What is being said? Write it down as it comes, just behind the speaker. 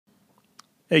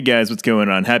Hey guys, what's going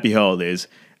on? Happy holidays.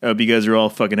 I hope you guys are all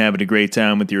fucking having a great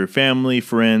time with your family,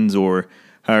 friends, or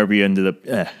however you ended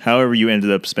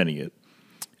up spending it.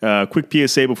 Quick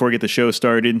PSA before I get the show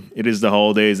started. It is the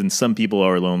holidays and some people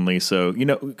are lonely, so,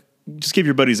 just give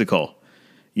your buddies a call.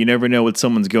 You never know what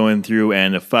someone's going through,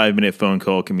 and a 5-minute phone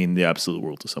call can mean the absolute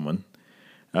world to someone.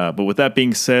 But with that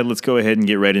being said, let's go ahead and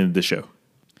get right into the show.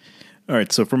 All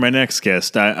right, so for my next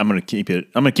guest, I'm gonna keep it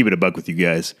a buck with you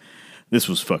guys. This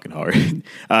was fucking hard.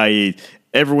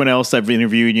 Everyone else I've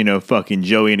interviewed, fucking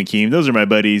Joey and Akeem, those are my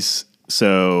buddies.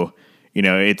 So,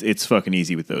 it's fucking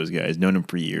easy with those guys. Known them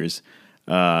for years.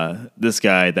 This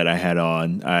guy that I had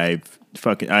on, I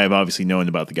have obviously known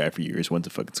about the guy for years. Went to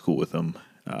fucking school with him.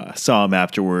 Saw him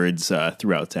afterwards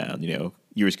throughout town.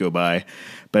 Years go by,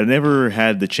 but I never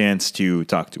had the chance to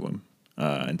talk to him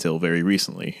until very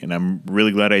recently, and I'm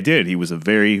really glad I did. He was a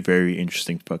very, very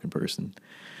interesting fucking person.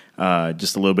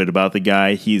 Just a little bit about the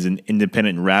guy. He's an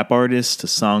independent rap artist, a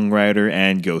songwriter,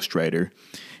 and ghostwriter.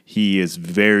 He is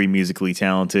very musically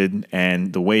talented,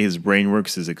 and the way his brain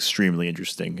works is extremely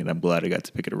interesting, and I'm glad I got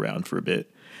to pick it around for a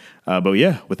bit. But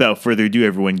yeah, without further ado,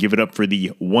 everyone, give it up for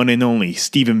the one and only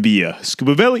Steven Villa,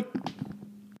 Scubavelli.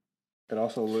 It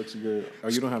also looks good. Oh,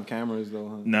 you don't have cameras though,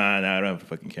 huh? Nah, I don't have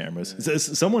fucking cameras. Yeah.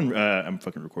 Someone, I'm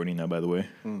fucking recording now, by the way,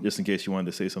 just in case you wanted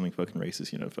to say something fucking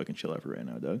racist. Fucking chill out for right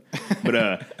now, Doug.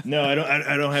 But no, I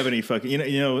don't have any fucking.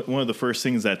 One of the first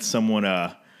things that someone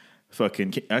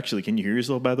fucking actually, can you hear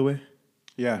yourself? By the way,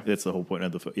 yeah, that's the whole point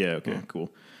of the. Yeah, okay,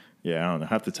 cool. Yeah, I don't know.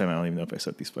 Half the time, I don't even know if I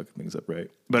set these fucking things up right.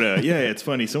 But yeah, it's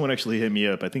funny. Someone actually hit me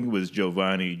up. I think it was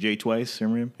Giovanni J Twice.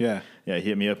 Remember him? Yeah, he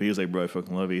hit me up. He was like, "Bro, I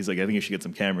fucking love it." He's like, "I think you should get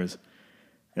some cameras."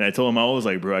 And I told him, I was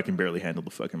like, bro, I can barely handle the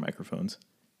fucking microphones.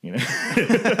 I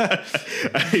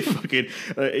fucking,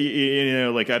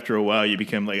 like after a while, you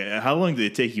become like, how long did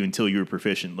it take you until you were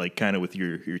proficient, like kind of with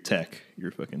your tech,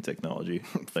 your fucking technology?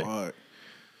 Fuck.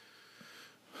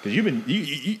 Because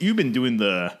you've been doing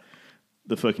the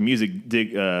fucking music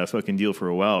fucking deal for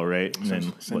a while, right?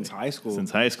 And since high school. Since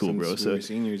high school, bro. So we were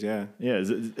seniors, yeah. Yeah.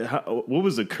 What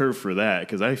was the curve for that?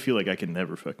 Because I feel like I can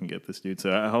never fucking get this, dude. So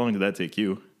how long did that take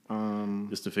you?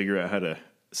 Just to figure out how to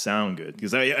sound good,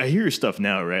 because I hear your stuff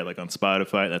now, right? Like on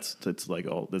Spotify, that's like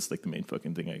the main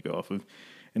fucking thing I go off of,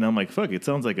 and I'm like, fuck, it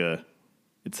sounds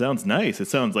nice, it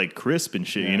sounds like crisp and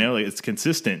shit, yeah. Like it's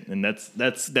consistent, and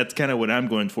that's kind of what I'm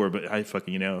going for. But I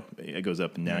fucking it goes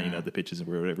up and down, the pitches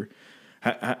or whatever.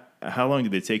 How long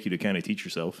did it take you to kind of teach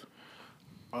yourself?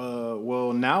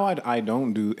 Well, now I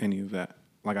don't do any of that.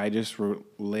 Like, I just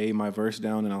lay my verse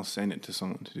down and I'll send it to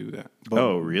someone to do that. But,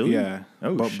 oh, really? Yeah.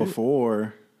 Oh, but shit.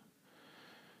 Before,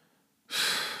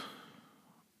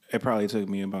 it probably took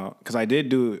me about, because I did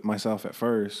do it myself at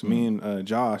first. Me and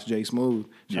Josh, Jay Smooth,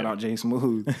 shout out Jay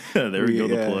Smooth. There we go,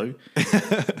 the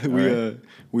plug.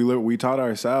 We taught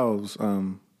ourselves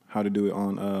how to do it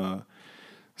on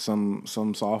some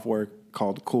software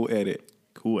called Cool Edit.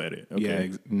 Cool Edit. Okay.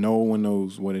 Yeah, no one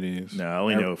knows what it is. No, I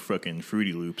only know fucking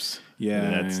Fruity Loops. Yeah,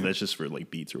 and that's just for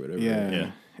like beats or whatever.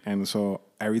 Yeah. And so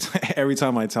every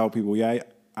time I tell people,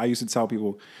 I used to tell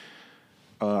people,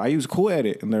 I use Cool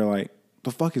Edit, and they're like,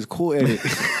 "The fuck is Cool Edit?"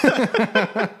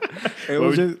 it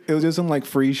was just some like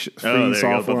free software. I was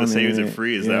about to say, is it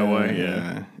free? Is that why?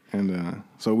 Yeah. And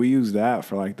so we used that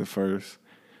for like the first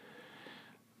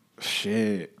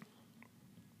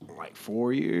like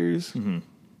 4 years. Mm-hmm.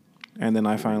 And then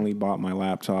I finally bought my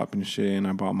laptop and shit, and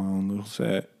I bought my own little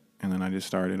set, and then I just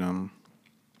started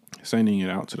sending it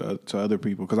out to other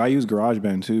people, because I use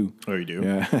GarageBand too. Oh, you do?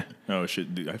 Yeah. Oh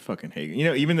shit, dude, I fucking hate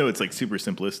it. Even though it's like super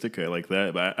simplistic, I like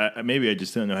that, but I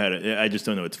just don't know how to. I just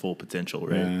don't know its full potential,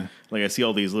 right? Yeah. Like I see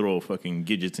all these little fucking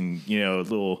gadgets and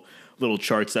little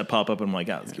charts that pop up, and I'm like,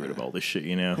 let's get rid of all this shit,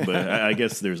 But I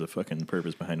guess there's a fucking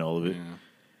purpose behind all of it.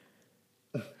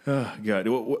 Yeah. Oh God.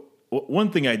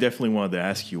 One thing I definitely wanted to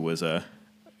ask you was,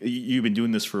 you've been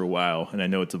doing this for a while, and I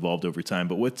know it's evolved over time,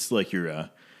 but what's like your,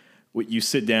 what you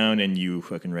sit down and you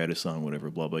fucking write a song, whatever,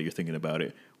 blah, blah, you're thinking about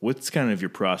it. What's kind of your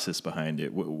process behind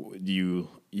it? Do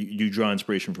you draw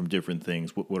inspiration from different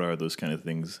things? What are those kind of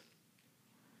things?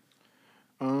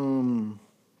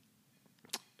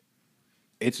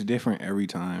 It's different every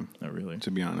time. Not really. To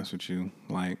be honest with you.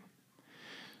 Like,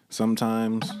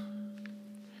 sometimes,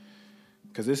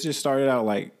 because this just started out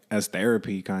like as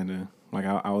therapy, kind of. Like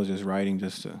I was just writing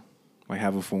just to like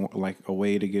have a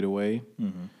way to get away.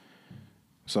 Mm-hmm.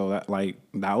 So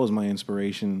that was my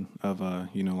inspiration of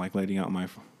like letting out my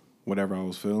whatever I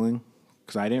was feeling,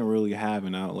 because I didn't really have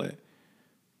an outlet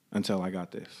until I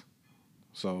got this.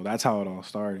 So that's how it all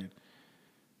started.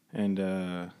 And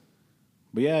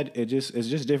but yeah, it's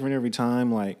just different every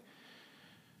time. Like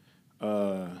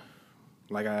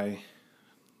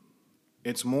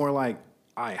it's more like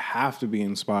I have to be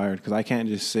inspired because I can't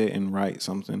just sit and write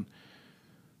something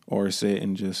or sit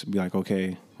and just be like,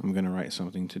 okay, I'm going to write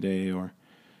something today or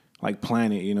like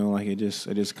plan it, like it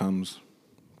just comes,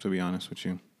 to be honest with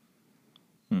you.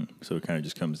 So it kind of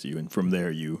just comes to you, and from there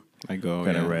you I go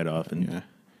kind of write off. And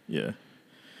yeah.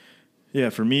 Yeah,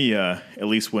 for me, at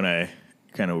least when I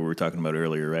kind of what we were talking about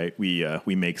earlier, right?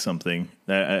 We make something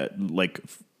that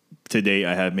today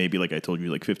I have maybe, like I told you,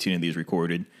 like 15 of these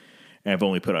recorded, and I've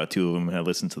only put out 2 of them, and I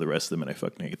listened to the rest of them, and I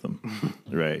fucking hate them.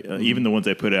 Right? Even the ones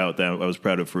I put out that I was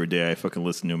proud of for a day, I fucking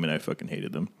listened to them, and I fucking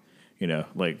hated them.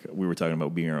 Like we were talking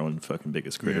about being our own fucking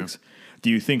biggest critics. Yeah. Do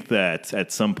you think that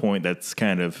at some point that's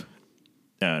kind of,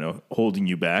 I don't know, holding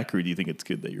you back, or do you think it's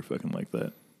good that you're fucking like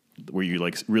that, where you're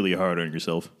like really hard on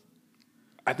yourself?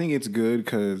 I think it's good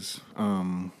because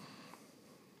I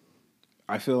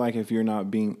feel like if you're not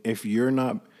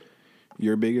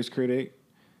your biggest critic,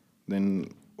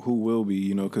 then who will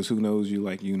be? Because who knows you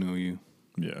like you know you.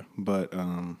 Yeah. But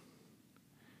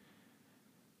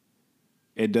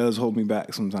it does hold me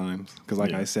back sometimes because,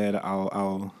 like I said,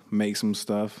 I'll make some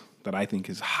stuff that I think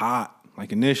is hot.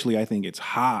 Like initially, I think it's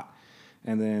hot,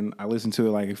 and then I listen to it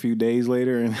like a few days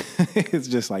later, and it's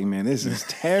just like, man, this is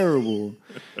terrible.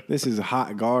 This is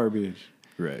hot garbage.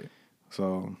 Right.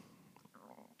 So,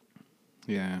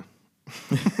 yeah.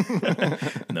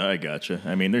 No, I gotcha.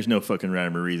 I mean, there's no fucking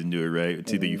rhyme or reason to it, right?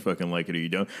 It's either you fucking like it or you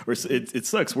don't. Or it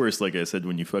sucks worse, like I said,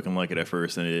 when you fucking like it at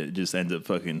first and it just ends up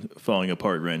fucking falling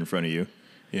apart right in front of you.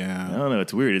 Yeah. I don't know.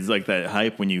 It's weird. It's like that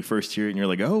hype when you first hear it and you're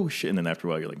like, oh shit. And then after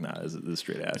a while, you're like, nah, this is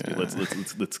straight ass. Yeah.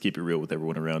 Let's keep it real with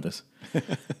everyone around us.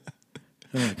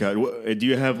 Oh, God. Do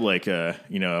you have like, I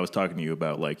was talking to you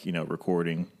about like,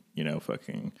 recording,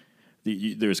 fucking,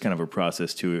 there's kind of a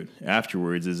process to it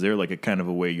afterwards. Is there like a kind of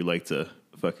a way you like to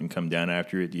fucking come down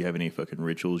after it? Do you have any fucking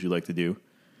rituals you like to do?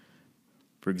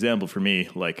 For example, for me,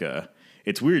 like,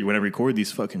 it's weird when I record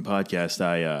these fucking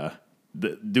podcasts,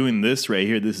 doing this right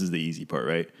here, this is the easy part,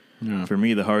 right? Yeah. For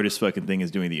me, the hardest fucking thing is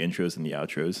doing the intros and the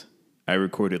outros. I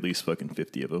record at least fucking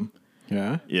 50 of them.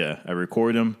 Yeah? Yeah, I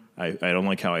record them. I don't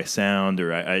like how I sound,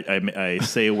 or I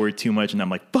say a word too much, and I'm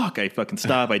like, fuck, I fucking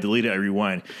stop, I delete it, I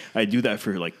rewind. I do that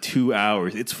for like 2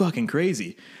 hours. It's fucking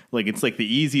crazy. Like, it's like the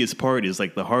easiest part is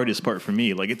like the hardest part for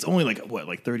me. Like, it's only like, what,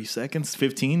 like 30 seconds,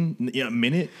 15, a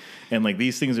minute? And like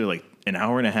these things are like an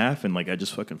hour and a half, and like I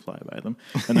just fucking fly by them.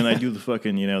 And then I do the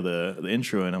fucking, the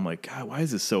intro, and I'm like, God, why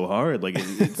is this so hard? Like,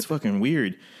 it's fucking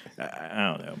weird.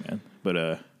 I don't know, man.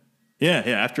 But yeah,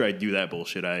 after I do that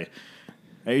bullshit, I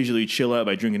usually chill out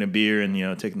by drinking a beer and,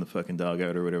 taking the fucking dog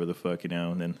out or whatever the fuck,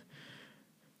 and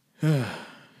then,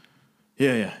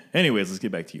 yeah. Anyways, let's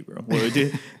get back to you, bro. Well,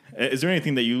 is there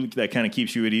anything that kind of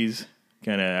keeps you at ease,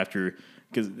 kind of after?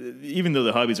 Because even though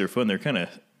the hobbies are fun, they're kind of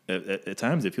at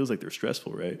times it feels like they're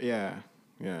stressful, right? Yeah.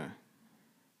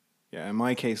 In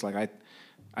my case, like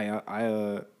I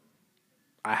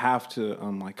have to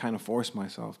like kind of force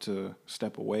myself to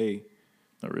step away.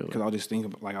 Oh, really? Because I'll just think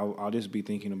of, like I'll just be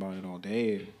thinking about it all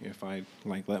day if I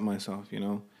like let myself,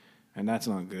 and that's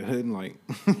not good. Like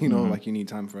like you need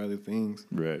time for other things.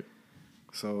 Right.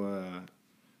 So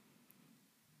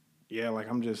yeah, like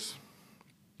I'm just.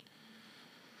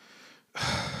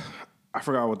 I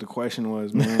forgot what the question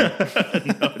was, man.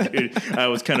 No, dude. I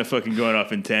was kind of fucking going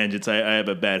off in tangents. I have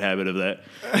a bad habit of that.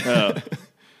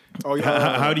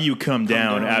 How do you come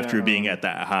down after being at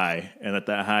that high? And at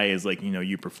that high is like,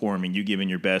 you performing, you giving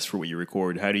your best for what you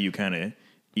record. How do you kind of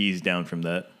ease down from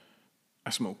that? I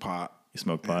smoke pot. You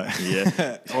smoke pot?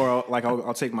 Yeah. Or like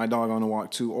I'll take my dog on a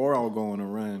walk too, or I'll go on a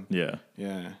run. Yeah.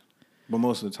 Yeah. But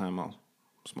most of the time I'll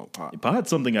smoke pot. Pot's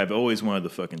something I've always wanted to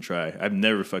fucking try. I've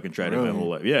never fucking tried it my whole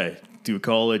life. Yeah. Through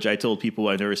college, I told people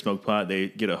I never smoked pot. They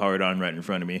get a hard on right in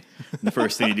front of me. And the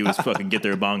first thing you do is fucking get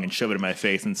their bong and shove it in my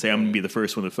face and say, I'm going to be the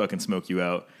first one to fucking smoke you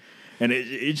out. And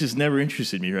it just never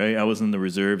interested me, right? I was in the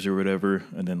reserves or whatever.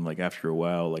 And then, like, after a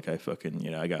while, like, I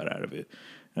fucking, I got out of it.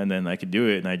 And then I could do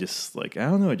it, and I just, like, I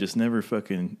don't know, it just never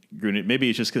fucking grew. Maybe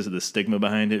it's just because of the stigma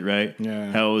behind it, right? Yeah.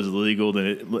 How it was illegal,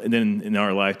 and then in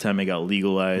our lifetime it got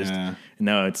legalized. Yeah. And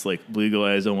now it's, like,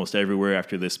 legalized almost everywhere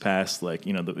after this passed. Like,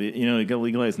 it got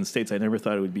legalized in states I never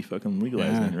thought it would be fucking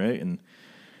legalized in, right? And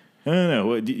I don't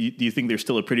know. Do you think there's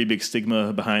still a pretty big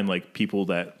stigma behind, like, people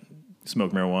that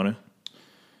smoke marijuana?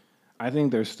 I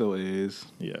think there still is.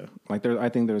 Yeah. Like, I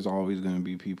think there's always going to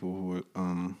be people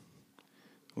who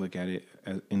look at it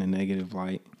in a negative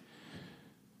light,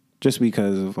 just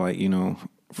because of, like,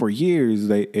 for years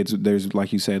there's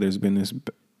like you said, there's been this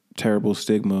terrible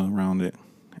stigma around it,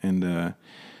 and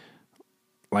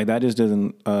like that just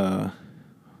doesn't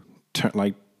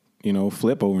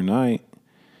flip overnight.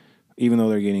 even though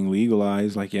they're getting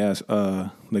legalized, like, yes,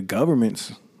 the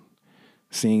government's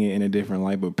seeing it in a different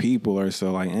light, but people are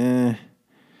so like, I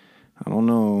don't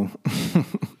know.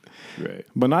 Right.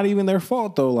 But not even their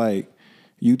fault though. Like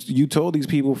you told these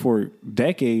people for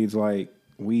decades like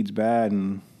weed's bad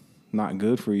and not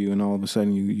good for you, and all of a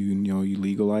sudden you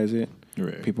legalize it.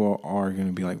 Right. People are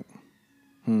gonna be like,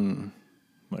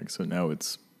 Like, so now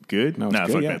it's good? Now it's nah,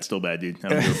 good, fuck yeah. that. It's still bad, dude. I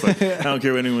don't give a fuck. I don't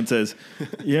care what anyone says.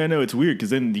 Yeah, no, it's weird because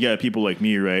then you got people like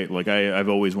me, right? Like, I've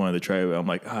always wanted to try it. I'm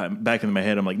like, back in my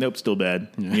head, I'm like, nope, still bad.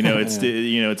 You know, it's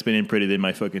it's been imprinted in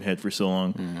my fucking head for so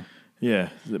long. Yeah.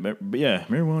 But yeah,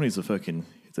 marijuana is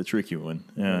it's a tricky one.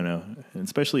 I don't know. And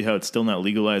especially how it's still not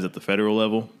legalized at the federal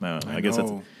level. I don't know. I guess I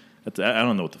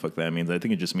don't know what the fuck that means. I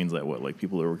think it just means that like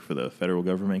people that work for the federal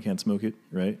government can't smoke it,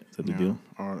 right? Is that the deal?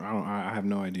 Or I have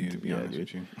no idea, to be honest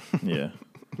with you. Yeah.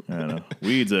 I don't know.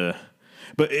 Weed's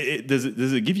but does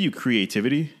it give you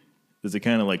creativity? Does it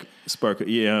kind of like spark?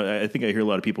 Yeah, I think I hear a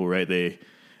lot of people, right? They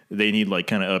need like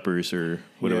kind of uppers or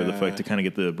whatever the fuck to kind of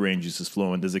get the brain juices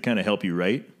flowing. Does it kind of help you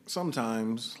write?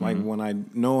 Sometimes, like when I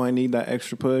know I need that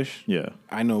extra push,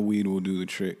 I know weed will do the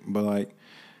trick. But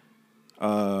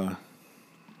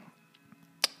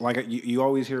like you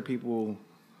always hear people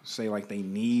say like they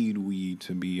need weed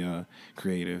to be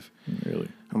creative. Really?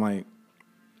 I'm like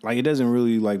it doesn't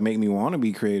really like make me want to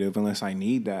be creative unless I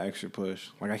need that extra push.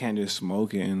 Like I can't just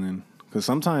smoke it and then, because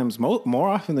sometimes more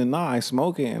often than not I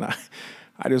smoke it and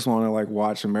I just want to like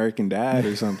watch American Dad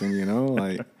or something, you know,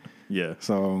 like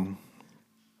So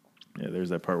yeah, there's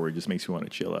that part where it just makes you want to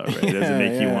chill out, right? It doesn't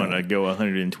make you want to go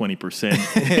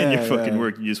 120% in your fucking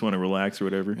work. You just want to relax or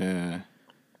whatever. Yeah.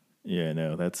 Yeah,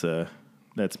 no, that's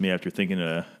me after thinking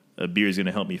a beer is going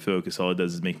to help me focus. All it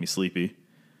does is make me sleepy.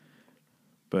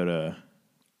 But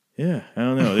yeah, I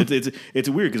don't know. It's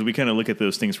weird because we kind of look at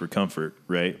those things for comfort,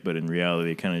 right? But in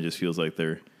reality, it kind of just feels like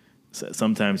they're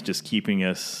sometimes just keeping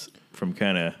us from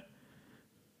kind of.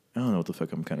 I don't know what the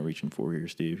fuck I'm kind of reaching for here,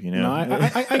 Steve. You know, no,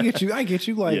 I get you. I get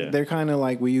you. Like they're kind of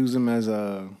like we use them as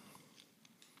a.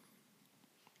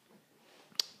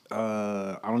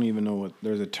 I don't even know what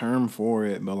there's a term for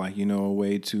it, but like a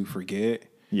way to forget.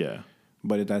 Yeah.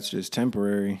 But that's just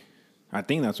temporary. I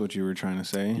think that's what you were trying to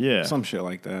say. Yeah. Some shit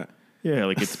like that. Yeah,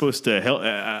 like it's supposed to help.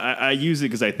 I use it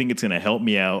because I think it's going to help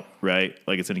me out, right?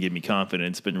 Like it's going to give me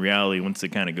confidence. But in reality, once it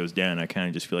kind of goes down, I kind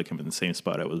of just feel like I'm in the same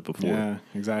spot I was before. Yeah,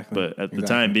 exactly. But at the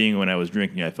time being when I was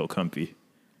drinking, I felt comfy.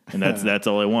 And that's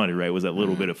all I wanted, right? Was that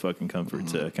little bit of fucking comfort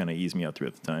to kind of ease me out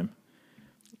throughout the time.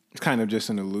 It's kind of just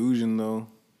an illusion, though,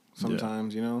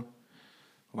 sometimes,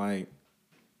 Like,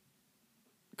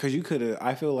 because you could have,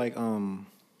 I feel like, I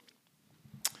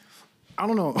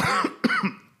don't know.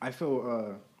 I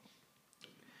feel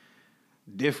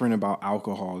different about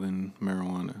alcohol than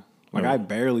marijuana. Like, I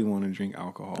barely want to drink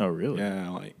alcohol. Oh, really? Yeah,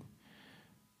 like,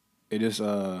 it just,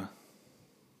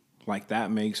 like, that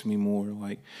makes me more,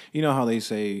 like, you know how they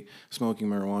say smoking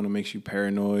marijuana makes you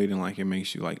paranoid and, like, it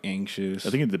makes you, like, anxious?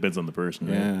 I think it depends on the person,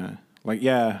 right? Yeah. Like,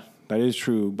 yeah, that is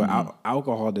true. But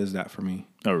alcohol does that for me.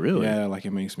 Oh, really? Yeah, like,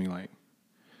 it makes me, like,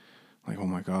 oh,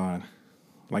 my God.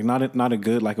 Like, not a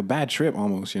good, like, a bad trip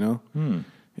almost,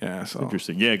 Yeah, so.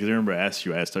 Interesting. Yeah, because I remember I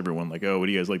asked everyone, like, oh, what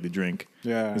do you guys like to drink?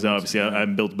 Yeah. Because obviously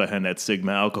I'm built behind that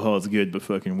stigma. Alcohol is good, but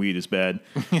fucking weed is bad,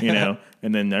 you know?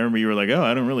 And then I remember you were like, oh,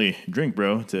 I don't really drink,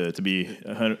 bro, to be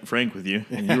frank with you.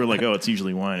 And you were like, oh, it's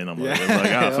usually wine. And I'm like,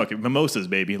 fuck it, mimosas,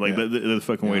 baby. Like, they're the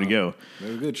fucking way to go.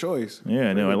 They're a good choice.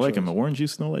 Yeah, no, I like them. Orange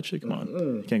juice and all that shit, come on.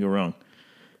 You can't go wrong.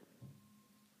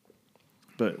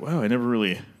 But, wow, I never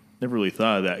really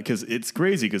thought of that. Because it's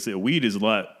crazy, because weed is a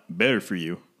lot better for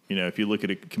you. You know, if you look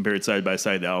at it compared side by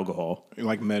side to alcohol.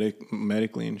 Like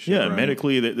medically and shit. Yeah, right?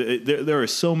 medically, there are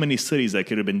so many studies that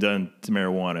could have been done to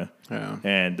marijuana. Yeah.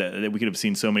 And that we could have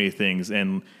seen so many things.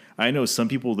 And I know some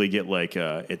people, they get like,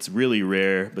 it's really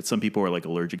rare, but some people are like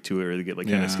allergic to it or they get like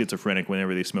kind of schizophrenic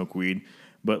whenever they smoke weed.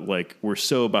 But like, we're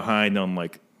so behind on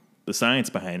like the science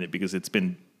behind it because it's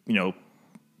been,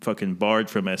 fucking barred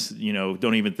from us,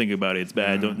 don't even think about it. It's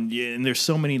bad. And there's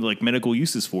so many like medical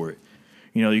uses for it.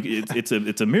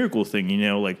 It's a miracle thing,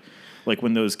 like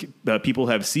when those people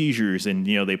have seizures and,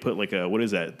 they put like what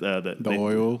is that? The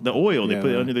oil. The oil. They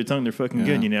put it under their tongue. They're fucking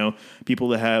good, People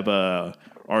that have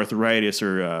arthritis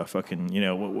or fucking,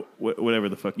 whatever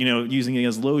the fuck, using it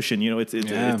as lotion,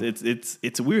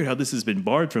 it's weird how this has been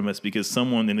barred from us because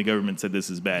someone in the government said this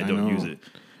is bad. Don't use it.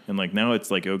 And like now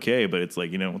it's like okay, but it's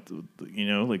like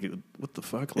like what the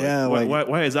fuck? Like,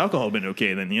 why has alcohol been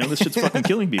okay then? This shit's fucking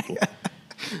killing people.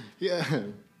 Yeah.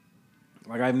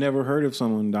 Like, I've never heard of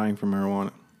someone dying from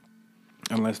marijuana.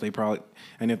 Unless they probably,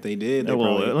 and if they did, they well,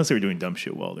 probably, unless they were doing dumb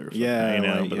shit while they were fucking, Yeah, you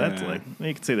know. like, But that's yeah. like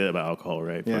you can say that about alcohol,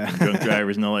 right? Yeah. Fucking drunk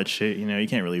drivers and all that shit. You know, you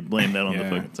can't really blame that on the Yeah.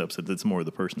 fucking substance. It's more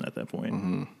the person at that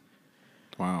point.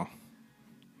 wow.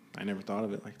 I never thought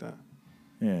of it like that.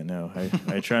 Yeah, no,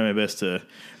 I try my best to.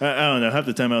 I don't know. Half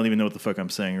the time I don't even know what the fuck I'm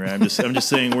saying. Right? I'm just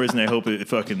saying words, and I hope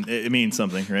it means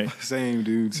something. Right? Same,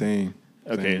 dude. Same.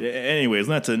 Okay. Same. Anyways,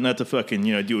 not to fucking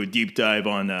do a deep dive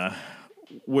on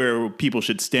where people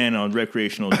should stand on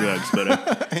recreational drugs, but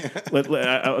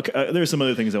there's some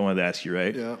other things I wanted to ask you.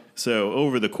 Right? Yeah. So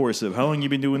over the course of how long you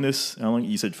been doing this? How long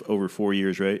you said over 4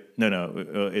 years? Right?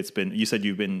 No. It's been. You said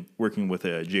you've been working with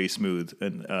Jay Smooth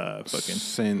and fucking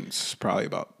Since probably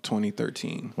about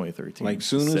 2013. 2013. Like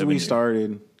soon as 7 we years.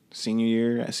 started senior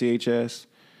year at CHS,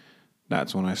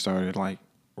 that's when I started like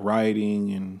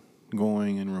writing and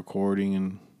going and recording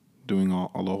and doing all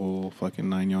the whole fucking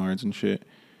 9 yards and shit.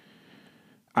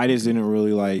 I just didn't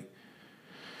really like.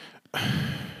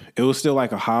 It was still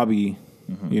like a hobby,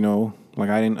 you know. Like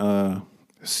I didn't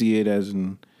see it as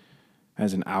an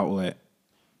outlet.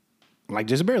 Like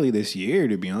just barely this year,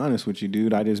 to be honest with you,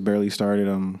 dude. I just barely started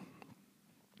Seeing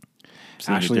it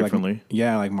actually differently.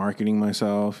 like marketing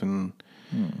myself and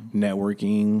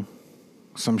networking.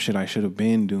 Some shit I should have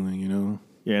been doing, you know.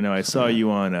 Yeah, no, I saw you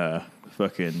on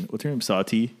fucking what's her name,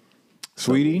 Sati,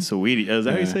 Sweetie. Sweetie. Is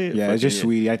that how you say it? Yeah, it's just Fucking,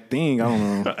 Sweetie. I think I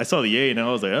don't know. I saw the A and I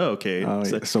was like, oh, okay. Oh,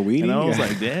 yeah. Sweetie? And I was Yeah.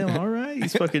 like, damn, all right,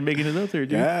 he's fucking making it out there,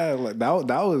 dude. Yeah, like, that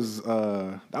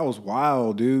was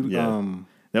wild, dude. Yeah.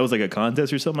 That was like a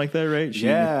contest or something like that, right?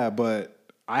 Yeah, but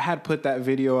I had put that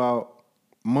video out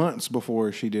months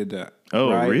before she did that.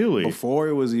 Oh, really? Before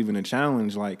it was even a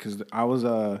challenge, like, because I was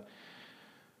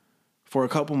for a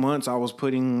couple months I was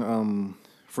putting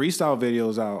freestyle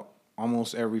videos out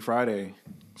almost every Friday,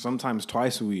 sometimes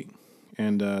twice a week,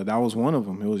 and that was one of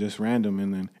them. It was just random,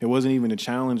 and then it wasn't even a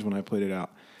challenge when I put it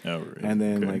out. Oh, really? And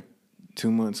then Okay. like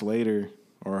 2 months later,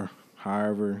 or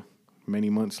however many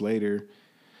months later,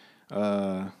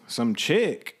 some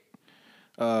chick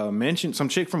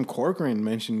from Corcoran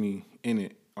mentioned me in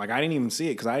it. Like I didn't even see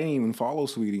it because I didn't even follow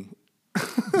Sweetie.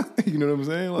 You know what I'm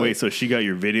saying? Like, Wait, so she got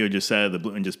your video just out of the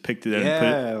blue and just picked it out and put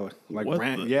it? yeah, like What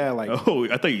ran, the- yeah, like Oh,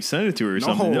 I thought you sent it to her or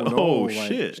something. no, Oh, like,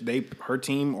 shit. her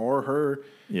team or her,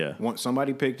 Yeah.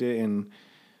 somebody picked it, and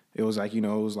it was like, it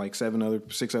was like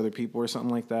 6 other people or something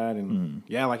like that, and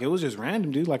yeah, like it was just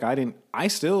random, dude. Like I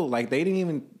still like they didn't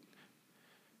even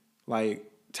like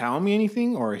tell me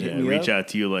anything or hit me reach up. out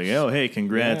to you like, oh, hey,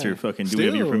 congrats, Yeah. or fucking, do we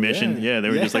have your Still, permission? yeah. Yeah, they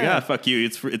were just like, Yeah. fuck you.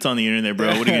 It's on the internet, bro.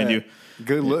 What are you gonna do?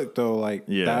 Good look though, like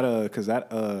Yeah. that because that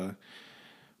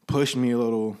pushed me a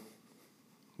little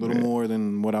more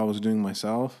than what I was doing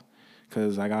myself,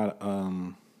 because I got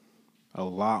a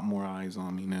lot more eyes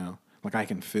on me now. Like I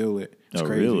can feel it. It's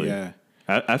crazy. Really? Yeah.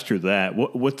 After that,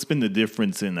 what's been the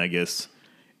difference in, I guess,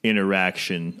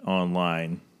 interaction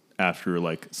online after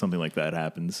like something like that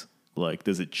happens? Like,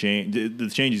 does it change? The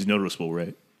change is noticeable,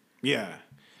 right? Yeah.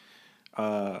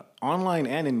 Online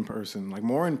and in person, like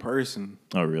more in person.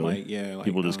 Oh, really? Like, yeah. Like,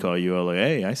 People just call you out like,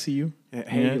 hey, I see you.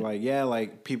 hey, Yeah.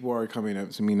 like people are coming up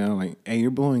to me now, like, hey,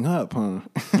 you're blowing up, huh?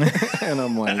 And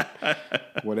I'm like,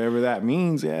 whatever that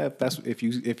means, yeah. If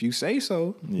you say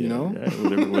so, you know. Yeah,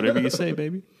 whatever you say,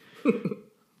 baby.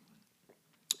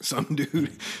 Some dude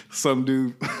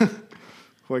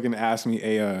fucking asked me,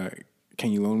 hey,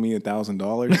 can you loan me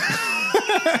 $1,000?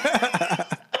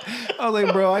 I was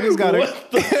like, bro, I just got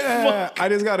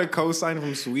a cosign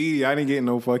from Sweetie. I didn't get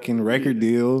no fucking record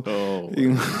deal. Oh,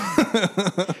 You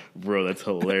know? bro, that's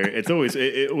hilarious. It's always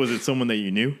was it someone that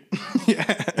you knew?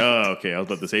 Yeah. Oh, okay. I was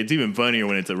about to say it's even funnier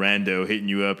when it's a rando hitting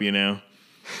you up. You know,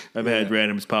 I've had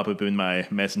randoms pop up in my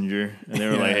messenger and they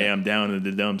were like, Yeah. "Hey, I'm down in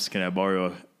the dumps. Can I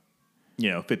borrow,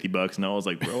 $50?" And I was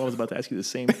like, "Bro, I was about to ask you the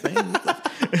same thing."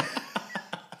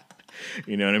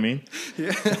 You know what I mean?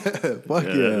 Fuck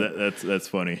yeah. That's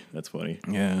funny. That's funny.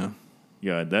 Yeah.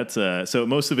 Yeah, that's so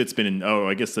most of it's been in. Oh,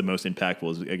 I guess the most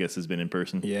impactful has been in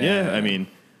person. Yeah. I mean,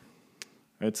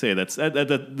 I'd say those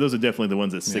are definitely the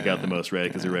ones that stick out the most, right?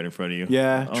 Because they're right in front of you.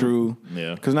 Yeah, true.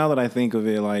 Yeah. Because now that I think of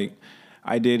it, like,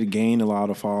 I did gain a lot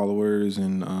of followers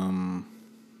and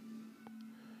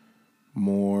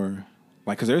more,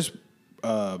 like, because there's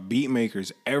beat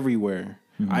makers everywhere.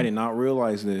 Mm-hmm. I did not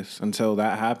realize this until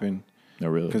that happened. No,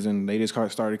 really. Because then they just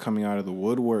started coming out of the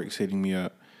woodworks hitting me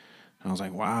up. And I was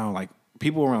like, wow, like,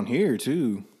 people around here,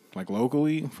 too. Like,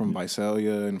 locally, from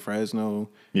Visalia and Fresno,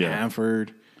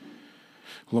 Hanford,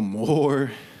 Lemoore.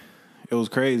 It was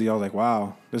crazy. I was like,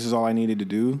 wow, this is all I needed to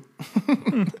do.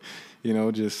 You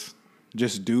know, just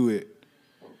do it.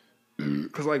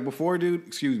 Because, like, before, dude,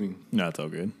 excuse me. No, it's all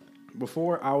good.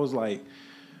 Before, I was like,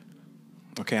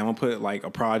 okay, I'm gonna put like a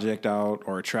project out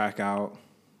or a track out,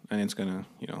 and it's gonna,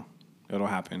 it'll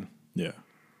happen. Yeah.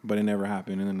 But it never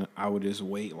happened, and then I would just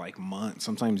wait like months,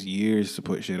 sometimes years, to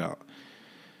put shit out.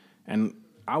 And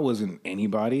I wasn't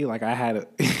anybody. Like I had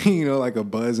like a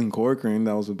Buzz and Corcoran.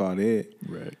 That was about it.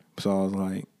 Right. So I was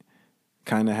like,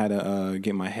 kind of had to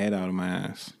get my head out of my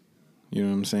ass. You know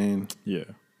what I'm saying? Yeah.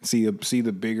 See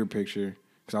the bigger picture,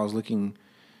 because I was looking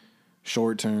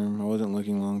short term. I wasn't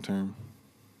looking long term.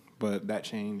 But that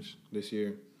changed this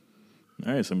year.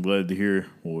 All right, so I'm glad to hear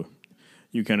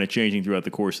you kind of changing throughout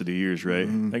the course of the years, right?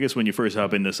 I guess when you first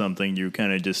hop into something, you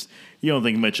kind of you don't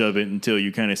think much of it until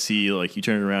you kind of see, like, you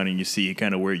turn around and you see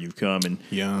kind of where you've come and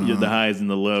you have the highs and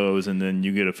the lows, and then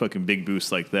you get a fucking big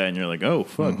boost like that, and you're like, oh,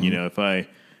 fuck,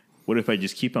 what if I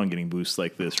just keep on getting boosts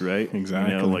like this, right?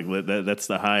 Exactly. Like that's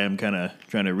the high I'm kind of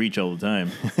trying to reach all the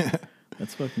time.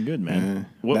 That's fucking good, man.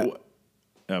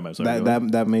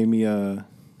 That made me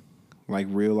like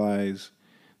realize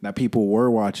that people were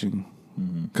watching,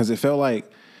 because it felt like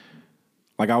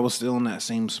I was still in that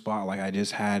same spot. Like I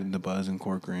just had the Buzz and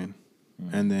Corcoran,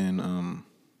 and then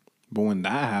but when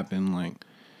that happened, like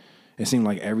it seemed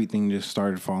like everything just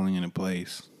started falling into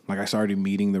place. Like I started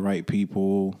meeting the right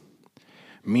people.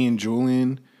 Me and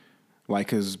Julian, like,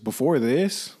 cause before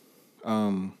this,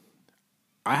 I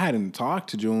hadn't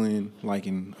talked to Julian like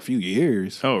in a few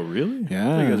years. Oh, really?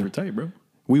 Yeah, you guys were tight, bro.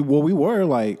 We were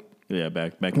like. Yeah,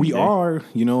 back. We are,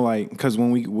 like, because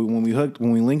when we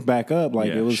linked back up,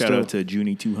 like, it was shout out to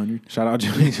Junie 200. Shout out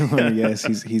Junie 200.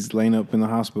 Yes, he's laying up in the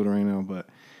hospital right now, but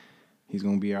he's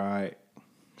gonna be all right.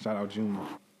 Shout out Junie.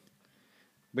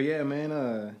 But yeah,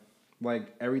 man,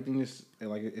 like everything just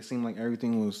like it seemed like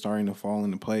everything was starting to fall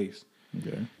into place.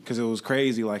 Okay. Because it was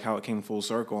crazy, like how it came full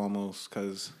circle almost.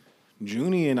 Because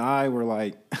Junie and I were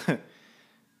like,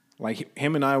 like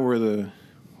him and I were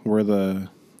the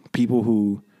people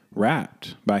who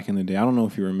rapped back in the day. I don't know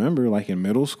if you remember, like in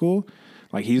middle school,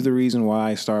 like he's the reason why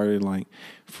I started like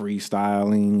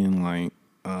freestyling and like,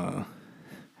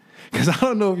 because I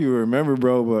don't know if you remember,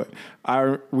 bro, but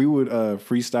we would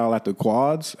freestyle at the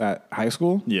quads at high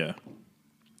school. Yeah.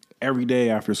 Every day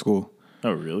after school.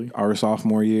 Oh, really? Our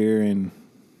sophomore year and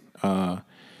a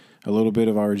little bit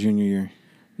of our junior year.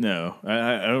 No,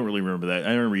 I don't really remember that.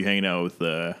 I remember you hanging out with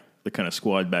the kind of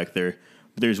squad back there.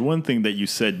 But there's one thing that you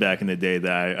said back in the day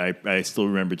that I still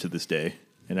remember to this day,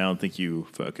 and I don't think you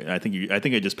fucking. I think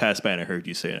I just passed by and I heard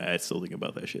you say it. I still think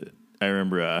about that shit. I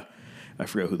remember. I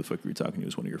forgot who the fuck you were talking to. It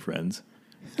was one of your friends,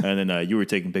 and then you were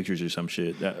taking pictures or some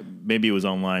shit. Maybe it was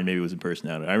online. Maybe it was in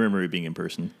person. I remember it being in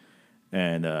person.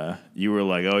 And you were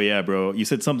like, "Oh yeah, bro." You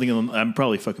said something. I'm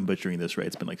probably fucking butchering this, right?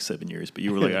 It's been like 7 years, but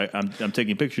you were like, "I'm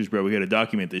taking pictures, bro. We got to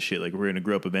document this shit. Like we're gonna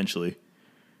grow up eventually."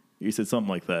 You said something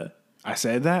like that. I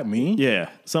said that? Me? Yeah,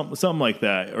 something like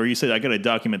that. Or you said, "I got to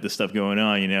document this stuff going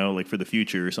on, like for the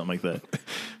future or something like that."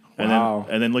 Wow.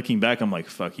 And then looking back, I'm like,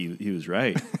 "Fuck, he was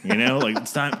right." Like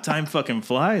it's time fucking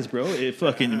flies, bro. It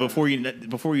fucking before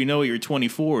you know it, you're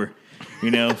 24.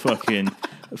 Fucking.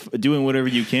 Doing whatever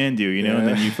you can do, and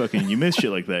then you miss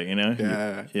shit like that,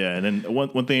 Yeah. Yeah, and then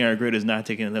one thing I regret is not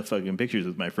taking enough fucking pictures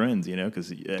with my friends,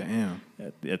 because Damn.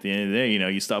 At the end of the day,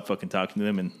 you stop fucking talking to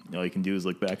them, and all you can do is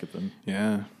look back at them.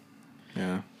 Yeah.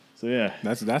 So yeah,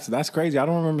 that's crazy. I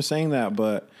don't remember saying that,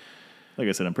 but like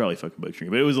I said, I'm probably fucking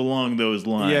butchering, but it was along those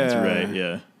lines, right?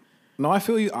 Yeah. No, I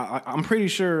feel you. I'm pretty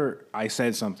sure I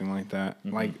said something like that.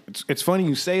 Mm-hmm. Like it's funny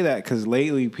you say that because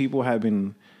lately people have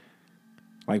been.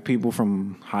 Like people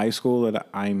from high school that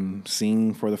I'm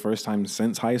seeing for the first time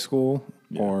since high school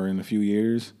or in a few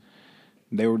years,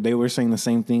 they were saying the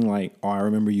same thing. Like, oh, I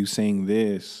remember you saying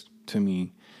this to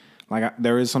me. Like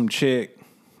there is some chick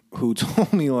who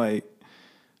told me like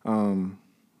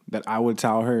that I would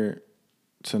tell her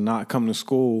to not come to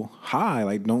school high.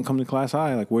 Like don't come to class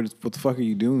high. Like what the fuck are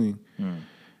you doing?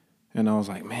 And I was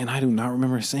like, man, I do not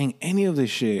remember saying any of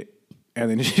this shit. And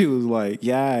then she was like,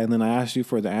 yeah. And then I asked you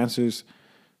for the answers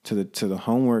to the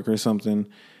homework or something,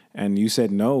 and you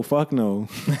said no, fuck no.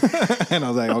 And I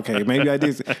was like, okay, maybe I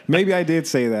did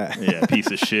say that. Yeah, piece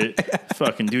of shit.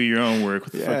 Fucking do your own work.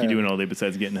 What the fuck you doing all day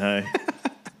besides getting high?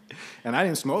 And I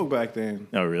didn't smoke back then.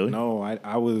 Oh, really? No,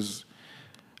 I was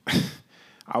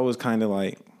I was kind of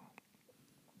like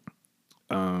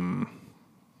a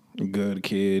good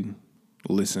kid,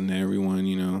 listen to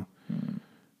everyone,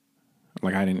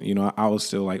 Like I didn't, I was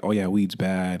still like, oh yeah, weed's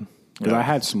bad. Because I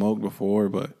had smoked before,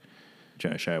 but...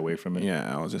 Trying to shy away from it?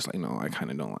 Yeah, I was just like, no, I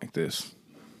kind of don't like this.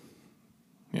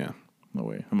 Yeah. No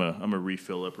way. I'm gonna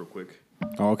refill up real quick.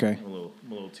 Oh, okay. I'm a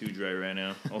little too dry right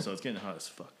now. Also, it's getting hot as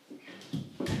fuck.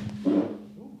 Ooh.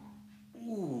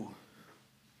 Oh,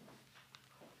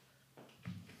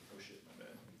 shit, my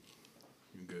bad.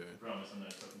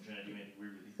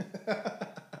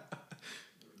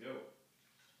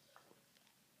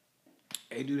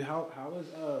 dude, how was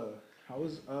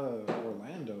Orlando?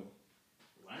 Orlando,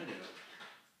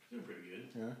 doing pretty good.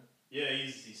 Yeah. Yeah,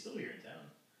 he's still here in town.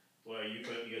 Well, you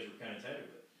guys were kind of tight with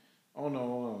it. Oh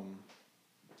no,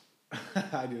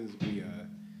 I just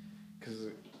because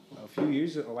a few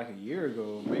years ago, like a year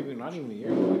ago, maybe not even a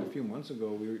year ago, like a few months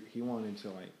ago, he wanted to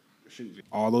like shoot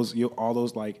all those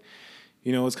like,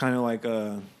 it's kind of like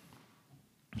because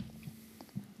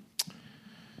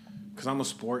I'm a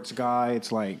sports guy,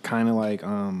 it's like kind of like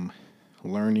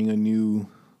playing a new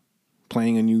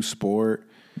sport.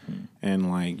 Mm-hmm.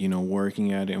 And like,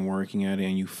 working at it,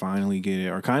 and you finally get it.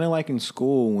 Or kind of like in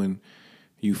school when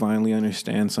you finally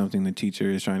understand something the teacher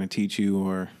is trying to teach you,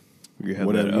 or you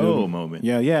have that moment.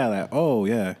 Yeah, yeah.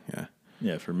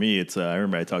 Yeah, for me, it's I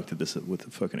remember I talked to this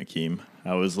with fucking Akeem.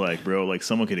 I was like, bro, like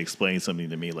someone could explain something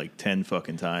to me like 10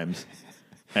 fucking times.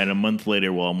 And a month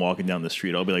later, while I'm walking down the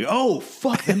street, I'll be like, oh,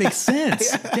 fuck, that makes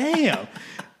sense. Damn.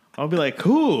 I'll be like,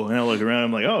 cool. And I'll look around.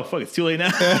 I'm like, oh, fuck, it's too late now.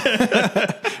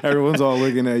 Everyone's all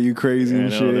looking at you crazy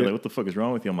and shit. They're like, what the fuck is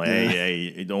wrong with you? I'm like,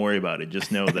 hey, don't worry about it.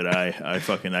 Just know that I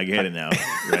get it now,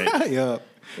 right? Yeah.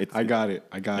 I got it.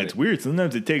 It's weird.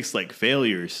 Sometimes it takes like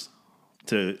failures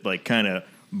to like kind of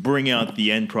bring out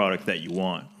the end product that you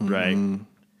want, right? Mm-hmm.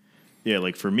 Yeah,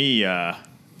 like for me,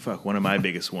 one of my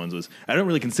biggest ones was, I don't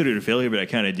really consider it a failure, but I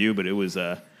kind of do, but it was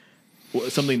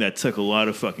something that took a lot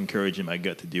of fucking courage in my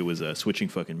gut to do was switching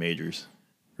fucking majors,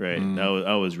 right?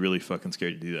 I was really fucking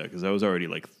scared to do that because I was already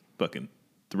like fucking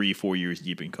 3-4 years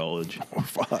deep in college. Oh,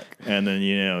 fuck. And then,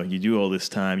 you do all this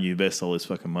time, you invest all this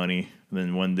fucking money. And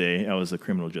then one day I was a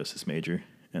criminal justice major.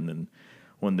 And then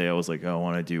one day I was like, I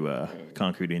want to do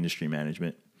concrete industry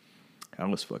management. I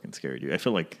was fucking scared, dude. I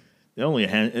feel like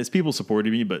as people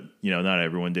supported me, but, not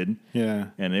everyone did. Yeah.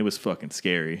 And it was fucking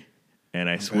scary. And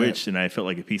I switched and I felt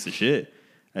like a piece of shit.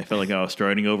 I felt like I was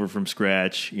starting over from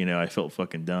scratch. I felt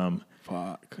fucking dumb.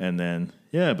 Fuck. And then,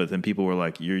 but then people were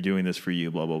like, you're doing this for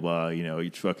you, blah, blah, blah.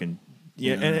 It's fucking,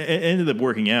 and it ended up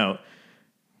working out.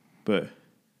 But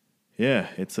yeah,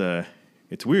 it's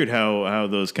weird how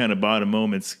those kind of bottom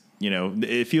moments,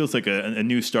 it feels like a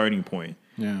new starting point.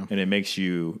 Yeah. And it makes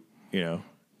you,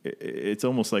 it's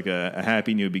almost like a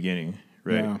happy new beginning,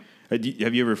 right? Yeah.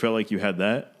 Have you ever felt like you had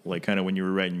that, like kind of when you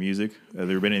were writing music? Have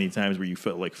there been any times where you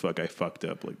felt like, fuck, I fucked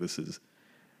up? Like do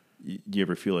you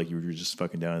ever feel like you were just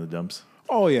fucking down in the dumps?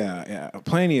 Oh, yeah.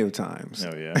 Plenty of times.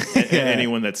 Oh, yeah.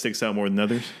 Anyone that sticks out more than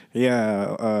others?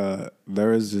 Yeah.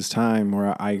 There was this time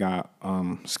where I got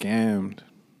scammed.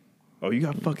 Oh, you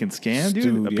got fucking scammed,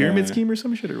 dude? A pyramid scheme or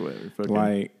some shit or whatever? Fucking.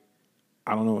 Like,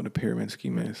 I don't know what a pyramid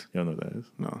scheme is. You don't know what that is?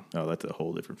 No. Oh, that's a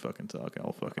whole different fucking talk.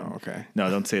 I'll fucking... Oh, okay.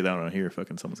 No, don't say that on here.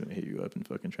 Fucking someone's going to hit you up and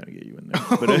fucking trying to get you in there.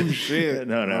 But, oh, shit.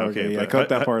 No, okay. Yeah, cut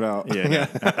that part out. Yeah.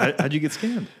 How'd you get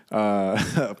scammed?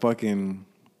 Fucking...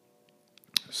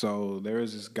 So there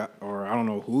was this guy, or I don't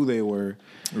know who they were.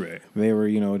 Right. They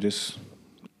were, just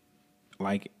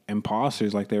like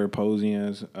imposters. Like they were posing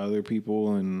as other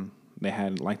people, and they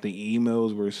had like the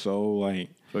emails were so like...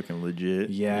 Fucking legit.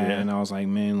 Yeah, and I was like,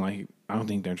 man, like... I don't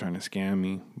think they're trying to scam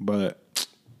me, but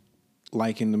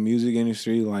like in the music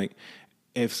industry, like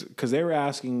because they were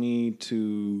asking me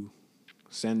to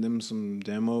send them some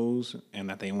demos and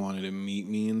that they wanted to meet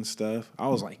me and stuff. I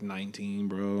was like 19,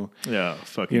 bro. Yeah,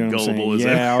 fucking gullible as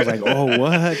that. Yeah, I was like, oh,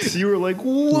 what? You were like,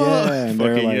 what? Yeah, fucking, like,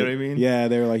 you know what I mean? Yeah,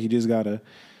 they were like, you just gotta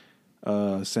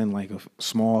send like a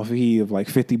small fee of like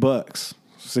 $50,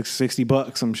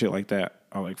 $60, some shit like that.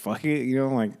 I'm like, fuck it,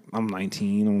 like, I'm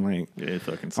 19. I'm like, yeah,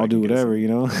 fucking I'll do whatever,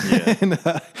 Yeah. And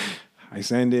I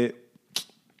send it.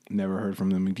 Never heard from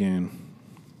them again.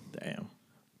 Damn.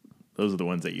 Those are the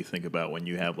ones that you think about when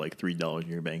you have like $3 in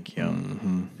your bank account.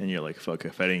 Mm-hmm. And you're like, fuck,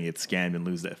 if I didn't get scammed and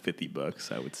lose that $50,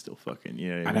 I would still fucking,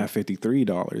 I'd have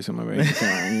 $53 in my bank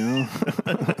account,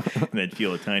 And I'd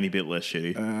feel a tiny bit less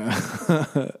shitty.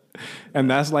 And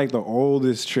that's like the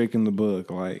oldest trick in the book.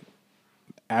 Like,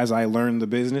 as I learned the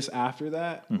business after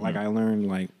that, like I learned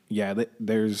like,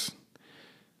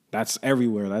 that's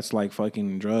everywhere. That's like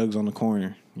fucking drugs on the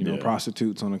corner,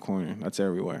 prostitutes on the corner. That's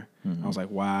everywhere. I was like,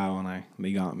 wow, and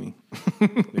they got me.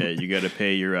 Yeah, you got to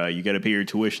pay your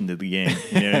tuition to the game.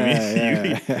 You know what I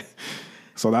mean? Yeah.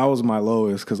 So that was my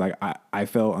lowest because like I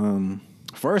felt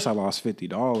first I lost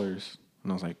 $50,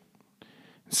 and I was like,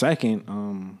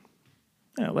 second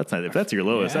yeah, that's not. If that's your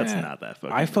lowest, that's not that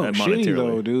fucking. I felt shitty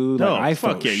though, dude. Like, no, I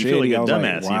felt yeah, shitty. You feel like a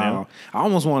dumbass, like, wow. I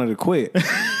almost wanted to quit.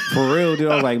 For real,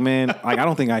 dude. I was like, man, like I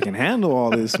don't think I can handle all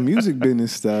this music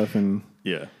business stuff. And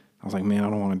yeah, I was like, man, I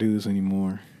don't want to do this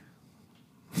anymore.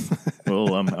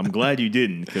 Well, I'm glad you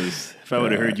didn't, because if I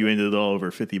would have heard you ended it all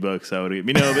over $50, I would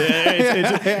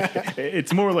have.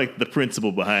 It's more like the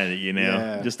principle behind it,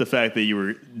 Yeah. Just the fact that you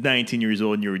were 19 years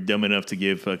old and you were dumb enough to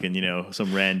give fucking some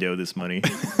rando this money.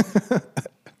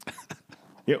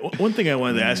 Yeah, one thing I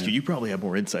wanted to ask you. You probably have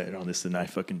more insight on this than I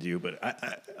fucking do, but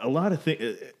a lot of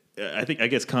things. I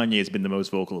guess Kanye has been the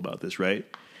most vocal about this, right?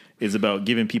 Is about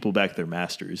giving people back their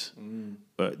masters.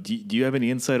 But do you have any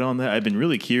insight on that? I've been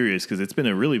really curious because it's been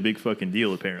a really big fucking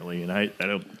deal apparently, and I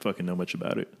don't fucking know much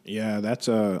about it. Yeah, that's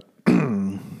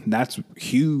that's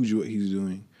huge what he's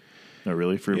doing. Oh,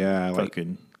 really? For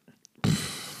fucking.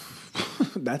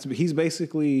 He's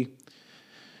basically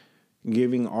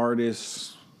giving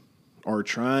artists, or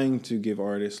trying to give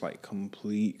artists, like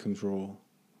complete control.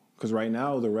 Because right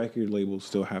now the record labels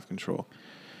still have control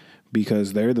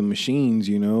because they're the machines,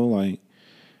 like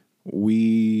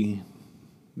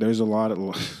there's a lot of,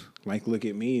 like, look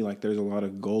at me, like there's a lot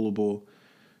of gullible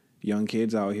young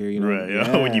kids out here, Right.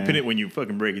 Yeah. When you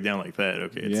fucking break it down like that,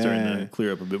 okay, it's starting to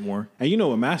clear up a bit more. And you know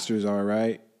what masters are,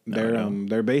 right? No,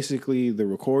 They're basically the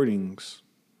recordings.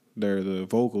 They're the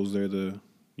vocals. They're the,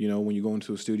 when you go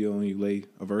into a studio and you lay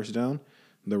a verse down,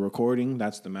 the recording,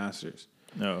 that's the masters.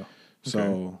 Oh. Okay.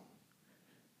 So,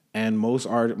 and most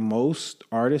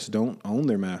artists don't own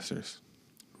their masters.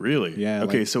 Really? Yeah.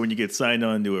 Okay, so when you get signed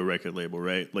on to a record label,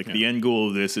 right? Like the end goal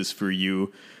of this is for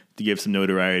you to give some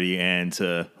notoriety and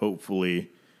to hopefully,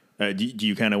 do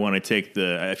you kind of want to take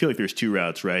I feel like there's two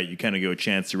routes, right? You kind of go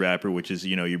Chance the Rapper, which is,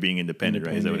 you're being independent,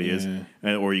 right? Is that what it is?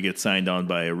 Or you get signed on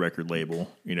by a record label,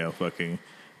 fucking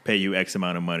pay you X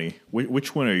amount of money.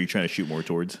 Which one are you trying to shoot more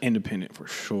towards? Independent for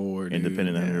sure. Dude.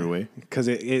 Independent in your way? Because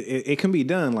it can be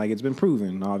done. Like, it's been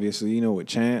proven, obviously, with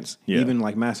Chance. Yeah. Even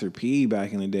like Master P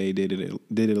back in the day did it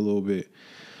a little bit.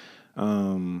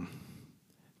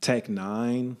 Tech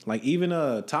Nine, like even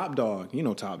Top Dog,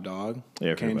 Top Dog,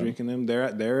 yeah, Kendrick and them,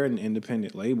 they're an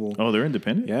independent label. Oh, they're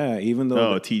independent? Yeah, even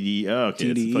though TDE. Oh,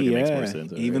 okay. TDE, makes more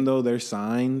sense. Even though they're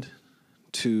signed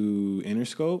to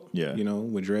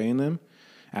Interscope, with Dre and them,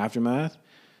 Aftermath,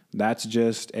 that's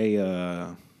just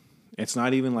it's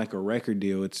not even like a record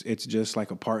deal. It's just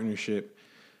like a partnership.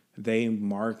 They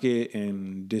market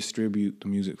and distribute the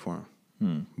music for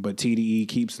them. But TDE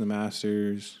keeps the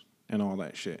masters and all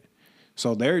that shit.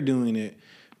 So they're doing it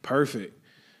perfect.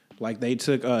 Like, they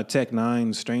took Tech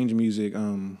Nine's Strange Music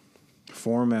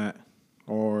format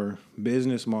or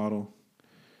business model,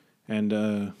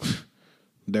 and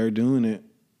they're doing it.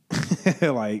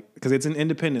 Like, because it's an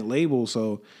independent label,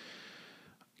 so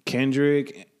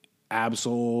Kendrick,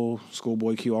 Absol,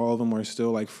 Schoolboy Q, all of them are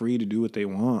still like free to do what they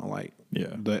want. Like,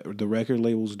 the record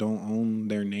labels don't own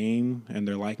their name and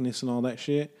their likeness and all that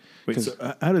shit. Wait,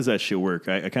 so how does that shit work?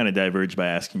 I kind of diverged by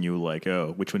asking you, like,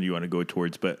 which one do you want to go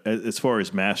towards? But as far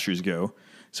as masters go,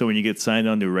 so when you get signed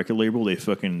on to a record label,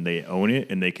 they own it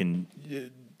and they can,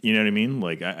 you know what I mean?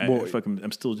 Like,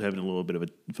 I'm still having a little bit of a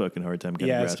fucking hard time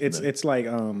getting grasping that. It's like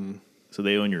so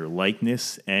they own your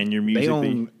likeness and your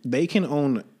music. They can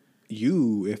own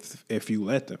you if you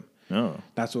let them. Oh,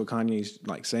 that's what Kanye's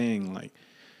like saying, like,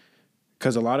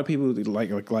 because a lot of people like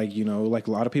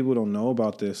a lot of people don't know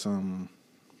about this,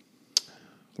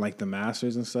 like the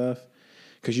masters and stuff,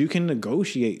 because you can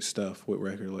negotiate stuff with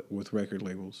record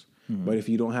labels, but if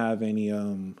you don't have any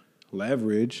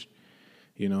leverage,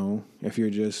 if you're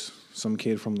just some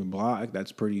kid from the block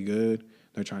that's pretty good,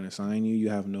 they're trying to sign you, you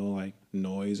have no like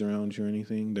noise around you or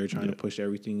anything, they're trying to push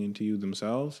everything into you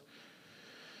themselves.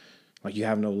 Like, you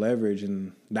have no leverage,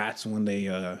 and that's when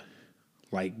they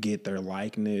like get their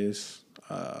likeness,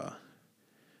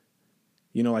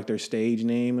 like their stage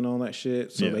name and all that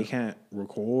shit. So they can't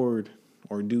record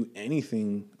or do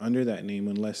anything under that name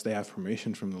unless they have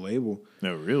permission from the label.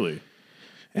 No, really?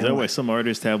 Is that why some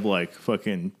artists have like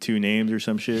fucking two names or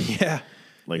some shit? Yeah.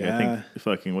 Like, I think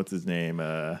fucking, what's his name?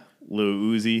 Lil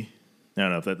Uzi. I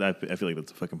don't know if I feel like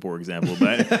that's a fucking poor example,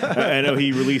 but I know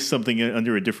he released something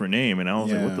under a different name, and I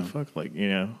was like, what the fuck? Like,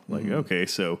 okay,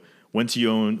 so once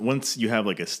you have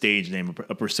like a stage name,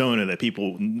 a persona that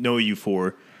people know you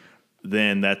for,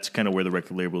 then that's kind of where the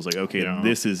record label is like, okay,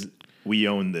 we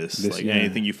own this. Like,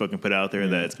 anything you fucking put out there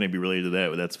that's going to be related to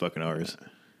that, that's fucking ours.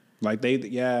 Like,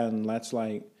 and that's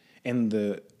like,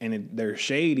 they're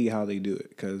shady how they do it,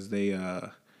 because they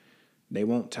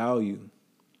won't tell you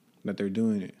that they're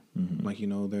doing it. Mm-hmm. Like,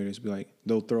 they're just be like,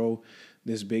 they'll throw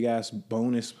this big ass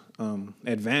bonus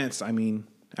advance,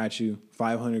 at you,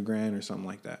 $500,000 or something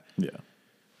like that. Yeah.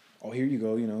 Oh, here you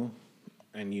go,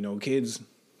 and kids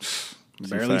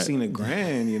barely seen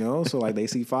 $1,000, so like they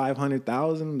see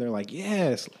 500,000, they're like,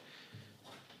 yes,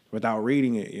 without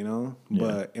reading it,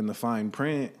 But in the fine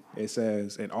print,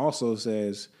 it also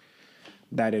says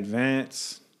that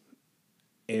advance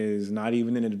is not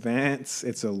even an advance.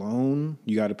 It's a loan.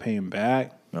 You got to pay him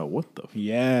back. Oh, what the?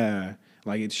 Yeah.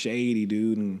 Like, it's shady,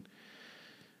 dude. And,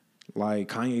 like,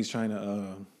 Kanye's trying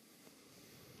to,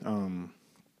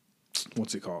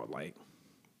 what's it called? Like,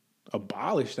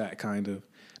 abolish that kind of.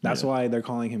 That's why they're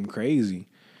calling him crazy.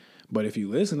 But if you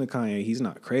listen to Kanye, he's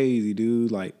not crazy,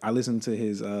 dude. Like, I listened to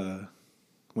his,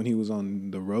 when he was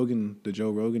on the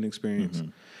Joe Rogan Experience.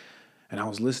 And I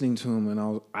was listening to him,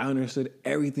 and I understood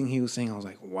everything he was saying. I was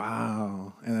like,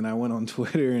 wow. And then I went on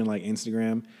Twitter and like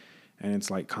Instagram, and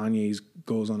it's like Kanye's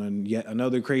goes on yet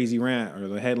another crazy rant, or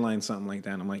the headline something like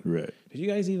that. And I'm like, Right. Did you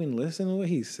guys even listen to what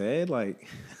he said? Like,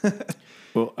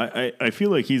 Well, I feel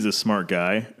like he's a smart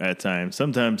guy at times.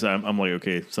 Sometimes I'm like,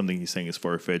 okay, something he's saying is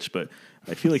far-fetched, but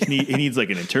I feel like he needs like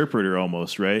an interpreter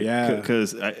almost, right? Yeah.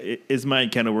 Because his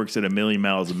mind kind of works at 1,000,000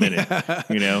 miles a minute,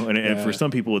 you know? And for some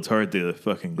people, it's hard to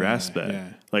fucking grasp that. yeah.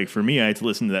 Like for me, I had to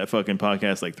listen to that fucking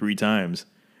podcast like 3 times.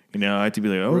 You know, I had to be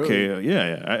like, okay,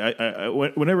 yeah.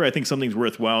 Whenever I think something's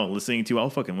worthwhile listening to, I'll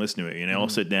fucking listen to it. You know, I'll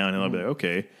sit down and I'll be like,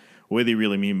 okay, what do they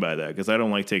really mean by that? Because I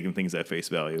don't like taking things at face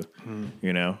value,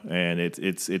 you know. And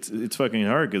it's fucking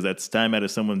hard because that's time out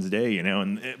of someone's day, you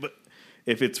know. But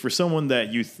if it's for someone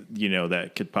that you know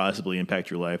that could possibly impact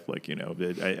your life, like you know,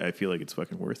 I feel like it's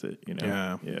fucking worth it, you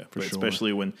know. Yeah, for but sure.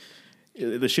 Especially when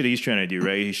the shit he's trying to do,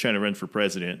 right? He's trying to run for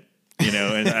president. You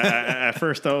know, and at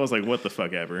first I was like, what the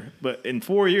fuck ever. But in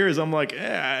 4 years, I'm like,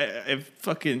 if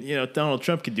fucking, you know, Donald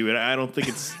Trump could do it, I don't think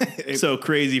it's so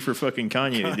crazy for fucking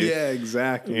Kanye to do. yeah,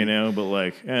 exactly. You know, but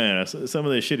like, I don't know, some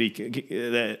of the shit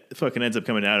that fucking ends up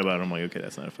coming out about it, I'm like, okay,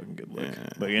 that's not a fucking good look. Yeah.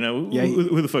 But, you know,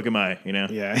 who the fuck am I, you know?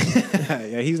 Yeah.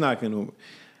 Yeah, he's not going to,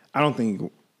 I don't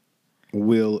think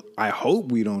I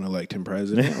hope we don't elect him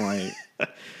president. Like,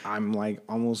 I'm like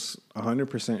almost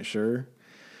 100% sure.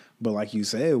 But like you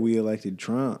said, we elected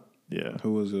Trump. Yeah.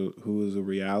 Who was a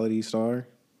reality star.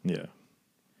 Yeah.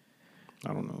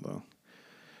 I don't know though.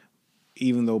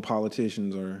 Even though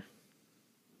politicians are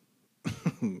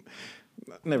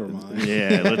never mind.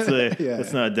 Yeah,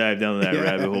 let's not dive down that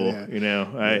rabbit hole. Yeah. You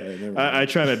know, I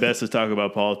try my best to talk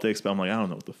about politics, but I'm like, I don't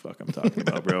know what the fuck I'm talking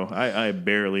about, bro. I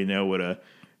barely know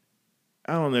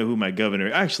I don't know who my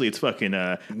governor. Actually, it's fucking.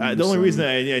 The only reason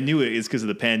I knew it is because of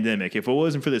the pandemic. If it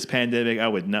wasn't for this pandemic, I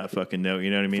would not fucking know.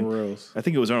 You know what I mean? For reals. I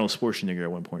think it was Arnold Schwarzenegger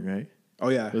at one point, right? Oh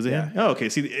yeah, was it him? Oh, okay.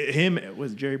 See him.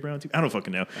 Was it Jerry Brown too? I don't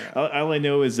fucking know. Yeah. All I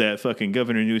know is that fucking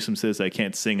Governor Newsom says I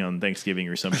can't sing on Thanksgiving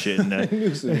or some shit, and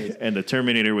and the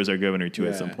Terminator was our governor too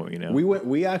at some point. You know,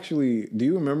 we actually. Do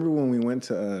you remember when we went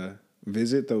to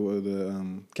visit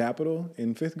the Capitol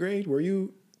in 5th grade? Were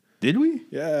you? Did we?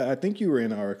 Yeah, I think you were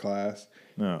in our class.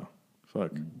 No,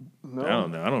 fuck. No. I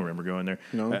don't know. I don't remember going there.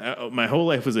 No. My whole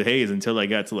life was a haze until I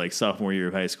got to like sophomore year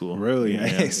of high school. Really?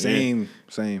 Yeah. Same.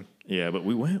 Yeah, but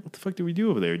we went. What the fuck did we do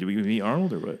over there? Did we meet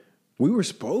Arnold or what? We were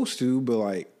supposed to, but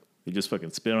like they just fucking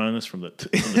spit on us from the top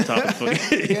of the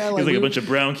fucking. Yeah, like, a bunch of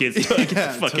brown kids. Get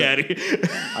the fuck out of here.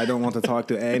 I don't want to talk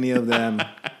to any of them.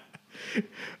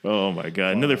 Oh my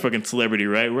god, another fucking celebrity,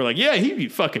 right? We're like, yeah, he'd be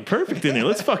fucking perfect in there.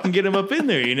 Let's fucking get him up in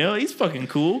there, you know? He's fucking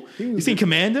cool. You seen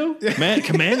Commando? Man,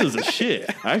 Commando's a shit.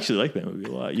 I actually like that movie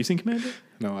a lot. You seen Commando?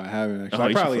 No, I haven't actually.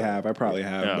 I probably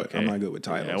have, oh, but okay. I'm not good with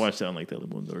titles. Yeah, I watched that on like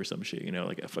Telemundo or some shit, you know,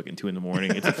 like at fucking 2 a.m.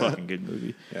 It's a fucking good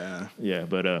movie. Yeah,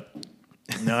 but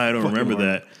no, I don't remember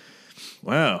that.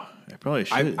 Wow, I probably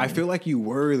should. I feel like you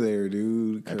were there,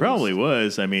 dude. I probably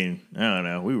was. I mean, I don't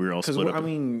know. We were all split up. I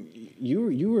mean,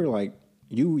 you were like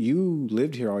you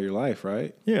lived here all your life,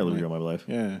 right? Yeah, I lived here all my life.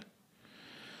 Yeah,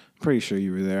 pretty sure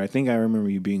you were there. I think I remember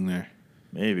you being there.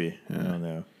 Maybe. I don't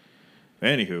know.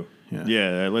 Anywho,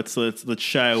 yeah. Let's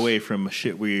shy away from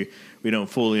shit we don't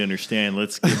fully understand.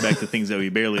 Let's get back to things that we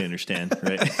barely understand,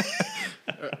 right?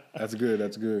 That's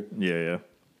good. Yeah.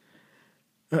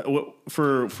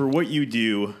 For what you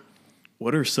do,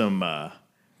 what are some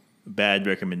bad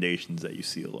recommendations that you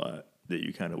see a lot that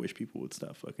you kind of wish people would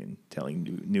stop fucking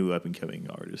telling new up and coming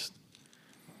artists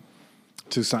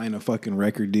to sign a fucking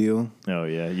record deal? Oh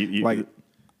yeah, you like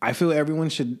I feel everyone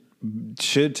should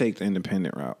take the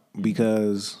independent route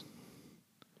because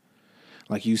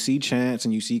like you see Chance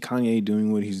and you see Kanye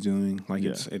doing what he's doing. Like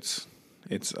it's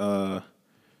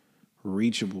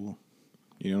reachable.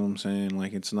 You know what I'm saying?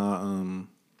 Like it's not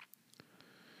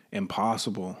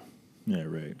impossible. Yeah,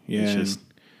 right. Yeah, it's just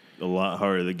a lot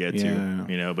harder to get to,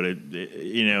 you know, but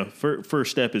it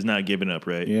first step is not giving up,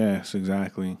 right? Yes,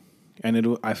 exactly.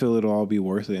 And I feel it'll all be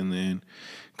worth it in the end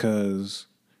cuz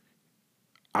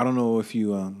I don't know if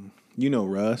you you know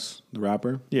Russ, the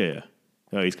rapper? Yeah.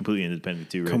 Oh, he's completely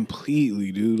independent too, right?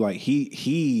 Completely, dude. Like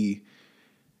he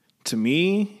to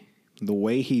me, the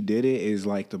way he did it is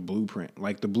like the blueprint.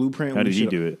 Like the blueprint. How did he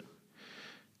do it?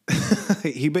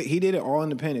 he did it all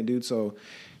independent, dude. So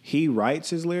he writes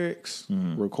his lyrics,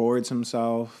 records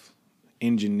himself,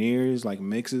 engineers, like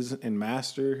mixes and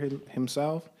master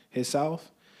himself,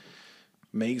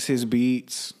 makes his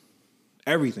beats,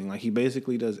 everything. Like he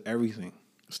basically does everything.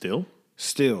 Still.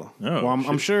 Oh, well,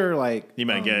 I'm sure like he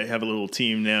might have a little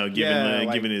team now,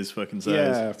 given his fucking size.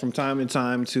 Yeah, from time to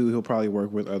time too, he'll probably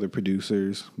work with other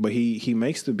producers, but he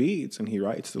makes the beats and he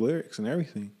writes the lyrics and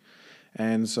everything,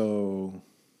 and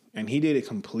he did it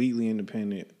completely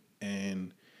independent.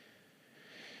 And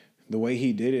the way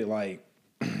he did it, like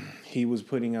he was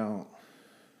putting out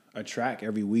a track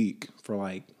every week for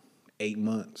like 8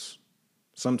 months,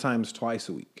 sometimes twice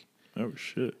a week. Oh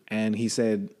shit! And he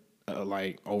said,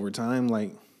 like over time,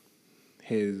 like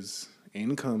his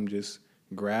income just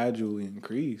gradually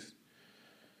increased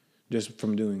just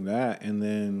from doing that. And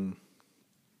then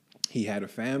he had a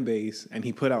fan base, and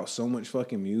he put out so much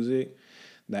fucking music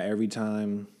that every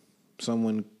time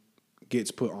someone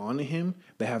gets put on to him,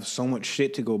 they have so much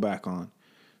shit to go back on.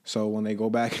 So when they go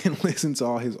back and listen to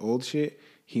all his old shit,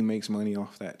 he makes money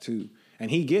off that too.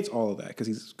 And he gets all of that because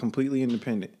he's completely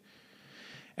independent.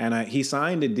 And he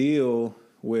signed a deal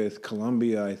with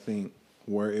Columbia, I think,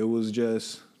 where it was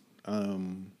just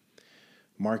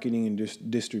marketing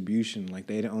and distribution. Like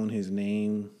they didn't own his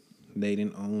name. They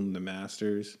didn't own the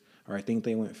masters. Or I think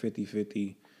they went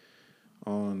 50-50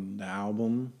 on the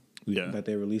album that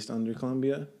they released under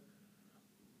Columbia.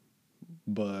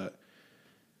 But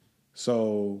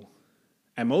so,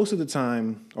 and most of the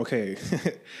time, okay,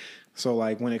 so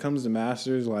like when it comes to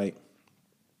masters, like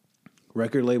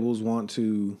record labels want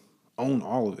to own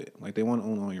all of it. Like they want to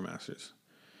own all your masters.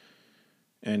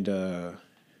 And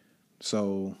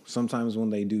so sometimes when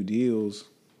they do deals,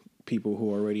 people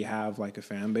who already have like a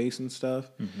fan base and stuff,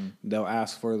 they'll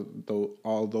ask for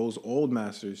all those old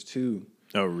masters too.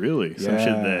 Oh, really? Some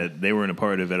shit that they weren't a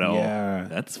part of at all. Yeah.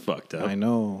 That's fucked up. I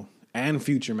know. And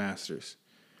future masters.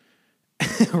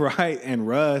 Right? And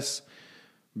Russ,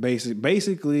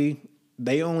 basically,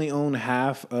 they only own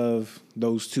half of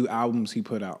those 2 albums he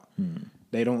put out.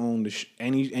 They don't own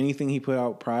anything he put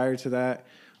out prior to that.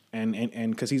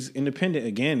 And because he's independent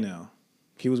again now.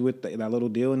 He was with that little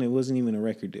deal, and it wasn't even a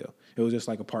record deal. It was just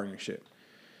like a partnership.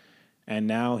 And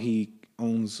now he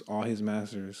owns all his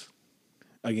masters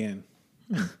again.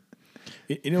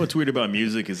 You know what's weird about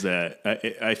music is that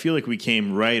I feel like we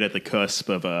came right at the cusp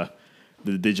of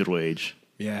the digital age.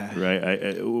 Yeah.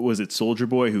 Right? Was it Soulja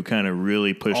Boy who kind of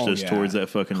really pushed us towards that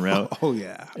fucking route? Oh,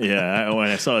 yeah. Yeah. When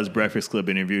I saw his Breakfast Club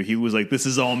interview, he was like, this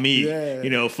is all me. Yeah. You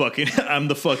know, fucking, I'm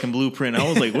the fucking blueprint. I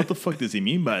was like, what the fuck does he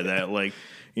mean by that? Like,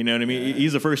 you know what I mean? Yeah.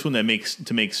 He's the first one that makes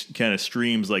kind of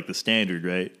streams like the standard,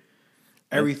 right?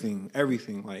 Everything.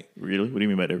 Like. Really? What do you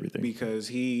mean by everything? Because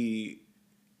he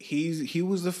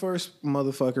was the first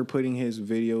motherfucker putting his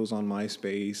videos on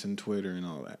MySpace and Twitter and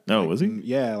all that. Oh, like, was he?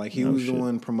 Yeah, like he was the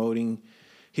one promoting.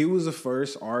 He was the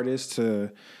first artist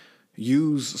to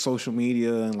use social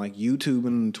media and like YouTube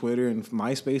and Twitter and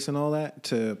MySpace and all that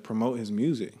to promote his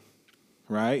music.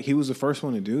 Right? He was the first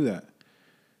one to do that.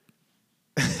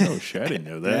 Oh shit, I didn't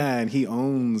know that. Yeah, and he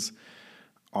owns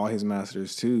all his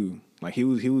masters too. Like he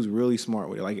was really smart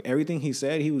with it. Like everything he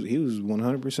said, he was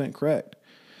 100% correct.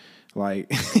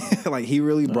 Like like he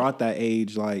really brought that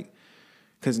age, like,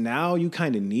 because now you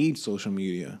kind of need social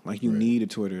media. Like you need a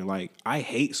Twitter. Like I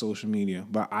hate social media,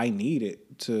 but I need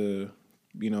it to,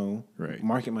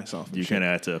 market myself. You kind of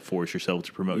have to force yourself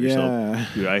to promote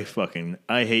yourself. Dude,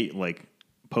 I hate like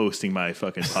posting my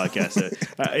fucking podcast.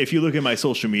 If you look at my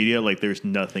social media, like there's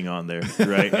nothing on there,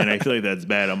 right? And I feel like that's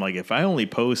bad. I'm like, if I only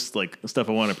post like stuff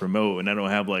I want to promote and I don't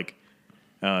have like,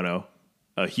 I don't know,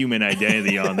 a human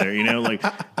identity on there, like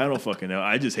I don't fucking know.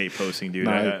 I just hate posting, dude.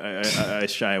 I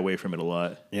shy away from it a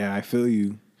lot. Yeah, I feel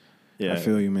you. Yeah, I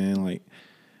feel you, man. Like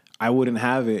I wouldn't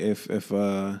have it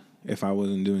if I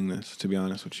wasn't doing this, to be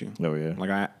honest with you. Oh yeah.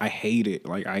 Like I hate it.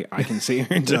 Like I can sit here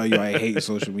and tell you I hate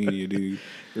social media, dude.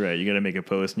 Right. You got to make a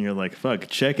post and you're like, fuck,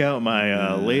 check out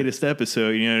my latest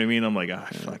episode. You know what I mean? I'm like,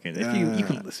 fucking, if you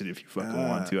can listen if you fucking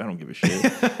want to. I don't give a shit.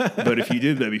 But if you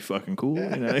did, that'd be fucking cool.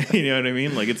 You know what I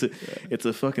mean? Like it's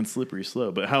a fucking slippery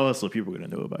slope. But how else are people going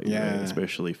to know about you? Yeah. Right?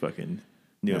 Especially fucking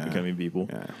new up and coming people.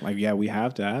 Yeah. Like, we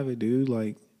have to have it, dude.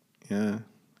 Like, yeah.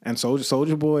 And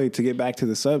Soulja Boy, to get back to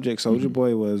the subject, Soulja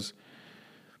Boy was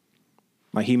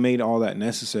like, he made all that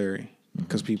necessary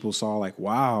because people saw like,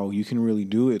 wow, you can really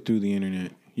do it through the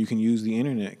internet. You can use the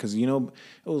internet because, it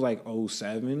was like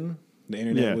 2007 The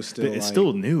internet was still it's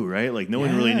still new, right? Like no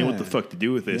one really knew what the Yeah. fuck to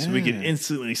do with this. Yeah. We could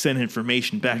instantly send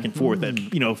information back and forth at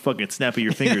fucking snap of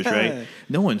your fingers, right?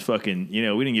 No one fucking we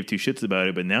didn't give two shits about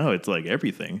it, but now it's like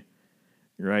everything,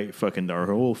 right? Fucking our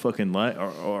whole fucking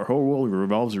our whole world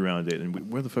revolves around it,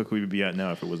 and where the fuck would we be at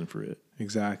now if it wasn't for it?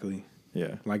 Exactly.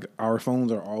 Yeah, Like our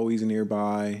phones are always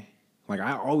nearby. Like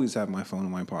I always have my phone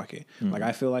in my pocket. Like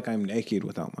I feel like I'm naked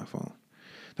without my phone.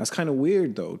 That's kind of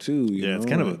weird though, too. You know? it's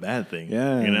kind of a bad thing.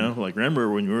 Yeah. Like remember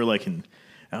when we were like in,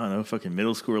 I don't know, fucking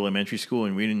middle school, elementary school,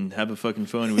 and we didn't have a fucking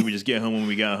phone, and we would just get home when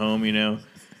we got home,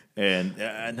 And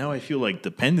now I feel like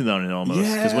dependent on it almost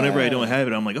because whenever I don't have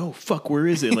it, I'm like, oh fuck, where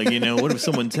is it? Like what if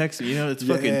someone texts me? It's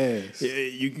fucking. Yes.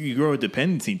 You grow a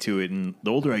dependency to it, and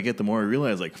the older I get, the more I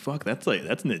realize like, fuck, that's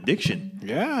an addiction.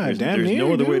 Yeah, There's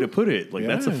no other way to put it. Like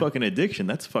that's a Yeah. fucking addiction.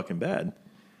 That's fucking bad.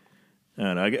 I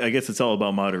don't know. I guess it's all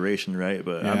about moderation, right?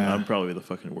 But Yeah. I'm probably the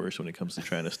fucking worst when it comes to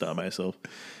trying to stop myself.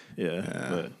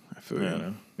 But I feel I you. don't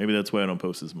know. Maybe that's why I don't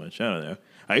post as much. I don't know.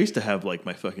 I used to have like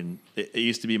my fucking. It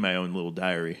used to be my own little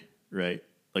diary, right?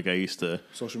 Like I used to.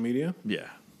 Social media? Yeah.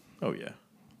 Oh yeah.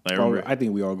 I remember. I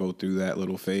think we all go through that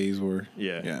little phase where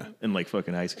Yeah. In like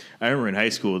fucking high school. I remember in high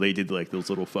school they did like those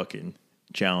little fucking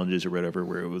challenges or whatever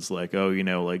where it was like, oh,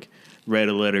 like write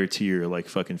a letter to your like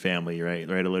fucking family, right?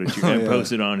 Write a letter to your and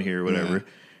post it on here or whatever. Yeah.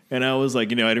 And I was like,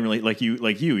 I didn't really like you, you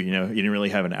didn't really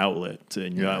have an outlet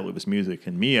and your outlet was music.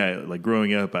 And me, I like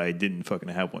growing up, I didn't fucking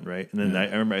have one, right? And then I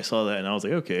remember I saw that and I was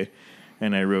like, okay.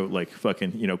 And I wrote like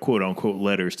fucking, quote unquote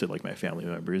letters to like my family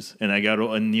members. And I got,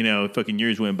 and fucking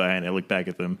years went by and I looked back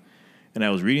at them and I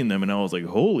was reading them and I was like,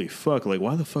 holy fuck, like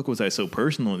why the fuck was I so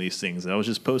personal in these things? I was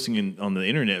just posting on the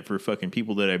internet for fucking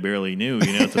people that I barely knew,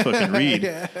 to fucking read.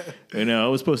 I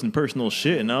was posting personal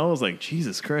shit and I was like,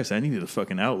 Jesus Christ, I needed a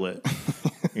fucking outlet,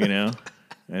 And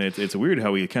it's weird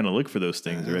how we kind of look for those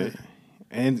things, right?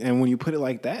 And when you put it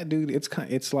like that, dude,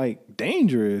 it's like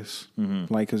dangerous.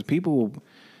 Mm-hmm. Like, because people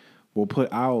will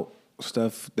put out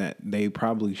stuff that they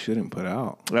probably shouldn't put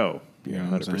out. Oh, yeah,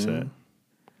 100%.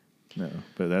 No,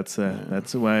 but that's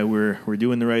why we're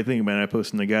doing the right thing, man. I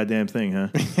posting the goddamn thing, huh?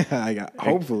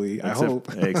 Hopefully, I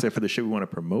hope. Except for the shit we want to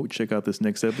promote. Check out this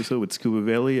next episode with Scuba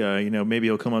Valley. Maybe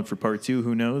he'll come on for part 2.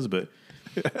 Who knows? But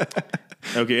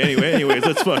okay. Anyways,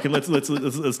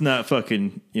 let's not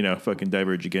fucking fucking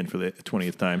diverge again for the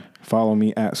 20th time. Follow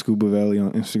me at Scuba Valley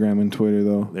on Instagram and Twitter,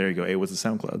 though. There you go. Hey, what's the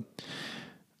SoundCloud?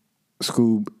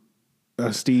 Scoob.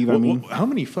 Steve, how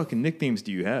many fucking nicknames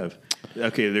do you have?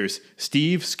 Okay, there's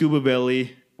Steve, Scuba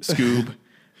Belly, Scoob,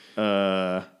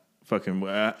 fucking.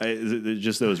 Is it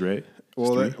just those, right?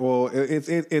 Well,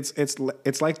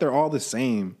 it's like they're all the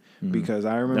same because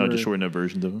I remember. No, just shortened up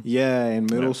versions of them. Yeah, in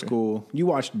middle school, you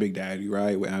watched Big Daddy,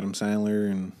 right, with Adam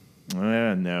Sandler and.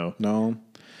 No.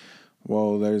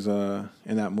 Well, there's in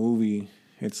that movie,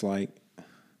 it's like.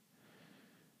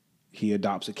 He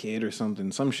adopts a kid or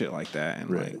something, some shit like that. And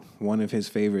like one of his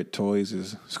favorite toys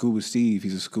is Scuba Steve.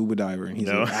 He's a scuba diver and he's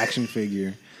an action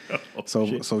figure. So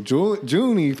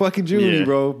Junie, fucking Junie,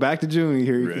 bro. Back to Junie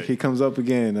here. He comes up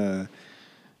again.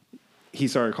 He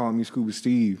started calling me Scuba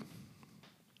Steve.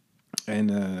 And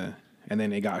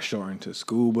then it got shortened to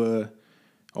Scuba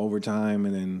over time,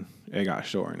 and then it got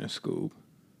shortened to Scoob.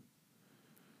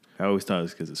 I always thought it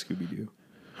was because of Scooby Doo.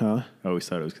 Huh? I always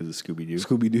thought it was because of Scooby Doo.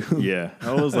 Scooby Doo. Yeah.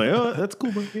 I was like, oh, that's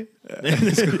cool, bro.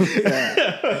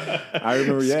 I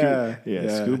remember,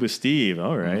 Scuba Steve.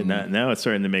 All right. Now it's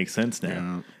starting to make sense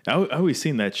now. I always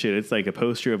seen that shit. It's like a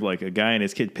poster of like a guy and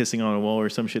his kid pissing on a wall or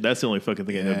some shit. That's the only fucking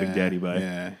thing I know Big Daddy by.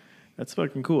 Yeah. That's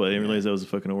fucking cool. I didn't realize that was a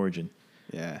fucking origin.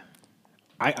 Yeah.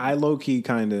 I low-key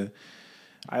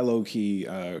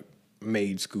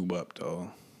made Scoob up, though.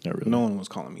 Not really. No one was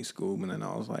calling me Scoob, and then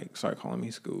I was like, start calling me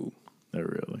Scoob. Not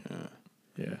really.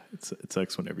 Yeah. It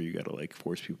sucks whenever you gotta like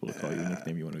force people to call you a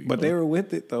nickname you want to. But they were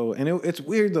with it though, and it's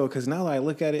weird though because now that I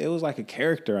look at it, it was like a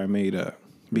character I made up.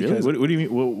 Because what do you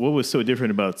mean? What was so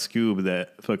different about Scoob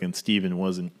that fucking Steven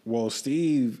wasn't? Well,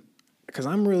 Steve, because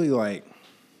I'm really like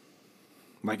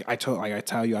I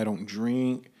tell you, I don't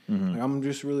drink. Mm-hmm. Like, I'm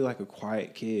just really like a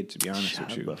quiet kid, to be honest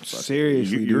with you.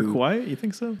 Seriously, you're quiet. You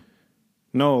think so?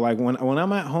 No, like when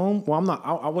I'm at home, well, I'm not.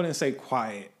 I wouldn't say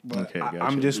quiet, but okay, gotcha.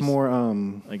 I'm just more.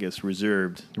 I guess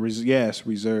reserved. Yes,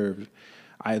 reserved.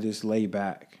 I just lay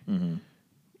back,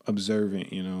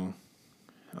 observant.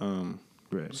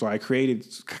 Right. So I created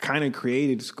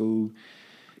Scoob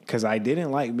because I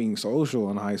didn't like being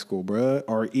social in high school, bruh,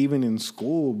 or even in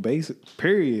school. Basic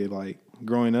period, like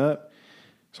growing up.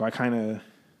 So I kind of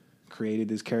created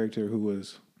this character who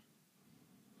was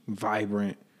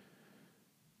vibrant.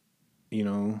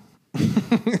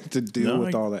 To deal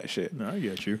with all that shit. No, I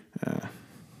get you.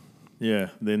 Yeah.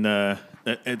 Then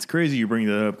it's crazy you bring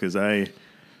that up because I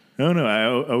don't know.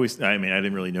 I mean, I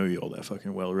didn't really know you all that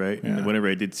fucking well, right? Yeah. And whenever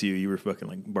I did see you, you were fucking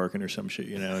like barking or some shit.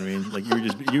 You know what I mean? Like you were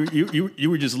just you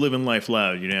were just living life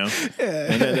loud, you know?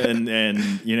 Yeah.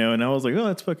 And you know, and I was like, oh,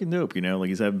 that's fucking dope, you know? Like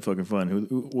he's having fucking fun.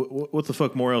 What the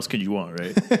fuck more else could you want,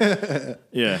 right?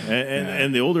 Yeah.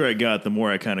 And the older I got, the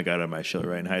more I kind of got on my shell.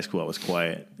 Right in high school, I was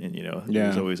quiet, and you know, Yeah, there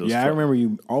was always those I remember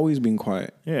you always being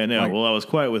quiet. Yeah, no. Like, well, I was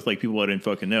quiet with like people I didn't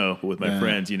fucking know, but with my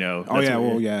friends, you know. Oh yeah,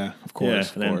 of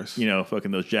course, yeah, of course. You know,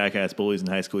 fucking those jackass bullies in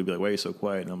high school would be like, "Why are you so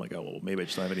quiet?" And I'm like, "Oh, well, maybe I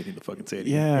just don't have anything to fucking say to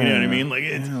you." Yeah, you know what I mean? Like,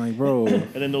 it's, like bro.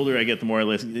 And then the older I get,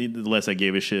 the less I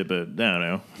gave a shit. But I don't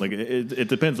know. Like, it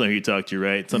depends on who you talk to,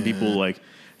 right? Some people like.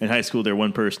 In high school, they're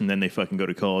one person, then they fucking go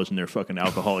to college and they're fucking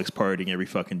alcoholics partying every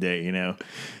fucking day, you know?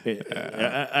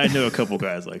 I know a couple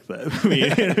guys like that. You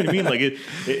know what I mean? Like,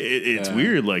 it's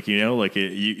weird, like, you know? Like,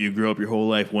 you grow up your whole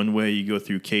life one way, you go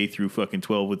through K through fucking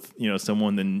 12 with, you know,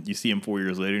 someone, then you see them 4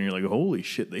 years later and you're like, holy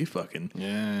shit, they fucking...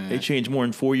 Yeah. They changed more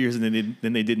in 4 years than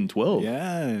they did in 12.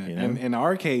 Yeah. You know? And in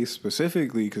our case,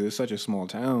 specifically, because it's such a small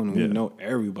town, we know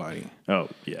everybody. Oh,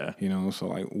 yeah. You know, so,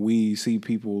 like, we see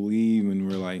people leave and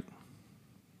we're like...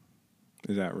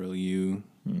 Is that really you?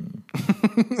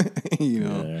 You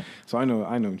know. Yeah. So I know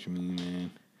what you mean,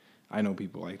 man. I know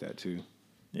people like that too.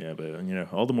 Yeah, but you know,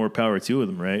 all the more power to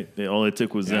them, right? All it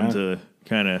took was them to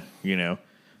kind of, you know,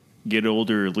 get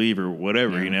older or leave or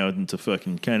whatever, you know, and to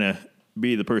fucking kind of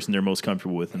be the person they're most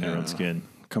comfortable with in their own skin.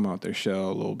 Come out their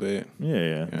shell a little bit.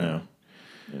 Yeah. No.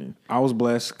 I was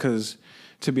blessed because,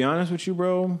 to be honest with you,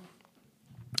 bro,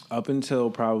 up until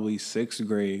probably 6th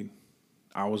grade,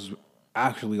 I was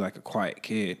actually like a quiet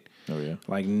kid. Oh yeah.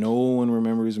 Like no one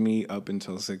remembers me up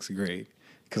until 6th grade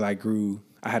because I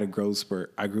had a growth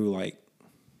spurt. I grew like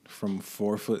from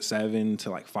 4'7" to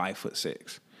like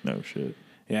 5'6". No shit.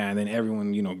 Yeah, and then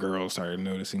everyone, you know, girls started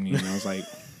noticing me, and I was like,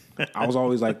 I was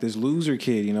always like this loser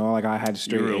kid, you know, like I had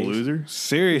straight. You were a A's. loser?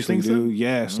 Seriously, dude. So?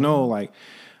 Yes. No, like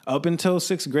up until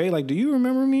 6th grade, like, do you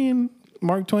remember me and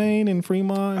Mark Twain and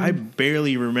Fremont? I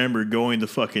barely remember going to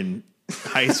fucking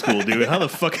high school, dude. How the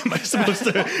fuck am I supposed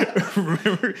to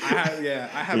remember?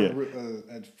 I have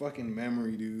a fucking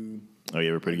memory, dude. Oh, you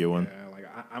have a pretty good one. Yeah, like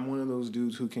I'm one of those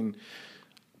dudes who can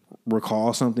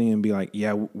recall something and be like,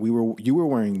 yeah, you were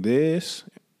wearing this,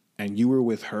 and you were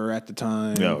with her at the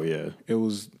time. Oh yeah, it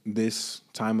was this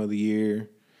time of the year.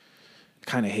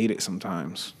 Kind of hate it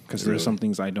sometimes because there's some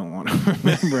things I don't want to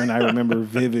remember, and I remember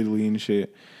vividly and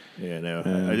shit. Yeah, no.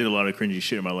 I did a lot of cringy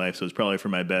shit in my life, so it's probably for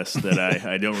my best that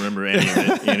I don't remember any of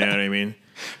it. You know what I mean?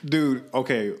 Dude,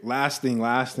 okay, last thing,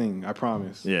 I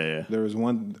promise. Yeah. There was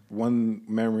one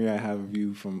memory I have of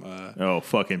you from... oh,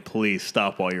 fucking please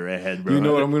stop while you're ahead, bro. You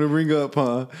know what I'm going to bring up,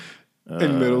 huh?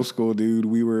 In middle school, dude,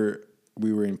 we were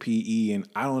in PE, and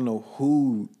I don't know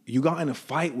who... You got in a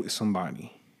fight with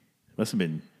somebody. Must have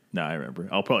been... No, I remember.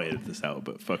 I'll probably edit this out,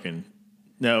 but fucking...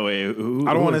 No, wait, who...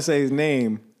 I don't want to say his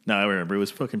name. No, I remember. It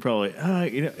was fucking probably,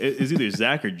 you know, it was either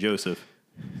Zach or Joseph.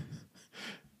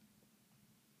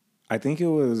 I think it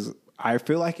was, I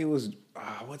feel like it was,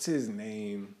 what's his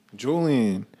name?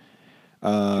 Julian.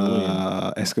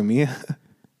 Escamilla.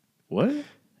 What?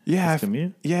 Yeah.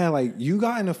 Escamilla? Yeah, like you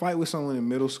got in a fight with someone in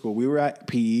middle school. We were at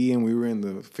PE and we were in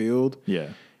the field. Yeah.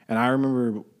 And I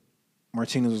remember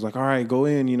Martinez was like, all right, go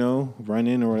in, you know, run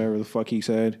in or whatever the fuck he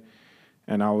said.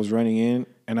 And I was running in.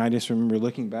 And I just remember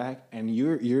looking back, and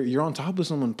you're on top of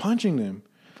someone punching them.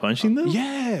 Punching them?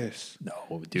 Yes.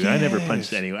 No, dude. Yes. I never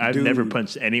punched anyone. I've never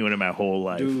punched anyone in my whole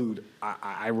life. Dude,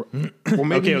 well,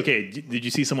 maybe okay. Did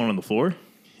you see someone on the floor?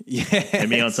 Yeah. And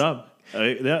me on top?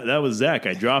 That was Zach.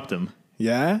 I dropped him.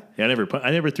 Yeah? Yeah,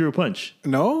 I never threw a punch.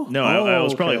 No? No, I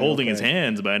was probably holding his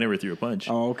hands, but I never threw a punch.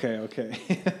 Oh, okay.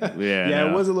 Yeah,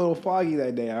 It was a little foggy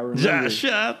that day. I remember.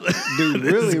 Shut up. Dude,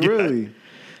 really.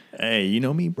 Hey, you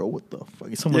know me, bro. What the fuck?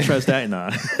 Someone tries that, nah.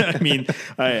 I mean,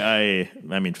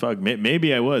 fuck.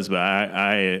 Maybe I was, but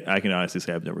I can honestly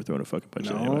say I've never thrown a fucking punch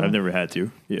at anyone. I've never had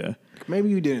to. Yeah. Maybe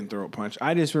you didn't throw a punch.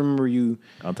 I just remember you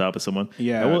on top of someone.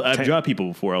 Yeah. I've dropped people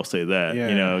before. I'll say that. Yeah.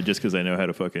 You know, just because I know how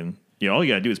to fucking. You know, all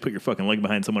you gotta do is put your fucking leg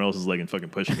behind someone else's leg and fucking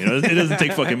push them. You know, it doesn't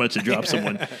take fucking much to drop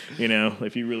someone. You know,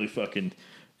 if you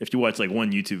watch like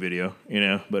one YouTube video, you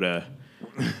know, but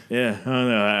yeah, I don't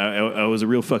know. I was a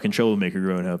real fucking troublemaker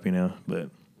growing up, you know, but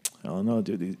I don't know,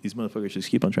 dude. These motherfuckers just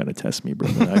keep on trying to test me, bro.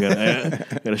 I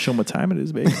gotta show them what time it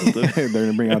is, baby. They're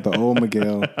gonna bring out the old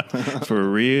Miguel for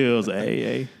reals.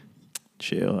 Hey,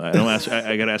 chill. I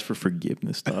gotta ask for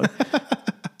forgiveness, dog.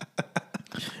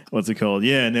 What's it called?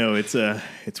 Yeah, no, it's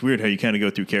weird how you kind of go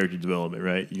through character development,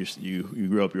 right? You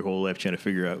grow up your whole life trying to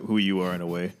figure out who you are in a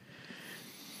way,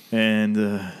 and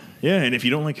Yeah, and if you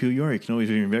don't like who you are, you can always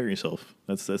reinvent yourself.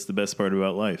 That's the best part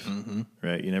about life,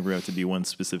 right? You never have to be one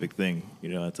specific thing. You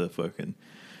know, that's a fucking.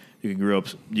 You can grow up.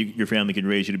 Your family can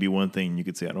raise you to be one thing. And you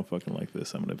could say, "I don't fucking like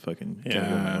this. I'm gonna fucking go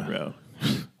my own route."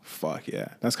 Fuck yeah,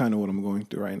 that's kind of what I'm going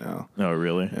through right now. Oh,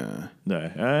 really? Yeah. No,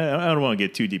 I don't want to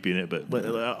get too deep in it, but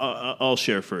I'll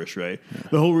share first, right? Yeah.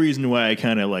 The whole reason why I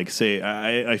kind of like say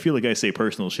I feel like I say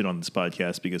personal shit on this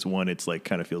podcast because one, it's like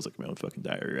kind of feels like my own fucking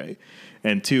diary, right?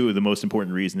 And two, the most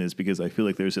important reason is because I feel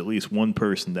like there's at least one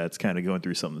person that's kind of going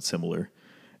through something similar,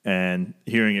 and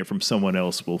hearing it from someone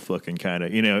else will fucking kind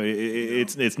of, you know,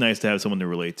 it's nice to have someone to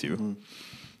relate to,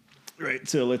 right?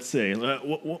 So let's say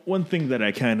one thing that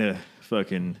I kind of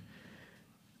fucking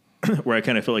where I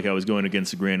kind of felt like I was going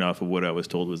against the grain off of what I was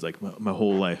told was like my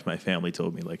whole life, my family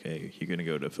told me like, hey, you're gonna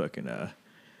go to fucking a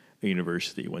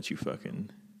university once you fucking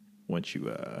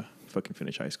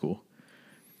finish high school.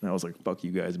 And I was like, fuck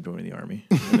you guys, I'm joining the army.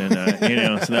 And then you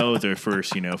know, so that was their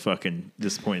first, you know, fucking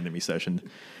disappointing in me session.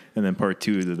 And then part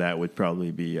two of that would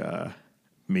probably be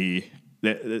me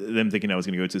them thinking I was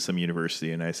gonna go to some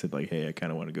university, and I said like, hey, I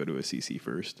kind of want to go to a CC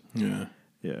first. Yeah.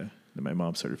 And my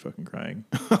mom started fucking crying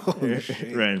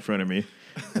right in front of me.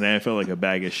 And I felt like a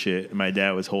bag of shit. And my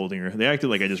dad was holding her. They acted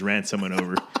like I just ran someone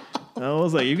over. And I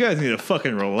was like, you guys need to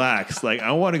fucking relax. Like,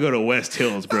 I want to go to West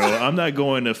Hills, bro. I'm not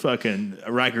going to fucking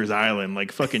Rikers Island.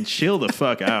 Like, fucking chill the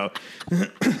fuck out. You know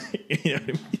what I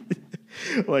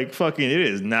mean? Like, fucking, it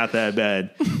is not that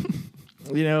bad.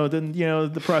 You know, then, you know,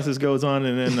 the process goes on,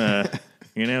 and then,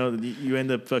 you know, you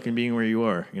end up fucking being where you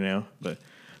are, you know? But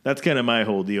that's kind of my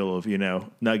whole deal of, you know,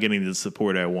 not getting the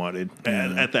support I wanted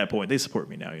at that point. They support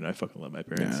me now. You know, I fucking love my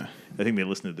parents. Yeah. I think they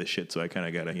listen to this shit, so I kind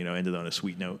of got to, you know, end it on a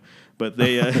sweet note. But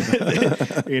they,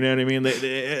 you know what I mean?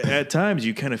 At times,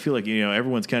 you kind of feel like, you know,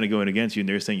 everyone's kind of going against you, and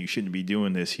they're saying you shouldn't be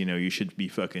doing this. You know, you should be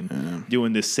fucking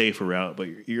doing this safer route.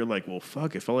 But you're like, well,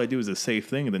 fuck, if all I do is a safe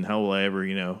thing, then how will I ever,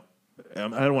 you know, I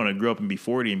don't want to grow up and be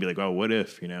 40 and be like, oh, what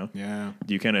if, you know? Yeah.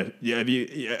 Do you kind of,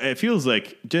 it feels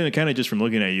like, kind of just from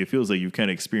looking at you, it feels like you've kind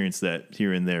of experienced that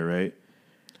here and there, right?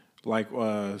 Like,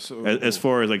 so as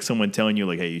far as like someone telling you,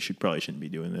 like, hey, you shouldn't be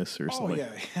doing this or something. Oh,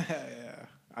 yeah. Yeah.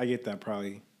 I get that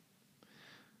probably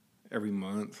every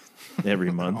month.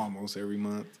 Every month? Almost every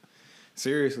month.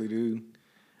 Seriously, dude.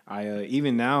 I,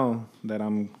 even now that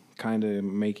I'm kind of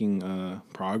making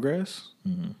progress,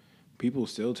 people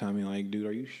still tell me, like, dude,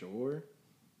 are you sure?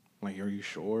 Like, are you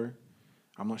sure?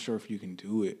 I'm not sure if you can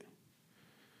do it.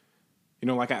 You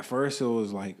know, like, at first it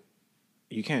was like,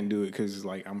 you can't do it because,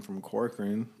 like, I'm from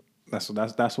Corcoran. That's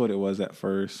what it was at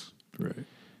first. Right.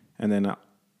 And then,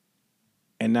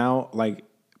 and now, like,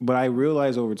 but I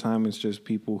realize over time it's just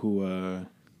people who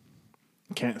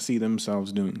can't see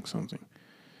themselves doing something.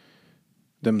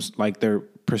 Like, they're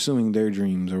pursuing their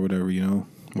dreams or whatever, you know?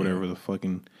 Whatever the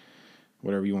fucking...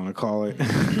 whatever you want to call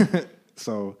it.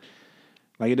 So,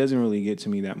 like, it doesn't really get to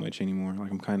me that much anymore.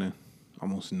 Like, I'm kind of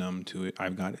almost numb to it.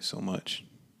 I've got it so much.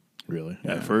 Really?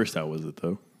 Yeah. At first, how was it,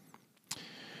 though?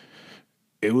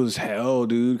 It was hell,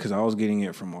 dude, because I was getting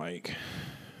it from, like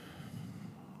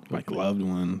loved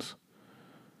ones.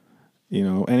 You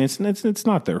know, and it's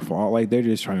not their fault. Like, they're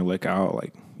just trying to look out.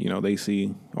 Like, you know, they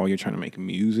see, oh, you're trying to make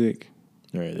music.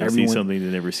 Right, they see something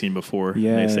they've never seen before.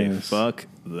 Yes. And they say, fuck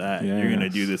that. Yes. You're going to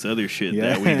do this other shit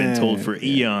that we've been told for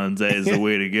eons that is the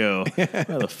way to go. Why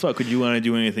the fuck would you want to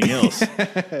do anything else?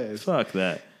 Fuck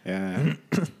that. Yeah.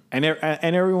 and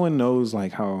everyone knows,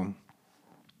 like, how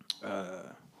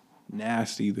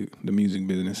nasty the music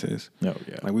business is. Oh,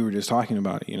 yeah. Like, we were just talking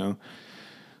about it, you know?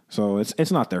 So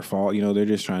it's not their fault. You know, they're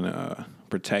just trying to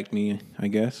protect me, I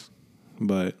guess.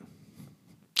 But,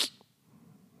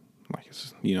 like,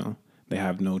 it's, you know... they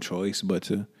have no choice but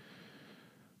to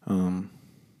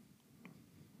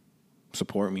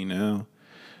support me now.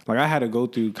 Like, I had to go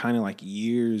through kind of like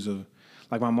years of,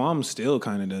 like, my mom still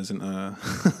kind of doesn't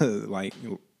like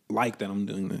that I'm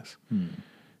doing this,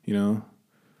 you know.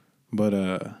 But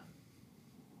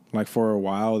like, for a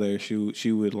while there,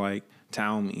 she would like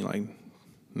tell me, like,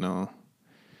 no,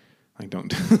 like, don't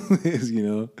do this, you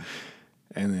know.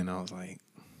 And then I was like,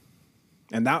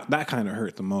 and that kind of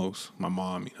hurt the most, my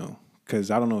mom, you know. Because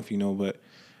I don't know if you know, but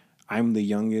I'm the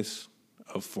youngest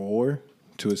of 4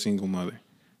 to a single mother.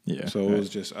 Yeah. So it was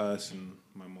just us and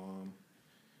my mom.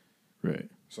 Right.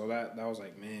 So that was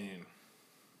like, man.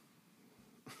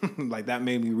 Like, that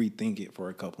made me rethink it for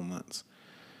a couple months.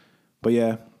 But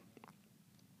yeah.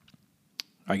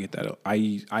 I get that.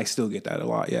 I still get that a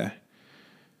lot, yeah.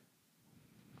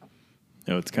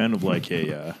 No, it's kind of like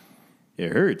a...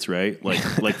 it hurts, right?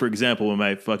 Like for example, when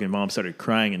my fucking mom started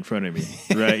crying in front of me,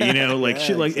 right? You know, like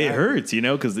shit, like exactly. It hurts, you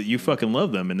know, because you fucking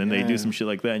love them, and then they do some shit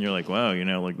like that, and you're like, wow, you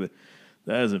know, like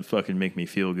that doesn't fucking make me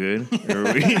feel good. Or,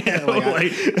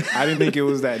 I didn't think it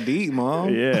was that deep,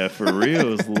 Mom. Yeah, for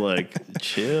real. It's like,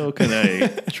 chill. Can I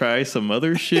try some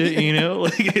other shit?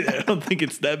 Like I don't think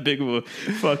it's that big of a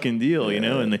fucking deal.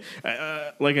 And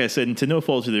like I said, and to no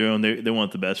fault of their own, they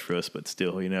want the best for us, but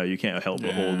still, you can't help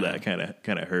but hold that kind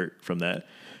of hurt from that.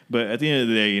 But at the end of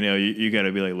the day, you got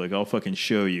to be like, look, I'll fucking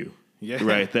show you. Yeah.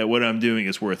 Right, that what I'm doing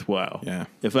is worthwhile. Yeah.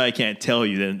 If I can't tell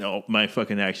you, then my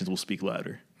fucking actions will speak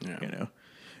louder. Yeah.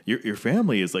 Your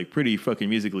family is like pretty fucking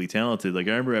musically talented. Like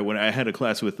I remember when I had a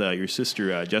class with your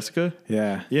sister Jessica.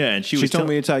 Yeah. Yeah, and she told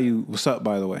me to tell you what's up.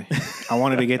 By the way, I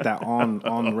wanted to get that on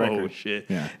the record. Oh shit.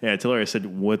 Yeah. I told her I said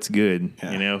what's good.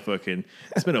 Yeah. Fucking.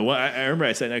 It's been a while. I remember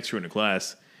I sat next to her in a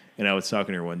class. And I was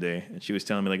talking to her one day, and she was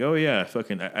telling me like, "Oh yeah,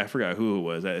 fucking, I forgot who it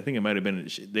was. I think it might have been.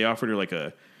 They offered her like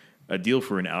a deal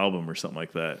for an album or something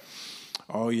like that."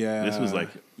 Oh yeah, this was like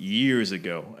years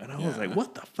ago, and I was like,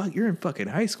 "What the fuck? You're in fucking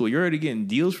high school. You're already getting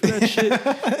deals for that shit."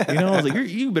 I was like,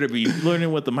 "You better be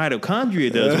learning what the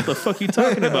mitochondria does. What the fuck you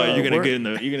talking about? You're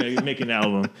gonna make an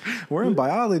album. We're in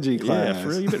biology class. Yeah, for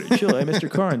real. You better chill. Hey,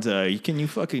 Mr. Carnes, can you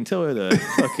fucking tell her to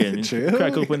fucking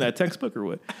crack open that textbook or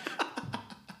what?"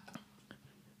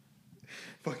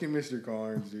 Fucking Mr.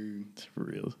 Carnes, dude. It's for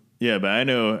real. Yeah, but I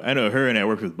know her, and I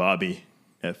worked with Bobby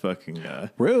at fucking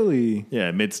really? Yeah,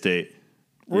 Mid-State.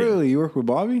 Really? You worked with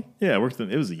Bobby? Yeah, I worked with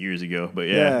him. It was years ago, but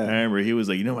yeah. I remember he was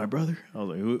like, my brother? I was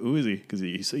like, who is he? Because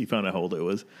he found out how old I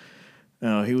was.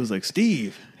 He was like,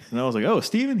 Steve. And I was like, oh,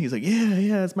 Steven? He's like,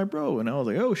 yeah, that's my bro. And I was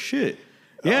like, oh, shit.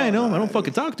 Yeah, I know him. I don't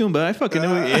fucking talk to him, but I fucking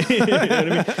know him. You know what I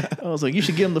mean? I was like, you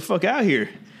should get him the fuck out here.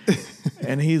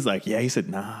 And he's like, yeah. He said,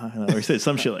 nah. Or he said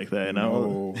some shit like that. And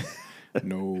no.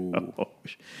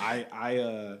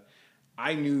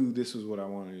 I knew this was what I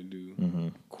wanted to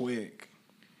do. Quick.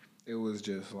 It was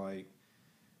just like,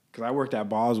 because I worked at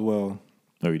Boswell.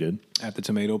 Oh, you did? At the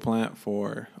tomato plant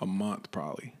for a month,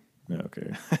 probably.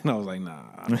 Okay. And I was like, nah,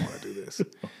 I don't want to do this.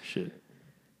 Oh, shit.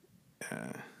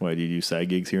 Why, do you do side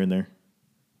gigs here and there?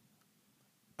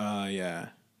 Yeah.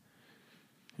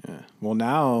 Well,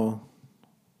 now,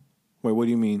 wait, what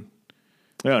do you mean?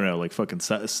 I don't know, like fucking,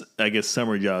 I guess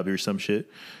summer job or some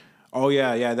shit. Oh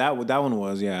yeah, that one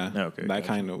was, yeah. Okay, that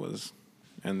kind of was,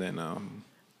 and then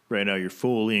right now you're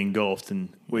fully engulfed in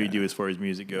what you do as far as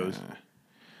music goes.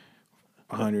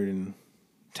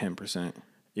 110%.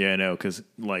 Yeah, I know, because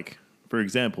like for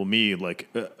example, me like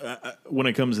when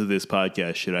it comes to this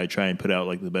podcast shit, I try and put out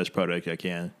like the best product I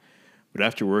can, but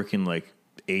after working like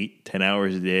 8-10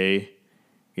 hours a day,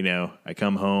 I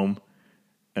come home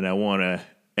and I want to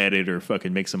edit or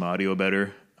fucking make some audio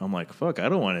better. I'm like, fuck, I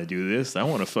don't want to do this. I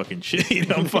want to fucking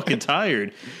shit. I'm fucking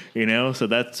tired, So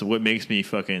that's what makes me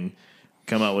fucking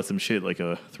come out with some shit like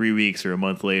 3 weeks or a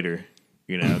month later,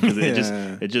 because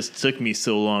it just took me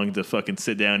so long to fucking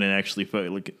sit down and actually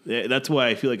that's why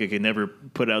I feel like I could never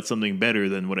put out something better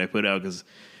than what I put out, because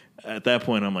at that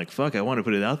point I'm like, fuck, I want to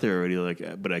put it out there already,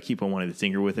 but I keep on wanting to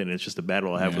tinker with it, and it's just a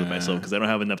battle I have with myself because I don't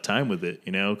have enough time with it,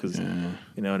 because you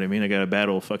know what I mean. I got to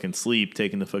battle fucking sleep,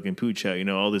 taking the fucking pooch out,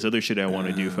 all this other shit I want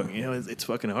to do. Fucking, it's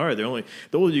fucking hard. The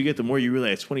older you get, the more you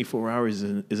realize 24 hours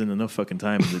isn't enough fucking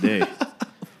time in the day.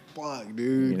 Fuck,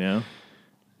 dude.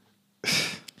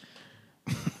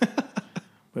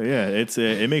 But yeah,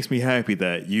 it makes me happy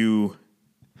that you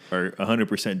are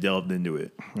 100% delved into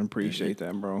it. I appreciate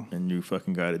that, bro. And you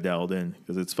fucking got it dialed in,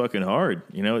 because it's fucking hard.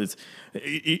 We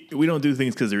don't do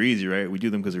things because they're easy, right? We do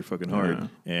them because they're fucking hard,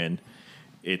 and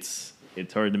it's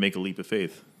hard to make a leap of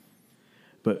faith.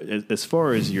 But as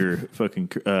far as your fucking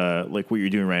like what you're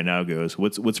doing right now goes,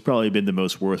 what's probably been the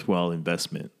most worthwhile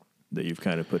investment that you've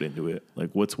kind of put into it? Like,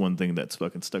 what's one thing that's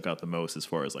fucking stuck out the most as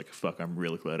far as like, fuck, I'm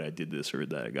really glad I did this or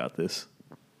that I got this?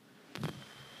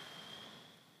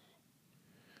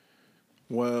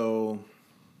 Well,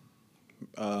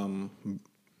 buying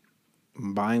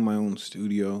my own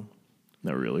studio.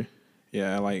 Not really.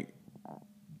 Yeah,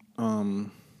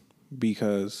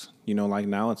 because like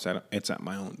now it's at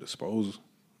my own disposal.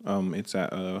 It's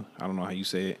at I don't know how you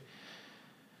say it.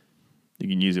 You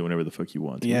can use it whenever the fuck you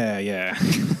want to. Yeah.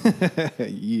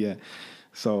 Yeah.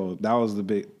 So that was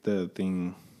the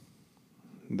thing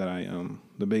that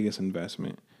the biggest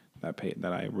investment that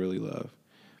I really love,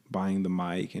 buying the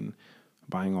mic and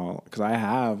buying all, because I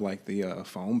have like the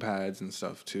foam pads and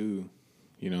stuff too,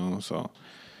 so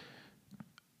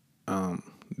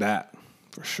that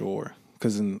for sure,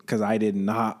 because I did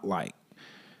not like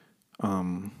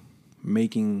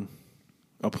making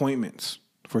appointments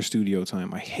for studio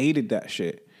time. I hated that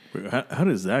shit. How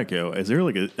does that go? Is there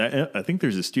like I think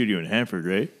there's a studio in Hanford,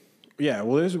 right? Yeah,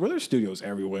 well, there's studios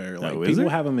everywhere. Like, people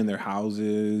have them in their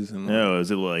houses. And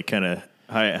is it like kind of,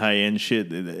 high end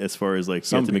shit as far as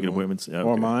like you have to make appointments? Oh,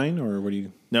 or mine, or what do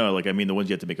you? No, like I mean the ones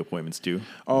you have to make appointments to.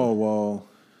 Oh well,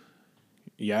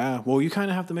 yeah. Well, you kind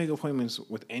of have to make appointments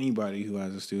with anybody who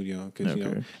has a studio because you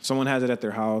know if someone has it at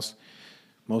their house.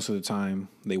 Most of the time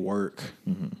they work,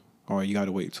 or you got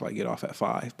to wait till I get off at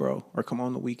 5, bro, or come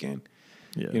on the weekend.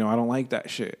 Yeah. You know, I don't like that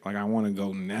shit. Like I want to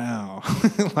go now.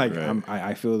 Like right.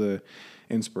 I feel the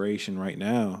inspiration right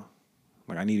now.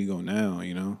 Like I need to go now.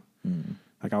 You know,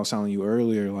 like I was telling you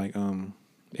earlier. Like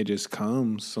it just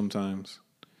comes sometimes,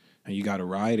 and you got to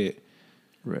ride it.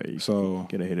 Right. So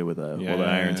get to hit it with the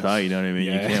iron's hot. You know what I mean?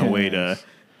 Yes. You can't wait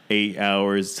 8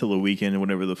 hours till the weekend,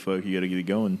 whatever the fuck. You got to get it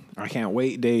going. I can't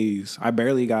wait days. I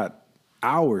barely got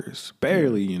hours.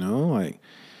 Barely, you know? Like,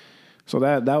 so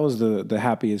that was the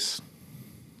happiest.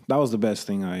 That was the best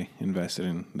thing I invested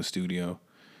in, the studio,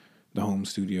 the home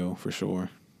studio for sure.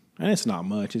 And it's not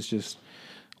much. It's just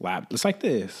it's like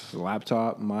this.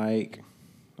 Laptop, mic.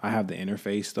 I have the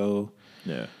interface though.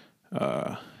 Yeah.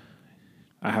 I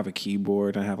have a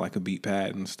keyboard. I have like a beat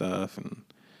pad and stuff. And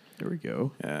there we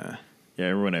go. Yeah. Yeah, I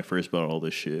remember when I first bought all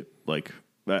this shit, like,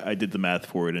 I did the math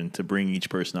for it, and to bring each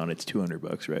person on, it's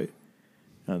 $200, right?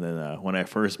 And then when I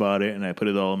first bought it, and I put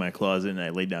it all in my closet, and I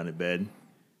laid down in bed,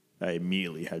 I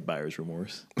immediately had buyer's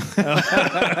remorse.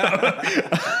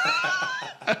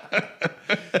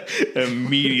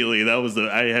 Immediately.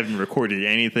 I haven't recorded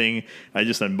anything. I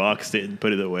just unboxed it and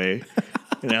put it away.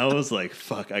 And I was like,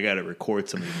 fuck, I got to record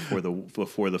something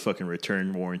before the fucking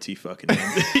return warranty fucking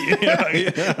ends.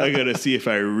 I got to see if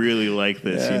I really like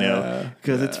this, you know?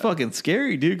 Because it's fucking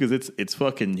scary, dude, because it's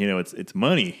fucking, you know, it's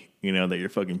money, you know, that you're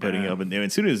fucking putting up. And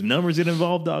as soon as numbers get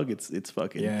involved, dog, it's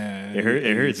fucking, it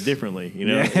hurts differently, you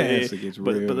know? Yes, it gets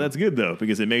real. But that's good, though,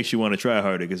 because it makes you want to try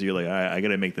harder because you're like, I got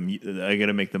to make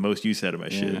the most use out of my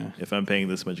shit. If I'm paying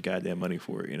this much goddamn money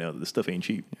for it, you know, this stuff ain't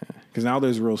cheap. Because now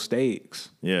there's real stakes.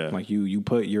 Yeah. Like you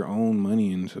put your own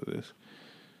money into this.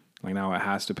 Like now it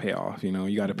has to pay off, you know?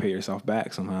 You got to pay yourself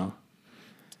back somehow.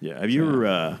 Yeah. Have you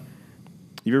ever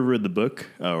read the book,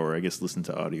 or I guess listened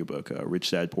to audiobook,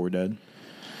 Rich Dad, Poor Dad?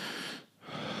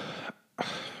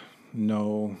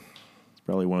 No. It's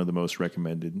probably one of the most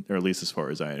recommended, or at least as far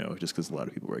as I know, just because a lot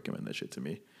of people recommend that shit to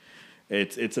me.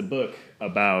 It's a book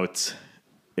about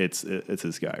it's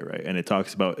this guy, right? And it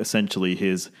talks about essentially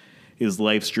his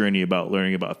life's journey about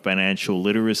learning about financial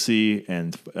literacy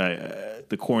and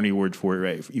the corny word for it,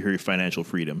 right? You hear financial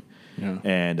freedom. Yeah.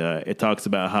 And it talks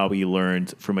about how he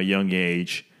learned from a young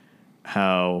age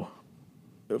how,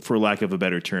 for lack of a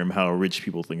better term, how rich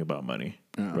people think about money,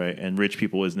 right? And rich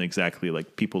people isn't exactly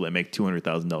like people that make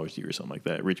 $200,000 a year or something like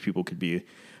that. Rich people could be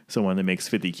someone that makes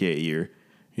 $50K a year.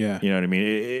 Yeah, you know what I mean.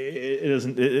 It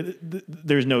doesn't.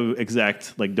 There's no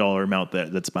exact like dollar amount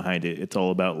that's behind it. It's all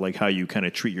about like how you kind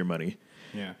of treat your money.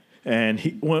 Yeah. And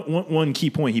one key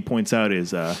point he points out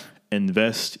is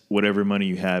invest whatever money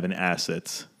you have in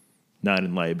assets, not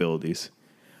in liabilities.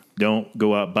 Don't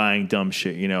go out buying dumb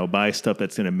shit. You know, buy stuff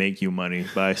that's going to make you money.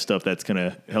 Buy stuff that's going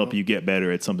to help you get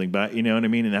better at something. But you know what I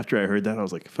mean? And after I heard that, I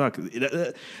was like, fuck.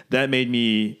 That made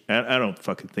me... I don't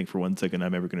fucking think for 1 second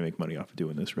I'm ever going to make money off of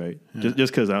doing this, right? Yeah.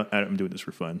 Just because I'm doing this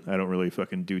for fun. I don't really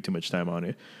fucking do too much time on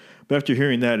it. But after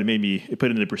hearing that, it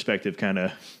put into perspective kind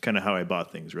of how I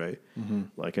bought things, right? Mm-hmm.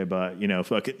 Like I bought, you know,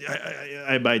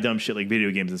 I buy dumb shit like video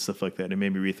games and stuff like that. It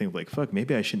made me rethink like, fuck,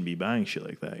 maybe I shouldn't be buying shit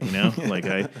like that, you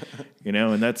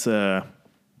know? And that's, and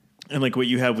like what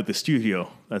you have with the studio,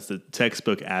 that's the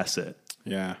textbook asset.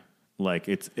 Yeah. Like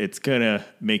it's going to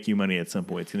make you money at some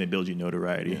point. It's going to build you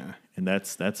notoriety. Yeah. And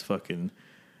that's fucking,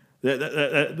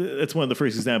 that's one of the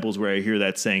first examples where I hear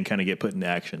that saying kind of get put into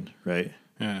action, right?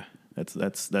 Yeah.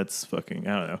 That's fucking,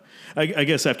 I don't know. I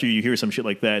guess after you hear some shit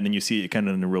like that and then you see it kind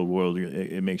of in the real world,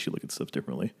 it makes you look at stuff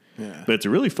differently. Yeah. But it's a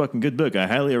really fucking good book. I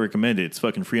highly recommend it. It's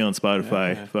fucking free on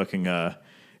Spotify. Yeah. Fucking,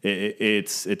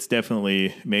 it's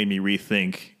definitely made me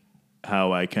rethink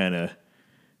how I kind of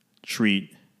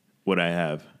treat what I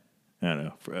have. I don't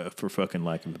know, for fucking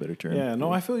lack of a better term. Yeah,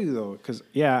 no, I feel you though. Cause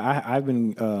I've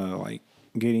been like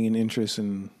getting an interest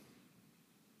in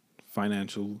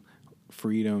financial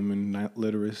freedom and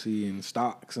literacy and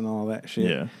stocks and all that shit.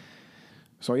 Yeah.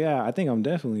 So yeah, I think I'm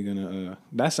definitely gonna.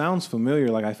 That sounds familiar.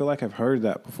 Like I feel like I've heard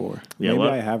that before. Yeah, maybe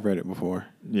I have read it before.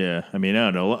 Yeah, I mean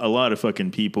I don't know. A lot of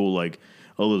fucking people like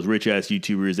all those rich ass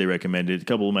YouTubers they recommended. A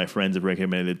couple of my friends have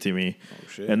recommended it to me. Oh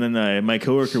shit! And then my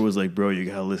coworker was like, "Bro, you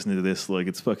gotta listen to this. Like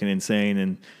it's fucking insane."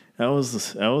 And I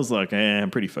was like,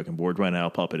 I'm pretty fucking bored right now. I'll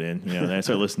pop it in. You know, and I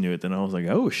started listening to it. Then I was like,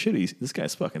 oh shit, this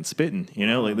guy's fucking spitting. You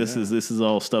know, like this is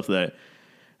all stuff that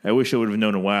I wish I would have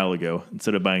known a while ago.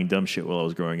 Instead of buying dumb shit while I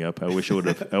was growing up, I wish I would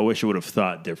have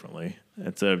thought differently.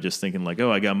 Instead of just thinking like,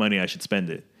 oh, I got money, I should spend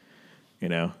it. You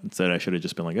know, instead I should have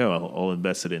just been like, oh, I'll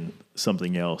invest it in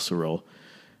something else, or I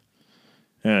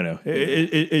don't know.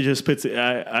 It just puts it.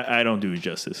 I don't do it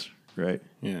justice, right?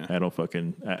 Yeah. I don't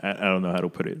fucking. I don't know how to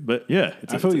put it, but yeah,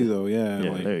 I feel you though. Yeah.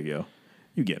 Yeah, like, there you go.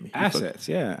 You get me. assets.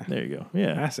 Yeah. There you go.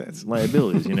 Yeah, Assets.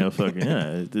 liabilities. You know, fucking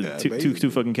yeah.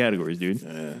 Two fucking categories, dude.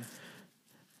 Yeah.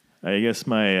 I guess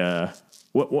my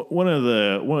one of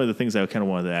the things I kind of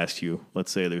wanted to ask you.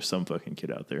 Let's say there's some fucking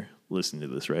kid out there listening to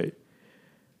this, right?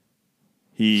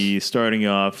 He's starting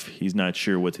off. He's not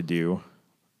sure what to do,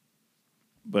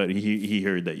 but he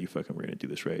heard that you fucking were gonna do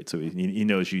this, right? So he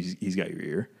knows he's got your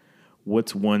ear.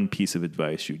 What's one piece of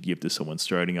advice you'd give to someone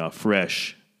starting off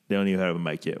fresh? They don't even have a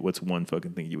mic yet. What's one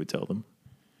fucking thing you would tell them?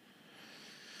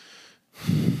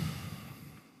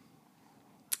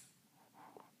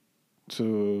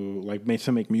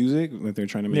 To make music, like they're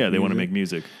trying to make. Yeah, they want to make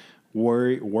music.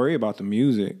 Worry about the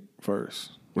music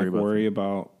first. Worry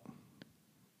about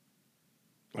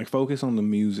focus on the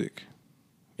music.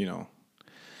 You know,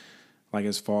 like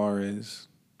as far as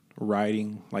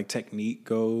writing, like technique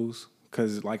goes,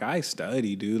 because like I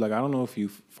study, dude. Like I don't know if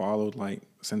you've followed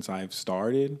since I've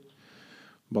started,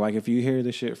 but like if you hear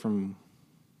the shit from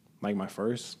like my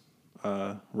first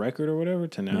record or whatever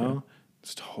to now. Yeah.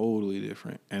 It's totally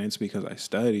different. And it's because I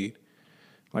studied.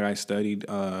 Like I studied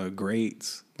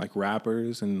greats, like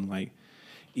rappers and like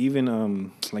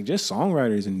even like just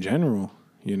songwriters in general.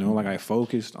 You know, like I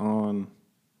focused on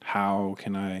how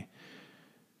can I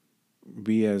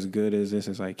be as good as this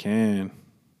as I can.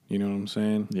 You know what I'm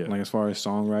saying? Yeah. Like as far as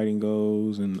songwriting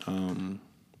goes and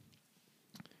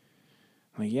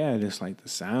just like the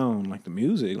sound, like the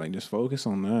music, like just focus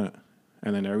on that.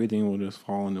 And then everything will just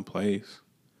fall into place.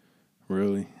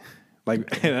 Really?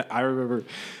 Like, I remember,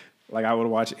 like, I would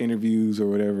watch interviews or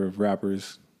whatever of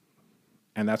rappers,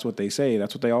 and that's what they say.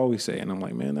 That's what they always say. And I'm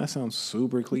like, man, that sounds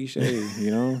super cliche,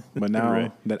 you know? But now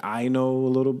right. that I know a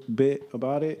little bit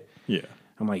about it, yeah,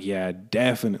 I'm like, yeah,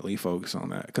 definitely focus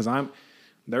on that. Because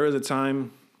there was a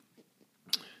time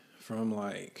from,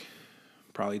 like,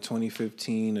 probably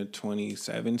 2015 to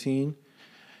 2017,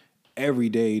 every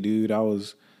day, dude, I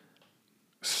was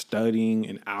studying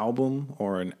an album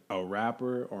or a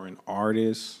rapper or an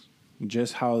artist,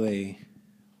 just how they,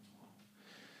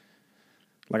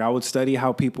 like I would study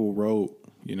how people wrote,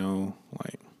 you know,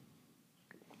 like,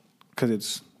 cause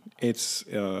it's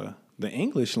the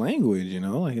English language, you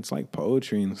know, like it's like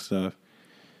poetry and stuff,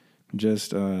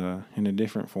 just in a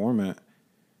different format.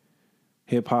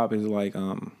 Hip hop is like,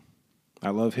 I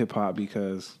love hip hop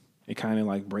because it kind of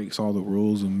like breaks all the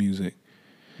rules of music.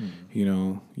 You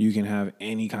know, you can have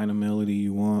any kind of melody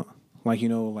you want. Like, you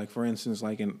know, like for instance,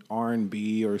 like an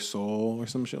R&B or soul or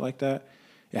some shit like that.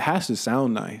 It has to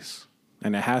sound nice.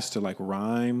 And it has to like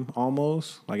rhyme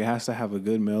almost. Like it has to have a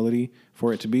good melody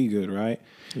for it to be good, right?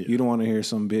 Yeah. You don't want to hear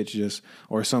some bitch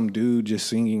or some dude just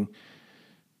singing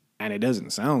and it doesn't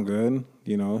sound good.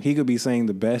 You know, he could be saying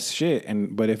the best shit.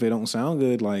 But if it don't sound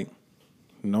good, like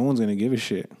no one's going to give a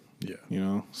shit. Yeah. You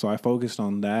know, so I focused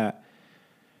on that.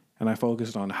 And I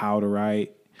focused on how to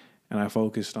write, and I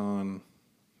focused on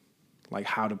like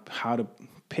how to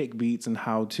pick beats and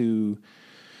how to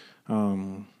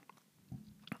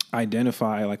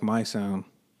identify like my sound,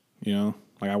 you know?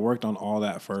 Like I worked on all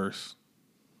that first,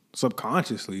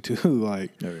 subconsciously too. Like,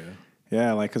 oh yeah,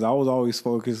 yeah, like because I was always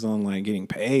focused on like getting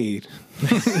paid.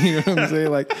 You know what I'm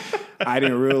saying? Like I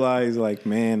didn't realize like,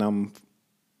 man, I'm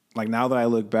like now that I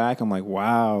look back, I'm like,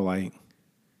 wow, like.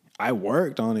 I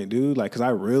worked on it, dude. Like, cause I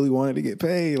really wanted to get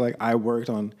paid. Like, I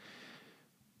worked on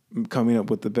coming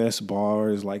up with the best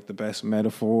bars, like the best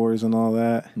metaphors and all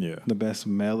that. Yeah. The best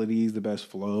melodies, the best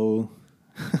flow.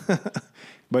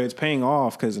 But it's paying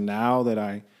off because now that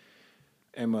I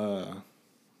am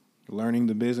learning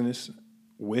the business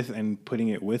with and putting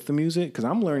it with the music, because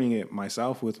I'm learning it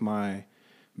myself with my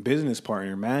business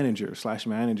partner, manager.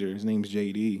 His name's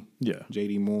JD. Yeah.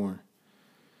 JD Moore.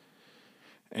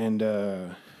 And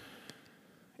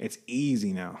it's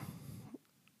easy now.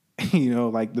 You know,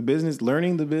 like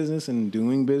learning the business and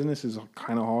doing business is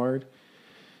kind of hard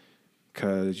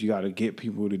because you got to get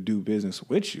people to do business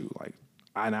with you. Like,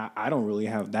 I don't really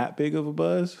have that big of a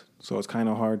buzz, so it's kind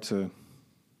of hard to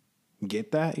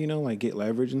get that, you know, like get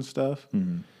leverage and stuff.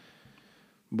 Mm-hmm.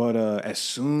 But as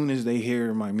soon as they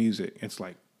hear my music, it's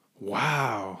like,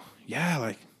 wow, yeah,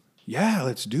 like, yeah,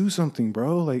 let's do something,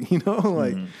 bro. Like, you know,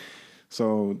 like,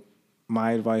 so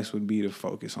my advice would be to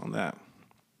focus on that.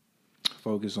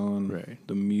 Focus on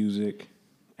the music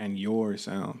and your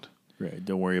sound. Right.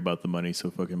 Don't worry about the money so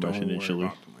fucking much initially. Don't worry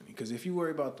about the money. Because if you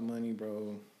worry about the money,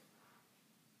 bro,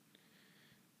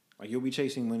 like you'll be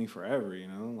chasing money forever, you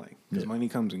know? Like, because money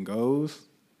comes and goes.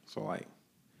 So, like,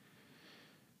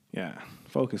 Yeah,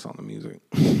 focus on the music,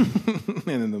 and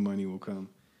then the money will come.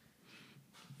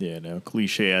 Yeah, no,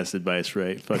 cliche ass advice,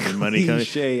 right? Fucking money coming.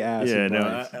 Cliche ass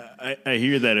advice. No, I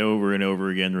hear that over and over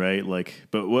again, right? Like,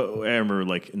 but what I remember,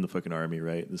 like in the fucking army,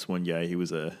 right? This one guy, he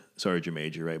was a sergeant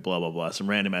major, right? Blah blah blah, some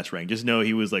random ass rank. Just know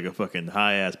he was like a fucking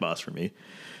high ass boss for me,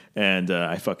 and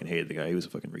I fucking hated the guy. He was a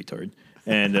fucking retard,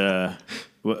 and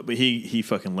but he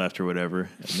fucking left or whatever.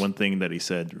 And one thing that he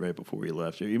said right before he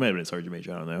left, he might have been a sergeant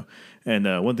major, I don't know.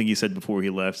 And one thing he said before he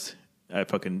left.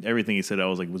 Everything he said, I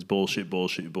was like, was bullshit.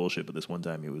 But this one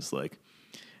time he was like,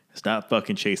 stop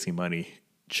fucking chasing money.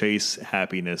 Chase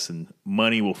happiness and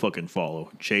money will fucking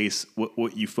follow. Chase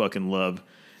what you fucking love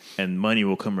and money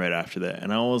will come right after that.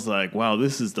 And I was like, wow,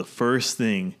 this is the first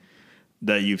thing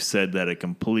that you've said that I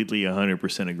completely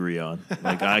 100% agree on.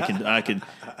 Like I can,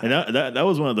 and that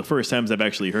was one of the first times I've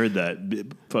actually heard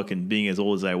that fucking being as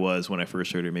old as I was when I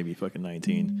first heard it, maybe fucking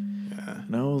 19. Yeah.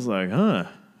 And I was like, huh.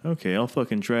 Okay, I'll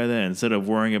fucking try that. Instead of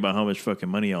worrying about how much fucking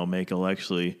money I'll make, I'll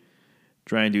actually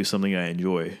try and do something I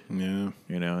enjoy. Yeah.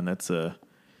 You know, and that's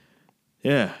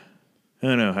yeah. I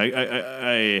don't know.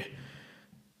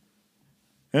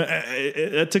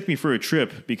 That took me for a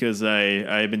trip because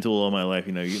I've been told all my life,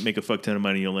 you know, you make a fuck ton of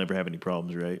money, you'll never have any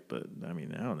problems, right? But I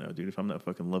mean, I don't know, dude. If I'm not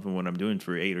fucking loving what I'm doing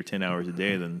for 8 or 10 hours a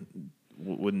day, then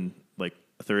wouldn't like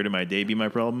a third of my day be my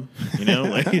problem? You know,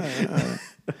 like,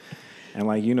 and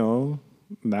like, you know.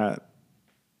 That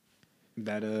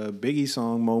Biggie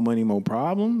song, More Money, More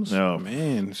Problems. Oh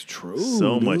man, it's true.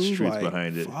 So dude. much truth like,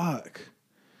 behind it. Fuck.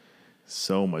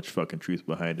 So much fucking truth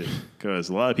behind it. Because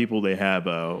a lot of people, they have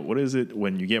what is it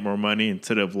when you get more money,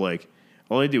 instead of like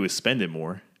all they do is spend it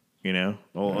more. You know,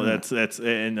 that's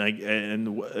and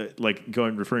like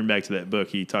referring back to that book,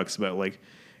 he talks about like,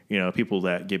 you know, people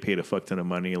that get paid a fuck ton of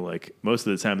money, like most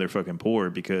of the time they're fucking poor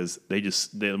because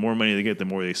the more money they get, the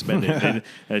more they spend it. And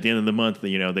at the end of the month,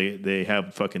 you know, they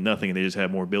have fucking nothing and they just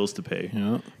have more bills to pay.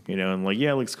 Yeah. You know, and like,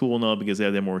 yeah, it looks cool and all because they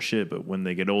have that more shit. But when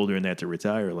they get older and they have to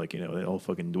retire, like, you know, it all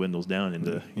fucking dwindles down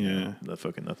into the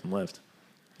fucking nothing left.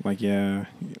 Like, yeah,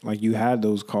 like you had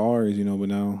those cars, you know, but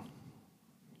now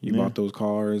you bought those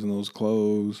cars and those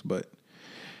clothes, but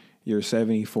you're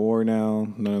 74 now.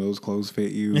 None of those clothes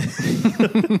fit you.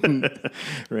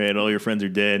 Right. All your friends are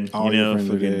dead. All your friends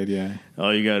are dead, yeah.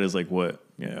 All you got is like what?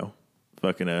 You know,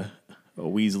 fucking a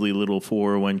Weasley little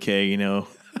 401k, you know,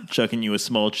 chucking you a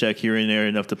small check here and there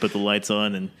enough to put the lights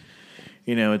on. And,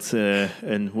 you know, it's,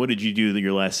 and what did you do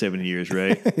your last 70 years,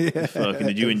 right? Fucking,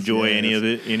 did you enjoy any of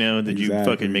it? You know, did you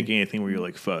fucking make anything where you're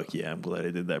like, fuck, yeah, I'm glad I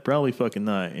did that? Probably fucking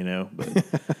not, you know, but.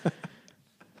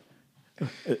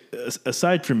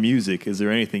 Aside from music, is there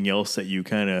anything else that you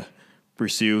kind of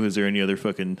pursue? Is there any other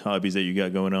fucking hobbies that you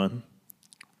got going on?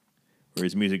 Or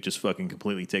is music just fucking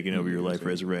completely taking over your life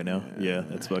as of right now? Yeah,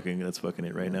 that's fucking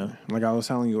it right now. Like I was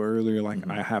telling you earlier, like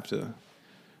I have to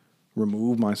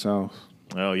remove myself.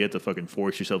 Oh, you have to fucking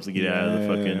force yourself to get out of the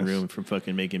fucking room from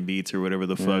fucking making beats or whatever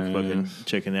the fuck, fucking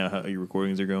checking out how your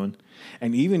recordings are going.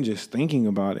 And even just thinking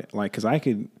about it, like, because I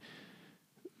could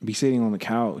be sitting on the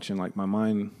couch and like my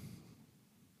mind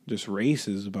just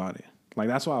races about it. Like,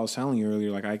 that's why I was telling you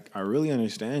earlier, like, I really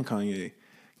understand Kanye,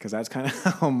 because that's kind of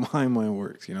how my mind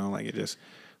works, you know? Like, it just,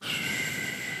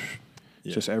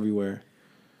 just everywhere.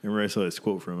 Remember I saw this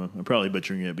quote from him. I'm probably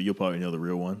butchering it, but you'll probably know the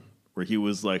real one, where he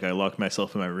was like, I locked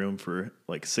myself in my room for,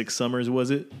 like, 6 summers, was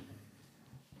it?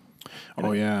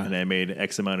 Yeah. And I made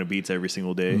X amount of beats every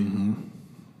single day. Mm-hmm.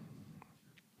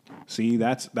 See,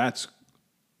 that's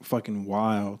fucking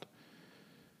wild.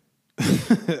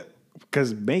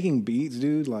 Because making beats,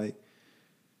 dude, like,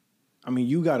 I mean,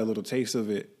 you got a little taste of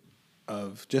it,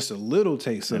 just a little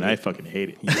taste of it. And I fucking hate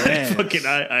it. Yes.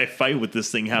 I fight with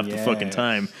this thing half the fucking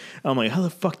time. I'm like, how the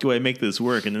fuck do I make this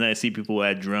work? And then I see people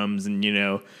add drums and, you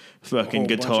know, fucking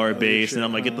guitar, bass. And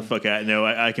I'm like, get the fuck out. No,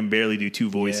 I can barely do 2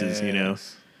 voices, you know.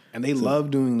 And they love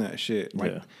doing that shit.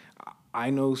 Like,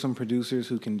 I know some producers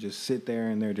who can just sit there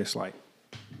and they're just like,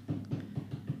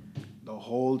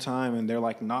 whole time, and they're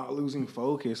like not losing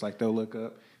focus. Like, they'll look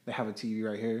up, they have a TV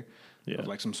right here of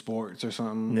like some sports or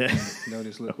something. They'll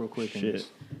just look real quick and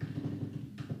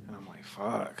I'm like,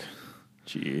 fuck.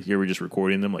 Gee, you ever just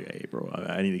recording them like, hey bro,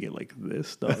 I need to get like this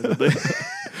stuff.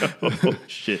 Oh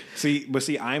shit.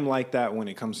 See, I'm like that when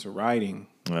it comes to writing.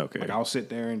 Okay. Like, I'll sit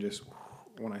there and just,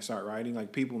 when I start writing,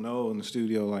 like, people know in the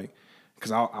studio, like,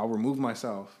 because I'll remove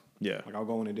myself. Yeah. Like, I'll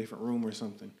go in a different room or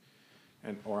something,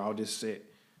 or I'll just sit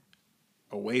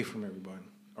away from everybody,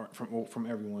 or from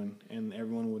everyone, and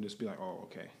everyone would just be like, "Oh,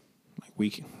 okay,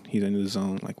 like he's in the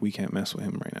zone. Like, we can't mess with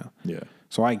him right now." Yeah.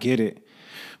 So I get it,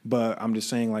 but I'm just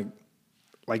saying,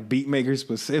 like beat makers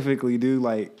specifically, dude.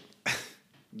 Like,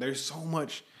 there's so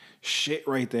much shit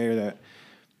right there that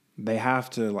they have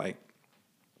to like.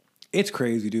 It's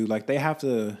crazy, dude. Like they have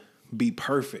to be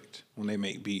perfect when they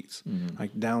make beats,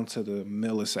 like down to the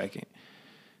millisecond.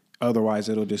 Otherwise,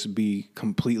 it'll just be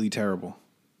completely terrible.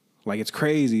 Like it's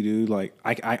crazy, dude. Like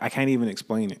I can't even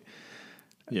explain it.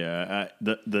 Yeah,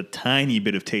 the tiny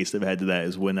bit of taste I've had to that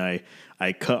is when I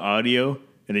cut audio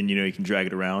and then you can drag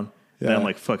it around. Yeah. Then I'm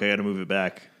like, fuck, I got to move it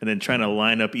back. And then trying to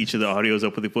line up each of the audios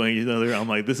up with each other, I'm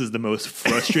like, this is the most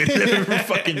frustrated I've ever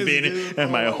fucking been in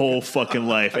my whole fucking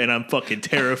life. And I'm fucking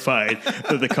terrified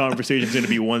that the conversation's going to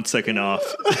be 1 second off.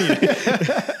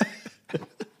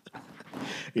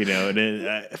 And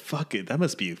then fuck it, that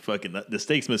must be fucking. The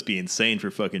stakes must be insane for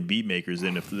fucking beat makers.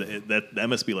 And if that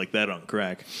must be like that on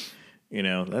crack,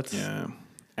 that's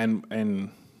And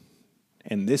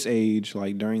in this age,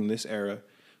 like during this era,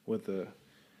 with the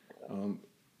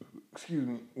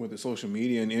with the social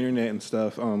media and internet and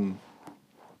stuff,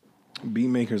 beat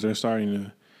makers are starting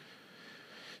to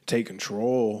take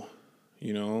control.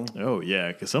 Oh yeah,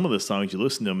 because some of the songs you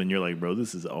listen to them and you're like, bro,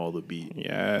 this is all the beat.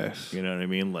 Yes, you know what I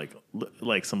mean,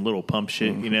 like some little pump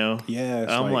shit. Yes,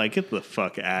 I'm like, get the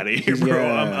fuck out of here, bro.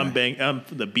 Yeah.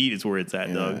 The beat is where it's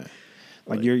at, dog.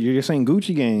 Like you're just saying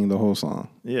Gucci Gang the whole song.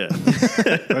 Yeah,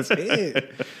 that's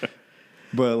it.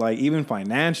 But like even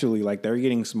financially, like they're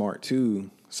getting smart too.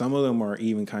 Some of them are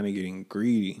even kind of getting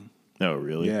greedy. Oh,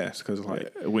 really? Yes, because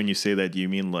like when you say that, do you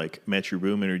mean like Metro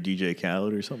Boomin or DJ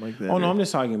Khaled or something like that? Oh no, I'm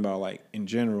just talking about like in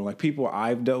general, like people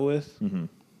I've dealt with. Mm-hmm.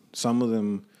 Some of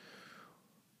them,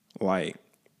 like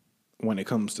when it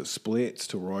comes to splits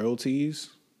to royalties,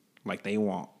 like they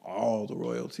want all the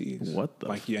royalties. What the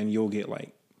and you'll get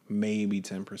like maybe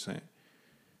 10%. And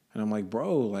I'm like,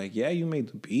 bro, like yeah, you made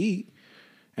the beat.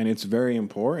 And it's very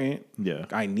important. Yeah.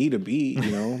 I need a beat,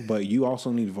 but you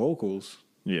also need vocals.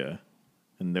 Yeah.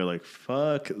 And they're like,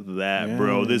 fuck that,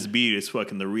 bro. This beat is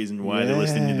fucking the reason why they're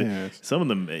listening to some of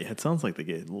them. It sounds like they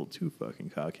get a little too fucking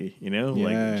cocky,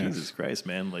 Like, Jesus Christ,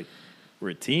 man. Like,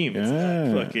 we're a team. It's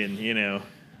not fucking,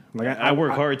 Like, I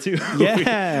work hard too.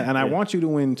 Yeah. And I want you to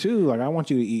win too. Like, I want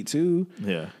you to eat too.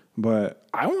 Yeah. But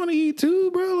I want to eat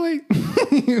too, bro. Like,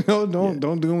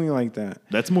 don't do me like that.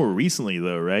 That's more recently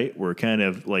though, right? Where kind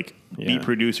of like beat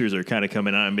producers are kind of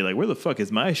coming out and be like, "Where the fuck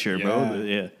is my share, bro?"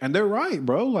 Yeah, and they're right,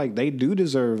 bro. Like they do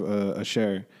deserve a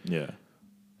share. Yeah,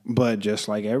 but just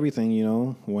like everything,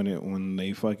 when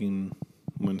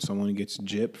someone gets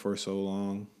gypped for so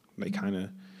long, they kind of.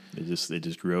 It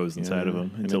just grows inside of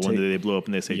them until one day they blow up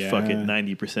and they say, fuck it,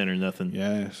 90% or nothing.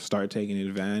 Yeah, start taking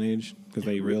advantage because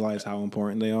they realize how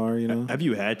important they are, Have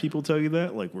you had people tell you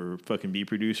that? Like, we're fucking beat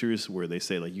producers where they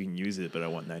say, like, you can use it, but I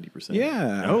want 90%?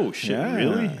 Yeah. Oh, shit,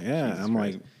 really? Yeah. Jesus I'm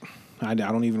Christ. like, I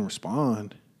don't even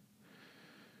respond.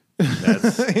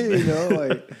 That's...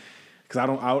 because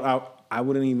I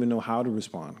wouldn't even know how to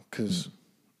respond because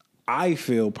I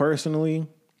feel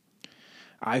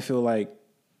like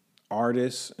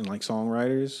artists and like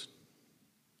songwriters,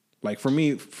 like for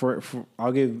me,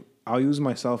 I'll use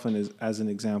myself as an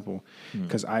example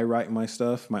because I write my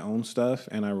own stuff,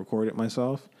 and I record it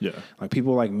myself. Yeah. Like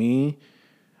people like me,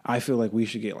 I feel like we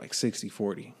should get like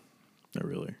 60-40. Not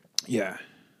really. Yeah.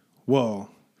 Well,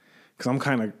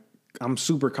 because I'm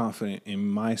super confident in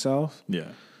myself. Yeah.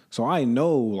 So I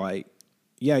know like,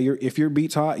 if your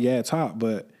beat's hot, it's hot,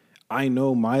 but I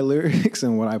know my lyrics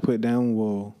and what I put down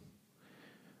will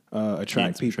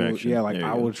attract people. Traction. Yeah, like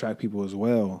I will attract people as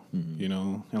well,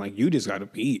 and like you just got to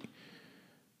beat.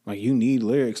 Like you need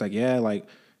lyrics. Like, like,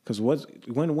 because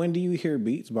when do you hear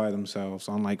beats by themselves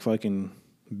on like fucking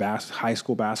high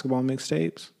school basketball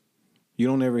mixtapes? You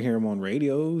don't ever hear them on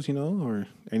radios, or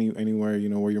anywhere,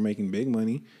 where you're making big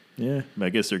money. Yeah, I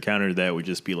guess their counter to that would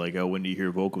just be like, "Oh, when do you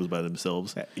hear vocals by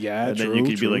themselves?" Yeah, and then you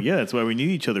could be like, "Yeah, that's why we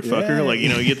need each other, fucker." Yeah. Like,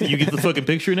 you get the fucking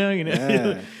picture now,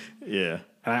 Yeah. Yeah.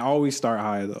 And I always start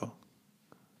high though.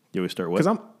 You always start what?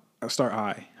 Because I start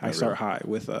high. I start high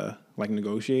with like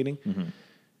negotiating.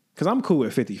 Because I'm cool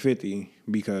with 50-50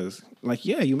 because like,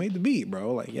 you made the beat,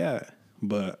 bro. Like,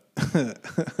 but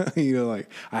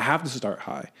like I have to start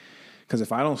high because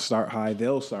if I don't start high,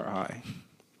 they'll start high,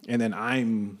 and then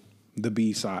I'm the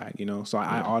B side, so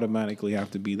I automatically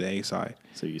have to be the A side.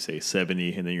 So you say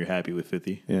 70 and then you're happy with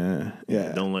 50. Yeah.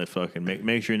 Don't let fucking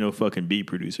make sure no fucking beat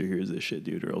producer hears this shit,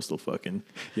 dude, or else they'll fucking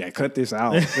cut this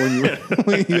out when you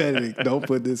edit it. Don't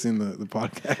put this in the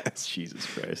podcast. Jesus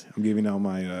Christ. I'm giving out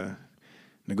my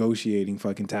negotiating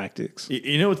fucking tactics.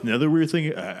 You know what's another weird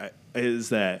thing is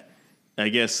that I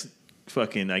guess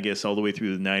fucking, I guess, all the way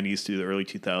through the 90s to the early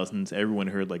 2000s, everyone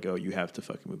heard like, oh, you have to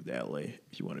fucking move to LA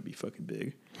if you want to be fucking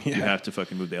big. Yeah. You have to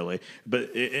fucking move to LA.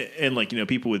 But, and like, you know,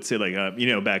 people would say like, you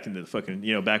know, back in the fucking,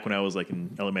 you know, back when I was like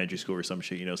in elementary school or some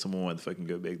shit, you know, someone wanted to fucking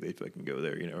go big, they'd fucking go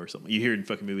there, you know, or something. You hear it in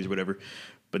fucking movies or whatever.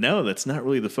 But no, that's not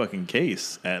really the fucking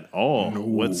case at all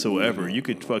whatsoever. You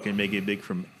could fucking make it big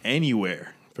from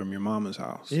anywhere. From your mama's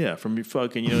house. Yeah, from your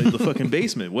fucking, you know, the fucking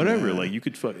basement, whatever. Yeah. Like, you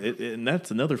could fuck it, and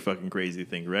that's another fucking crazy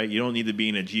thing, right? You don't need to be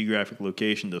in a geographic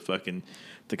location to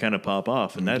kind of pop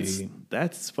off, and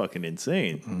that's fucking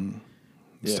insane. Mm-hmm.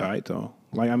 It's tight though.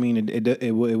 Like, I mean,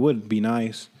 it would be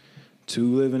nice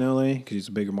to live in LA because it's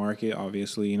a bigger market,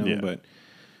 obviously, you know. Yeah. But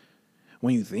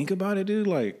when you think about it, dude,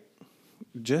 like,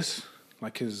 just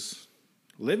like, because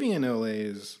living in LA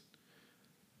is.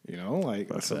 You know, like,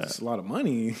 that's a lot of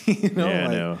money. You know? Yeah, like,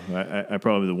 I know. I'm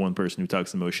probably the one person who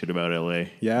talks the most shit about LA.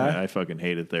 Yeah? I fucking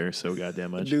hate it there so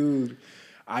goddamn much. Dude,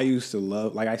 I used to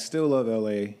love, like, I still love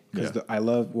LA because I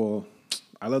love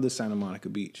the Santa Monica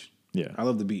beach. Yeah. I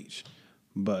love the beach,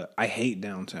 but I hate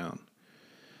downtown.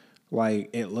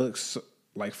 Like, it looks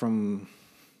like from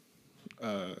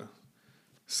a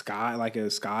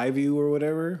sky view or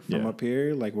whatever from up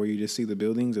here, like where you just see the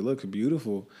buildings, it looks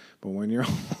beautiful. But when you're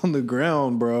on the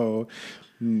ground, bro,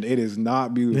 it is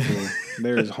not beautiful.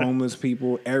 There's homeless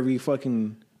people every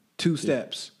fucking 2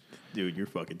 steps. Dude, you're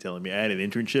fucking telling me. I had an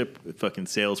internship with fucking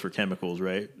sales for chemicals,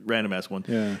 right? Random ass one.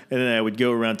 Yeah. And then I would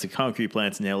go around to concrete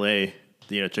plants in LA,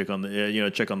 you know, check on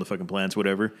the fucking plants,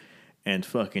 whatever. And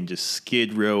fucking just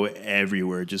skid row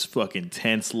everywhere. Just fucking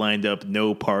tents lined up,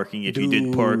 no parking. If you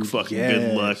did park, fucking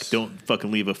good luck. Don't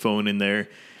fucking leave a phone in there.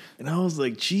 And I was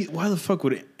like, gee, why the fuck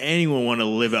would anyone want to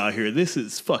live out here? This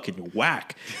is fucking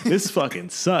whack. This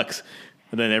fucking sucks.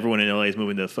 And then everyone in LA is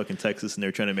moving to fucking Texas, and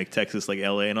they're trying to make Texas like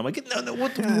LA. And I'm like, no,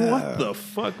 what the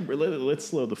fuck? Let's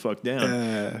slow the fuck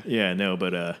down. Yeah, no,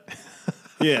 but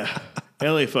yeah,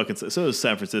 LA fucking. So is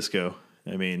San Francisco.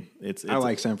 I mean, it's I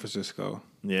like San Francisco.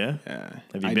 Yeah? Yeah.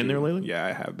 Have you been there lately? Yeah,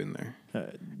 I have been there.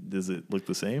 Does it look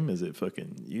the same? Is it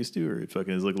fucking used to, or it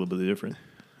fucking does it look a little bit different?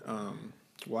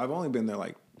 Well, I've only been there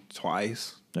like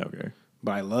twice. Okay.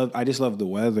 But I just love the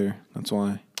weather. That's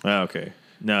why. Oh, okay.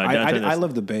 No, I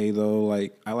love the Bay though.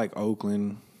 Like, I like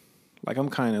Oakland. Like, I'm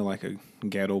kind of like a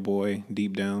ghetto boy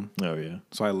deep down. Oh yeah.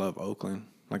 So I love Oakland.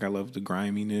 Like, I love the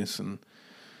griminess, and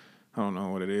I don't know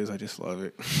what it is. I just love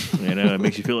it. You know, it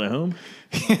makes you feel at home.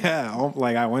 Yeah,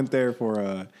 like I went there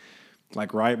for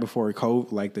like right before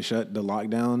COVID, like the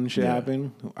lockdown shit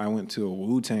happened. I went to a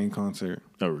Wu-Tang concert.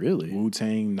 Oh, really?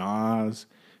 Wu-Tang, Nas,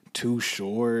 Too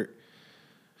Short,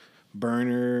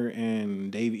 Burner,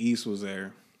 and Dave East was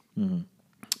there. Mm-hmm.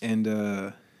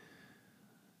 And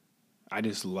I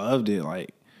just loved it.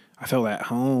 Like, I felt at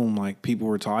home. Like, people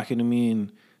were talking to me,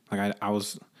 and like I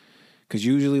was, because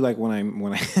usually like when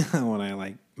I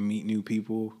like meet new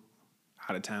people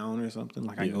out of town or something,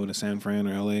 like I go to San Fran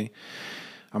or LA,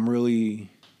 I'm really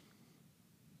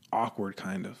awkward,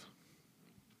 kind of.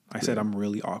 I said I'm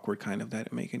really awkward, kind of. That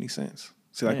didn't make any sense.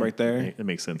 See, like right there? It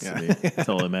makes sense to me. That's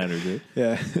all that matters, right?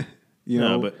 Yeah. You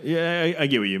know, but yeah, I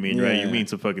get what you mean, right? You mean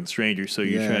some fucking stranger, so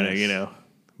you're trying to, you know,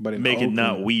 but make Oakland, it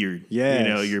not weird. Yeah. You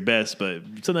know, your best, but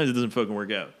sometimes it doesn't fucking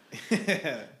work out.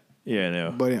 Yeah, I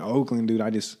know. But in Oakland, dude,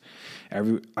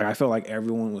 I felt like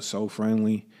everyone was so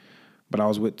friendly, but I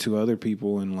was with 2 other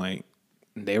people, and like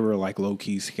they were like low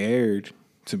key scared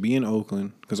to be in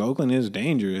Oakland because Oakland is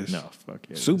dangerous. No, fuck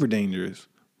yeah, super dangerous.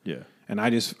 Yeah. And I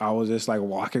was just like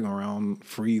walking around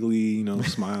freely, you know,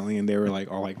 smiling, and they were like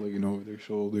all like looking over their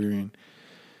shoulder, and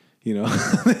you know,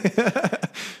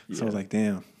 so I was like,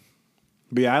 damn.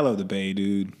 But yeah, I love the Bay,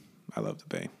 dude. I love the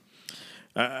Bay.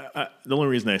 The only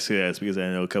reason I say that is because I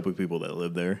know a couple of people that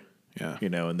live there. Yeah. You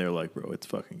know, and they're like, bro, it's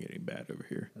fucking getting bad over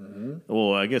here. Mm-hmm.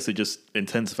 Well, I guess it just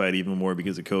intensified even more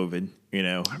because of COVID, you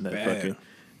know.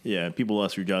 Yeah, people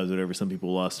lost their jobs, whatever. Some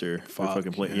people lost their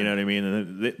fucking place. Yeah. You know what I mean?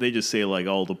 And they just say, like,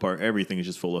 everything is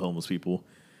just full of homeless people.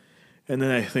 And then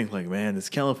I think, like, man, is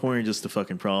California just a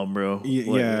fucking problem, bro?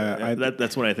 Yeah.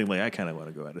 That's when I think, like, I kind of want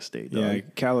to go out of state. Yeah,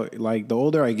 like, the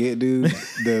older I get, dude,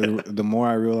 the more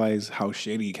I realize how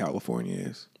shitty California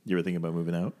is. You ever think about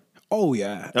moving out? Oh,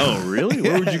 yeah. Oh, really?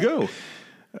 Where would you go?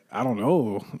 I don't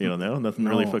know. You don't know? Nothing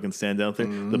really fucking stands out there?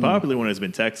 Mm. The popular one has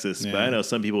been Texas, but I know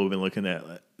some people have been looking at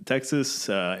Texas,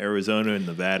 Arizona, and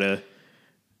Nevada.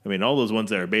 I mean, all those ones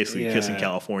that are basically kissing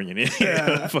California.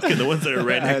 Yeah. Fucking the ones that are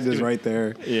right next to it. Right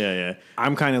there. Yeah.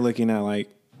 I'm kind of looking at, like,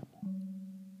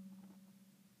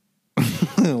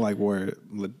 like where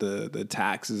the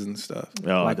taxes and stuff.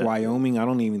 Oh, like Wyoming, I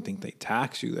don't even think they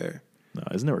tax you there. No,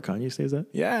 isn't that where Kanye stays at?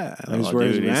 Yeah, Oh, that's where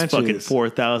his dude, it's ranch fucking is.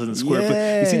 4,000 square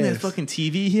foot. You seen that Yes. fucking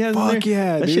TV he has Fuck in there?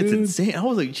 yeah, that shit's dude. insane. I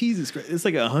was like, Jesus Christ, it's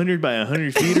like 100 by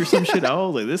 100 feet or some shit. I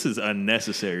was like, this is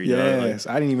unnecessary. dog. Yes,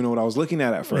 I didn't even know what I was looking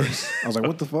at first. I was like,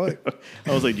 what the fuck?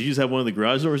 I was like, did you just have one of the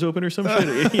garage doors open or some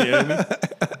shit? You know what I mean?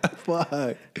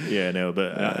 Fuck. Yeah, no,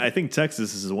 but I think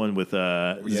Texas is the one with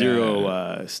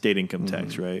zero state income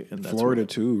tax, right? And that's Florida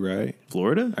too, right?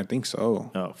 Florida? I think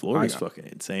so. Oh, Florida's fucking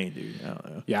insane, dude. I don't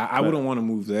know. Yeah, I wouldn't want to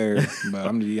move there, but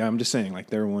I'm just saying, like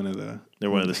they're one of the. They're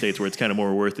one of the states where it's kind of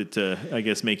more worth it to, I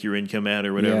guess, make your income at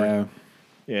or whatever. Yeah.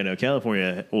 Yeah, no,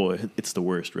 California. Well, it's the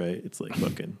worst, right? It's like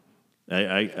fucking.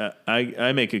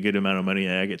 I make a good amount of money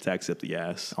and I get taxed up the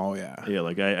ass. Oh yeah. Yeah,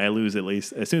 like I lose at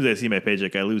least as soon as I see my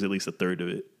paycheck, I lose at least a third of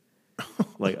it.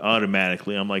 Like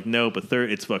automatically, I'm like, nope, a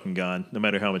third, it's fucking gone. No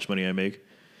matter how much money I make,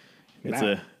 it's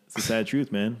a sad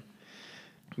truth, man.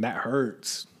 That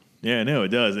hurts. Yeah, no, it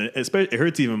does, and it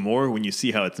hurts even more when you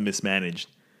see how it's mismanaged.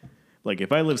 Like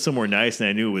if I lived somewhere nice and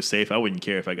I knew it was safe, I wouldn't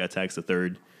care if I got taxed a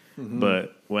third.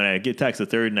 But when I get taxed a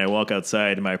third and I walk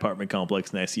outside in my apartment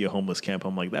complex and I see a homeless camp,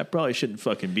 I'm like, that probably shouldn't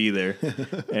fucking be there.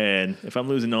 And if I'm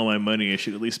losing all my money, it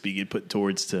should at least be put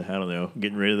towards to, I don't know,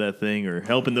 getting rid of that thing or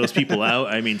helping those people out.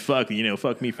 I mean, fuck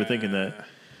me for thinking that.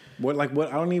 What I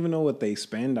don't even know what they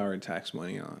spend our tax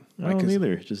money on. I don't 'cause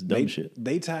either. Just dumb shit.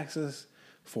 They tax us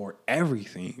for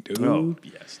everything, dude. Oh,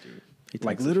 yes, dude.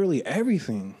 Like literally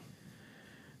everything.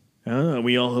 I don't know.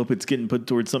 We all hope it's getting put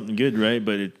towards something good, right?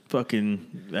 But it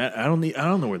fucking I don't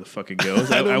know where the fuck it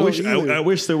goes. I don't know either. I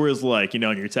wish there was like,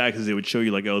 on your taxes it would show you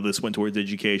like, oh, this went towards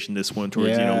education, this went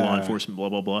towards law enforcement, blah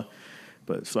blah blah.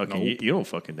 But fucking you don't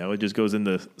fucking know. It just goes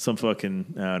into some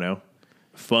fucking I don't know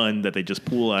fund that they just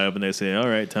pull out of and they say, all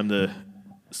right, time to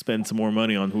spend some more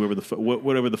money on whoever the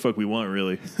whatever the fuck we want,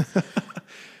 really.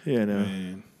 Yeah, no.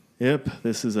 Man. Yep.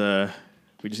 This is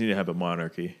we just need to have a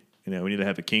monarchy. We need to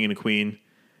have a king and a queen.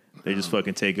 They just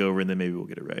fucking take over, and then maybe we'll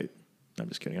get it right. I'm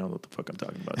just kidding. I don't know what the fuck I'm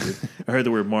talking about, dude. I heard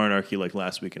the word monarchy like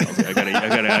last week, and I was like,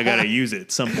 I gotta use it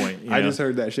at some point. I just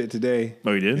heard that shit today.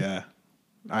 Oh, you did? Yeah.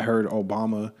 I heard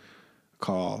Obama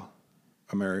call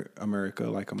America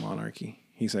like a monarchy.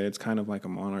 He said it's kind of like a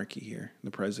monarchy here.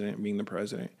 The president being the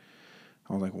president.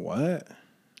 I was like, what?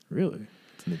 Really?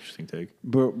 It's an interesting take.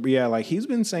 But yeah, like he's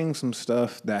been saying some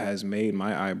stuff that has made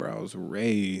my eyebrows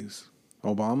raise.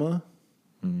 Obama?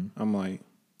 Mm-hmm. I'm like,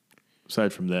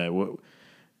 aside from that, what?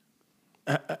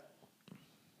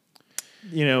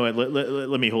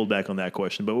 Let me hold back on that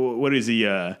question. But what does he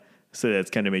say that's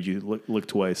kind of made you look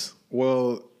twice?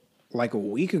 Well, like a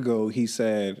week ago, he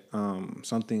said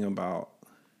something about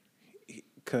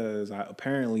because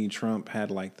apparently Trump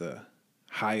had like the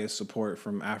highest support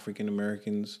from African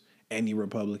Americans any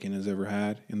Republican has ever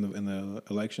had in the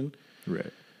election,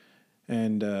 right?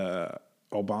 And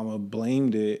Obama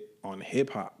blamed it on hip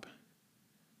hop.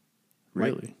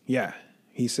 Really? Like, yeah.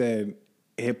 He said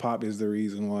hip hop is the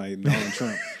reason why Donald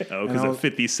Trump. Oh, because of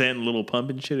 50 Cent and Lil Pump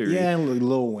and shit? Or? Yeah, and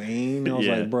Lil Wayne. I was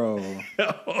like, bro.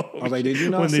 I was like, did you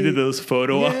not when see? They did those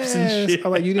photo ops and shit? I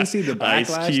was like, you didn't see the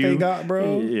backlash they got,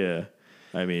 bro? Yeah.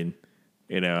 I mean,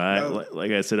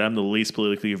 like I said, I'm the least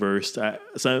politically versed.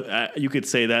 You could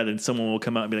say that, and someone will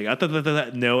come out and be like, "I thought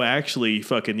that." No, actually,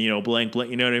 fucking, blank.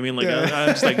 You know what I mean? Like, I'm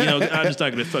just like, I'm just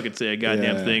not gonna fucking say a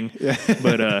goddamn thing. Yeah.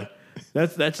 But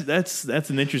that's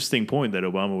an interesting point that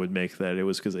Obama would make, that it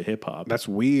was because of hip hop. That's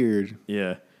weird.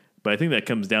 Yeah, but I think that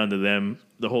comes down to them,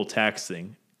 the whole tax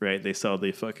thing, right? They saw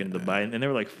the Biden, and they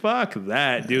were like, "Fuck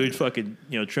that, dude!" Fucking,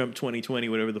 Trump 2020,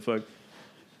 whatever the fuck.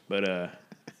 But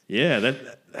yeah,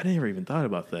 I never even thought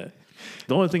about that.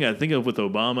 The only thing I think of with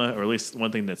Obama, or at least one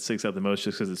thing that sticks out the most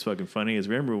just because it's fucking funny, is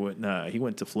remember when he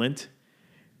went to Flint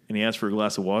and he asked for a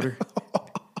glass of water?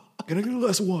 Can I get a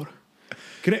glass of water?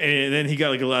 And then he got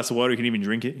like a glass of water. He couldn't even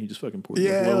drink it. He just fucking poured it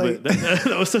a little bit.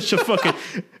 That was such a fucking...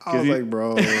 I was like,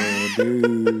 bro,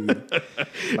 dude.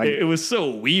 Like, it was so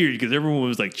weird because everyone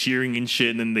was like cheering and shit,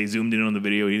 and then they zoomed in on the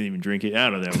video. He didn't even drink it. I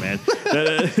don't know, man.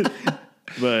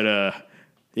 But...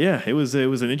 yeah, it was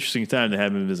an interesting time to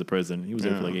have him as a president. He was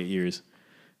there for like 8 years.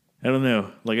 I don't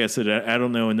know. Like I said, I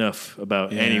don't know enough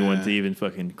about anyone to even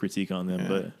fucking critique on them.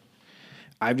 But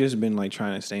I've just been like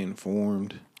trying to stay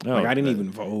informed. Like I didn't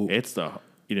even vote.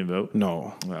 You didn't vote?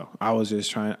 No. Wow. I was just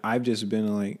trying. I've just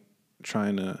been like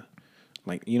trying to,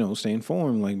 like, stay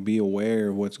informed, like be aware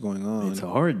of what's going on. It's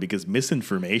hard because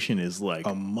misinformation is like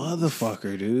a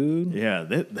motherfucker, dude. Yeah,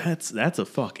 that's a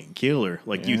fucking killer.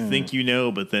 Like you think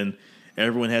but then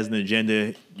everyone has an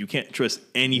agenda. You can't trust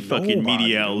any fucking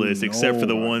media outlets except for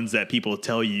the ones that people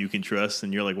tell you can trust,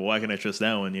 and you're like, well, why can I trust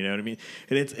that one? You know what I mean?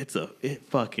 And it's the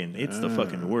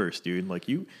fucking worst, dude. Like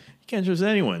You can't trust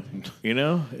anyone. You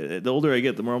know, the older I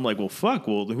get, the more I'm like, well, fuck.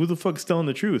 Well, who the fuck's telling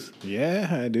the truth?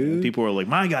 Yeah, dude. People are like,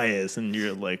 my guy is, and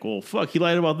you're like, well, fuck, he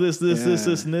lied about this, and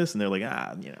they're like,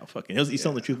 fucking, he's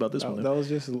telling the truth about this one. That was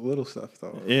just little stuff,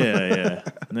 though. Yeah.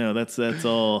 No, that's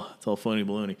all. It's all phony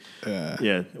baloney.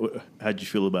 Yeah. How'd you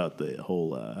feel about the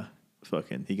whole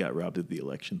fucking he got robbed at the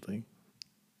election thing?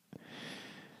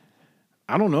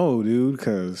 I don't know, dude,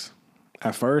 because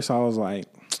at first I was like,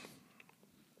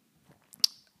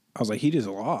 he just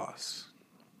lost.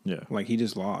 Yeah. Like, he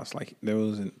just lost. Like, there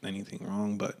wasn't anything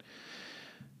wrong, but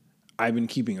I've been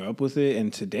keeping up with it.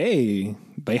 And today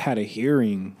they had a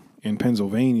hearing in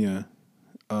Pennsylvania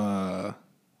about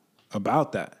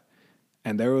that.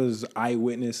 And there was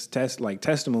eyewitness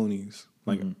testimonies,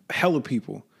 like hella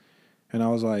people. And I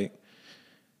was like,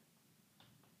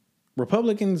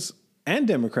 Republicans and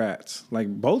Democrats, like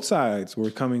both sides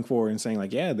were coming forward and saying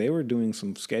like, yeah, they were doing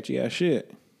some sketchy ass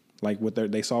shit. Like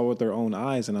they saw with their own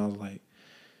eyes. And I was like,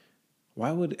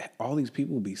 why would all these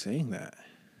people be saying that?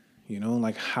 You know,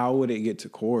 like how would it get to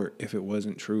court if it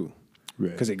wasn't true?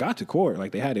 Because it got to court.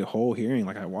 Like they had a whole hearing.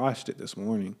 Like I watched it this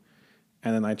morning.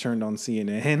 And then I turned on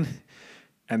CNN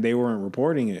and they weren't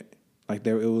reporting it. Like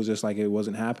it was just like it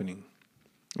wasn't happening.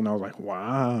 And I was like,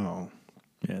 wow.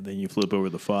 Yeah, then you flip over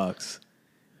the Fox.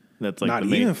 That's like not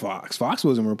even Fox. Fox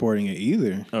wasn't reporting it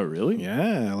either. Oh, really?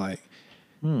 Yeah, like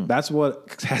that's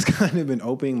what has kind of been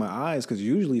opening my eyes because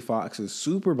usually Fox is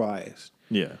super biased.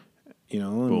 Yeah. You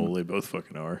know? Well, they both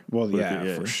fucking are. Well,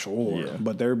 yeah, for sure. Yeah.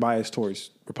 But they're biased towards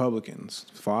Republicans,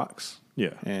 Fox.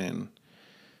 Yeah. And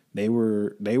they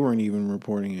weren't even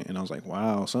reporting it. And I was like,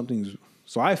 wow, so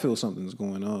I feel something's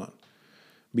going on.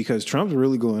 Because Trump's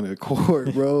really going to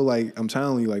court, bro. Like, I'm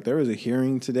telling you, like, there was a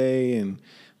hearing today, and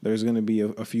there's going to be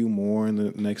a few more in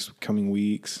the next coming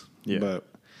weeks. Yeah. But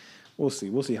we'll see.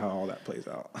 We'll see how all that plays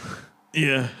out.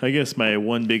 Yeah. I guess my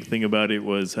one big thing about it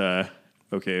was,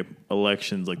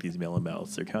 elections, like these mail-in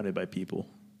ballots, they're counted by people,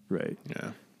 right?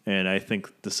 Yeah. And I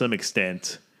think to some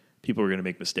extent, people are going to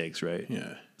make mistakes, right?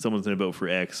 Yeah. Someone's going to vote for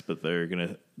X, but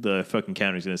the fucking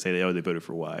counter's going to say, they voted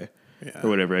for Y. Yeah. Or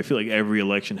whatever. I feel like every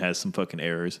election has some fucking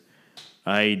errors.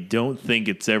 I don't think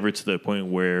it's ever to the point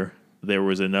where there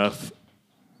was enough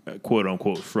quote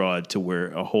unquote fraud to where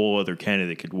a whole other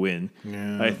candidate could win.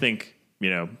 Yeah. I think,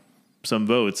 some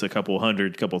votes, a couple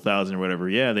hundred, couple thousand or whatever,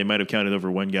 yeah, they might have counted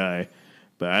over one guy,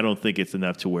 but I don't think it's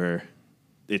enough to where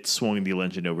it swung the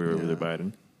election over to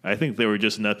Biden. I think there were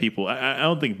just enough people. I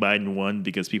don't think Biden won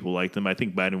because people liked him. I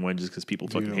think Biden won just because people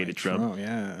fucking hated Trump.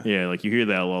 Yeah. Yeah, like you hear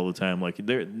that all the time. Like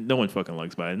no one fucking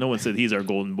likes Biden. No one said he's our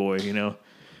golden boy,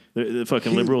 The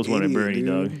fucking liberals wanted Bernie,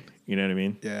 dog. You know what I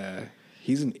mean? Yeah.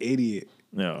 He's an idiot.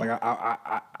 No. Like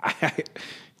I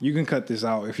you can cut this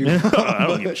out if you want. I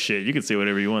don't give a shit. You can say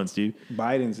whatever you want, dude.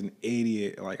 Biden's an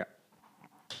idiot. Like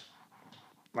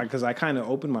because I kind of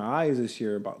opened my eyes this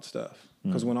year about stuff.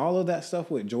 Because when all of that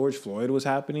stuff with George Floyd was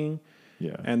happening,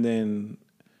 and then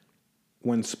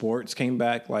when sports came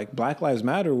back, like Black Lives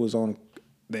Matter was on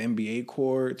the NBA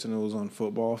courts and it was on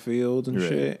football fields and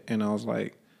shit. And I was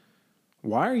like,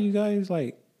 why are you guys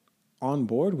like on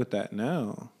board with that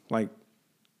now? Like,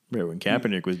 when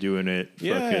Kaepernick was doing it,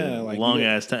 fucking like, long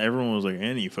ass time, everyone was like,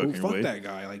 any fucking fuck way. that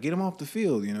guy. Like, get him off the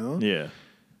field, Yeah.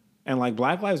 And like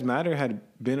Black Lives Matter had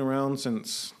been around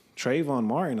since Trayvon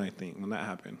Martin, I think, when that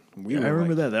happened. I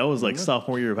remember that. That was like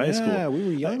sophomore year of high school. Yeah, we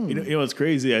were young. You know what's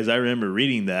crazy is I remember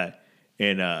reading that,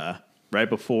 and right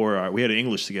before we had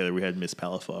English together, we had Miss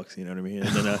Palafox. You know what I mean? And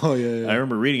then I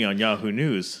remember reading on Yahoo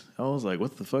News. I was like,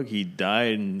 "What the fuck?" He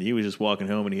died, and he was just walking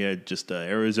home, and he had just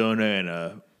Arizona and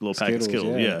a little pack of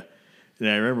Skittles. Yeah. And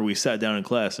I remember we sat down in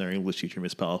class, and our English teacher,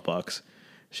 Miss Palafox,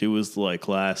 she was like,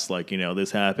 class, like,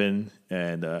 this happened.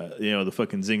 And, the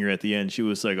fucking zinger at the end, she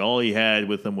was like, all he had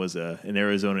with him was an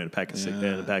Arizona and a pack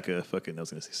of fucking, I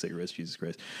was going to say cigarettes, Jesus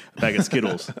Christ, a pack of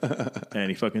Skittles. And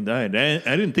he fucking died. And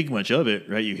I didn't think much of it,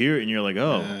 right? You hear it and you're like,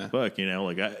 oh, fuck,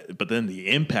 but then the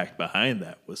impact behind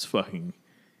that was fucking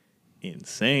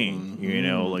insane.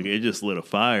 Like it just lit a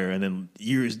fire. And then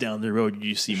years down the road,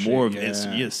 you see more of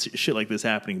this, shit like this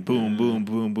happening. Boom, boom,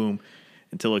 boom, boom.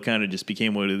 Until it kind of just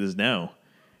became what it is now.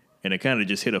 And it kind of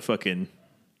just hit a fucking,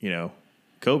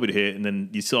 COVID hit. And then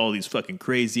you saw all these fucking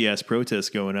crazy ass protests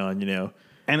going on,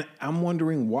 And I'm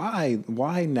wondering why.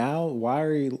 Why now? Why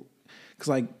are you? Because,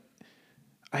 like,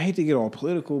 I hate to get all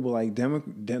political, but, like,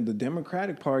 the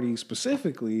Democratic Party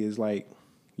specifically is, like,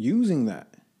 using that.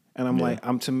 And I'm like,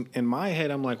 in my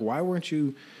head, I'm like, why weren't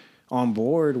you on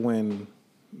board when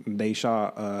they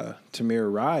shot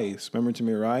Tamir Rice? Remember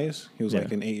Tamir Rice? He was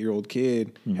like an 8-year-old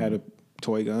kid, had a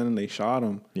toy gun, and they shot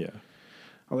him. Yeah.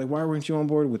 I was like, why weren't you on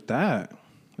board with that?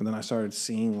 And then I started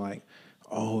seeing like,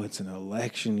 oh, it's an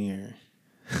election year.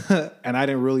 And I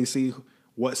didn't really see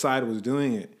what side was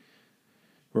doing it.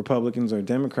 Republicans or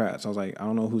Democrats. I was like, I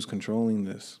don't know who's controlling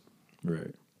this.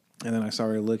 Right. And then I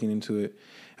started looking into it.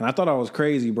 And I thought I was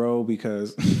crazy, bro,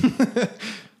 because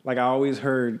like I always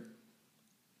heard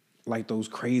like those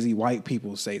crazy white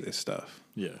people say this stuff.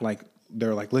 Yeah. Like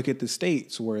they're like, look at the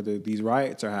states where these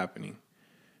riots are happening.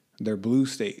 They're blue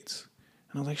states.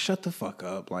 And I was like, shut the fuck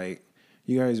up. Like,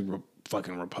 you guys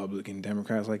fucking Republican,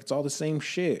 Democrats, like it's all the same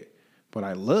shit. But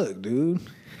I look, dude.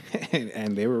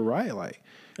 and they were right. Like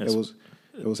it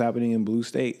was happening in blue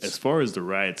states. As far as the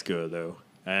riots go, though,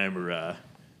 I remember I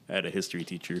had a history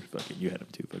teacher. Fucking, you had him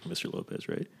too, fucking Mr. Lopez,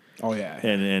 right? Oh yeah.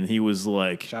 And he was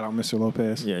like, shout out Mr.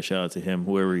 Lopez. Yeah, shout out to him,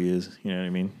 whoever he is. You know what I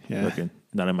mean? Yeah. Fucking,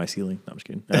 not in my ceiling. No, I'm just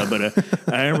kidding.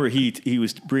 But I remember he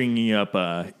was bringing up.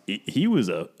 He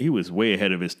was way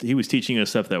ahead of his. He was teaching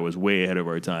us stuff that was way ahead of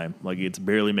our time. Like it's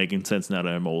barely making sense now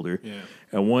that I'm older. Yeah.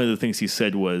 And one of the things he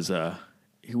said was,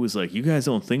 he was like, "You guys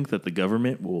don't think that the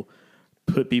government will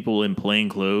put people in plain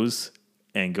clothes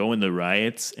and go into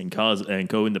riots and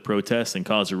go into protests and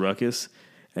cause a ruckus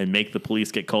and make the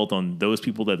police get called on those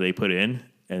people that they put in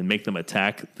and make them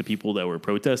attack the people that were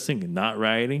protesting and not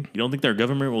rioting? You don't think their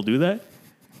government will do that?"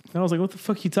 And I was like, what the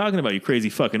fuck are you talking about, you crazy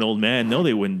fucking old man? No,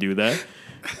 they wouldn't do that.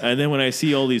 And then when I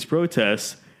see all these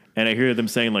protests and I hear them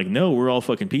saying like, no, we're all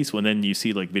fucking peaceful. And then you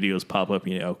see like videos pop up,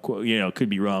 could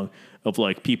be wrong, of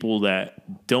like people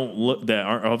that don't look, that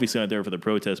aren't obviously not there for the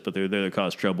protest, but they're there to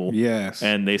cause trouble. Yes.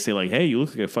 And they say like, hey, you look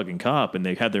like a fucking cop. And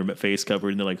they have their face covered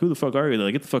and they're like, who the fuck are you? They're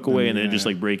like, get the fuck away. And then just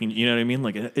like breaking, you know what I mean?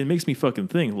 Like it makes me fucking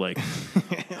think like,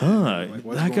 like,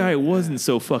 that guy wasn't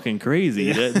so fucking crazy.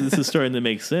 Yeah. This is starting to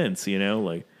make sense,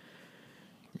 like.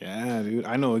 Yeah, dude.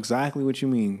 I know exactly what you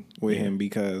mean with him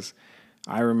because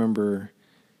I remember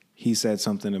he said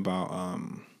something about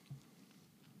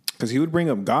because he would bring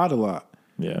up God a lot.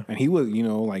 Yeah. And he was,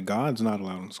 like God's not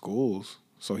allowed in schools.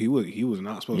 So he was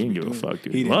not supposed to be doing doing a fuck,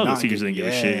 dude. He A lot of those teachers didn't give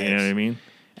a shit, you know what I mean?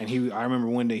 And I remember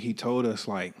one day he told us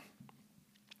like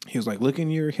he was like, look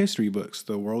in your history books,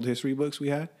 the world history books we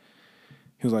had.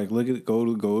 He was like, go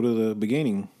to the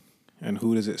beginning and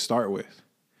who does it start with?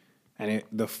 And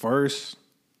the first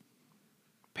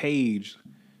page,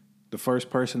 the first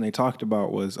person they talked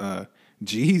about was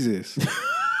Jesus.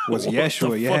 Was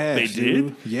Yeshua. Yes, they dude.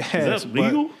 did? Yes. Is that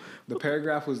legal? The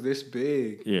paragraph was this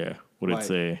big. Yeah. What did it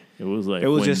say? It was like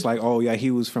just like, oh yeah,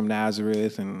 he was from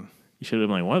Nazareth, and you should have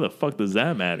been like, why the fuck does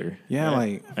that matter? Yeah,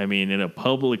 like I mean, in a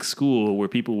public school where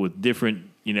people with different,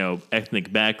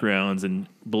 ethnic backgrounds and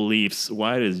beliefs,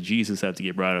 why does Jesus have to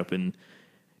get brought up? And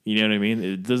you know what I mean?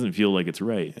 It doesn't feel like it's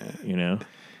right.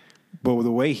 But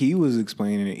the way he was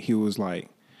explaining it, he was like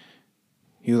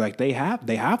they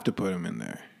have to put him in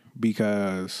there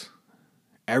because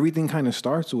everything kind of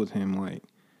starts with him. Like,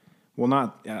 well,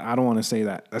 not I don't want to say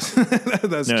that. That's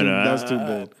too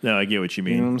bold. No, I get what you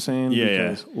mean. You know what I'm saying?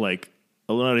 Yeah, like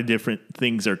a lot of different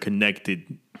things are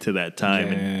connected to that time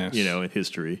and in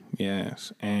history.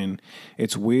 Yes, and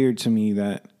it's weird to me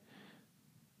that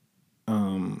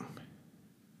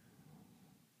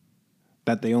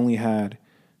that they only had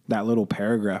that little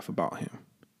paragraph about him.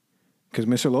 Because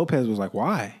Mr. Lopez was like,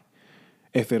 why?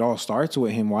 If it all starts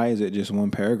with him, why is it just one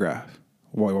paragraph?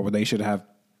 Well, they should have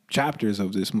chapters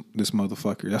of this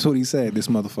motherfucker. That's what he said, this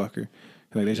motherfucker.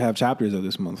 Like, they should have chapters of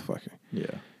this motherfucker. Yeah.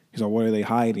 He's like, what are they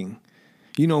hiding?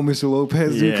 Mr.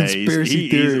 Lopez, dude, conspiracy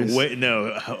theorist.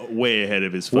 He's way ahead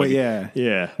of his fucking...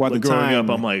 Yeah. Well, like, growing up,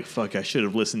 I'm like, fuck, I should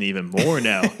have listened even more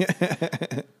now.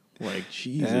 Like,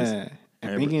 Jesus. Yeah.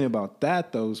 And thinking about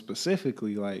that, though,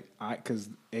 specifically, like, because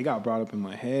it got brought up in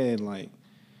my head, like,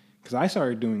 because I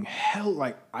started doing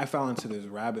I fell into this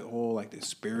rabbit hole, like this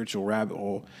spiritual rabbit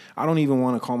hole. I don't even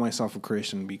want to call myself a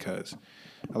Christian because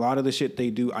a lot of the shit they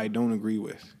do, I don't agree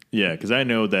with. Yeah, because I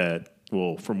know that,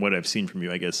 well, from what I've seen from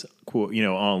you, I guess, quote,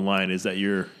 online, is that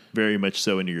you're very much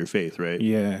so into your faith, right?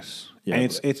 Yes. Yeah,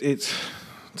 and it's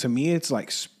to me, it's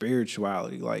like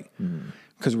spirituality, like,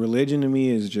 because religion to me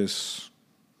is just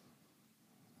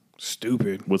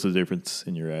stupid. What's the difference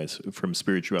in your eyes from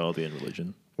spirituality and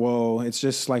religion? Well, it's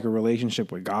just like a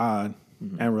relationship with God,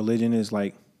 and religion is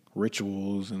like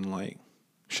rituals and like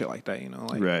shit like that,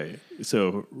 like, right.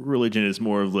 So religion is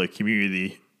more of like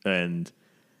community, and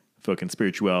fucking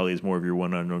spirituality is more of your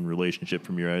one-on-one relationship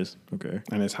from your eyes. Okay.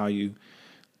 And it's how you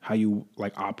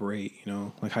like operate,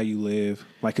 like how you live.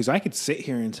 Like, because I could sit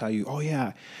here and tell you, oh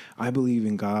yeah, I believe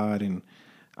in God and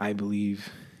I believe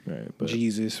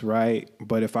Jesus, right?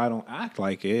 But if I don't act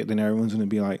like it, then everyone's going to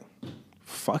be like,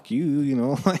 fuck you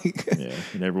know, like Yeah,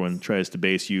 and everyone tries to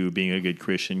base you being a good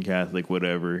Christian, Catholic,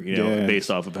 whatever, Yes.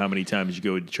 based off of how many times you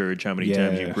go to church, how many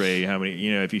times you Yes. pray, how many,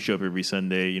 if you show up every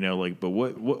Sunday, like, but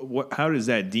what, how does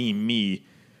that deem me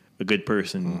a good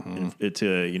person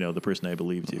to, the person I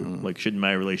believe to? Like, shouldn't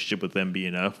my relationship with them be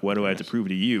enough? Why do I have to prove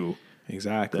to you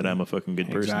exactly that I'm a fucking good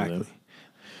person to them?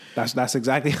 That's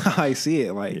exactly how I see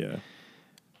it. Like, Yeah.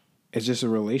 it's just a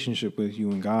relationship with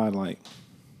you and God. Like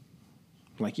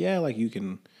yeah, like you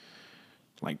can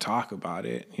like talk about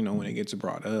it, when it gets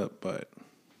brought up, but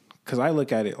because I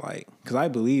look at it like, because I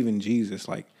believe in Jesus,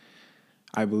 like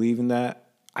I believe in that.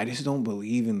 I just don't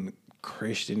believe in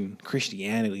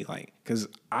Christianity, like, because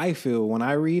I feel when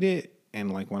I read it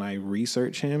and like when I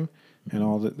research him and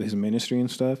all his ministry and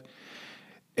stuff,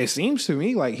 it seems to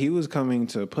me like he was coming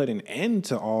to put an end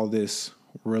to all this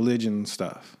religion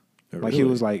stuff. Oh, like he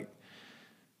really? was like,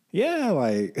 yeah,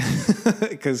 like,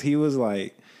 because he was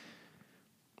like,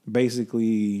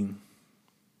 basically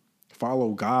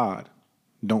follow God,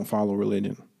 don't follow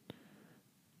religion.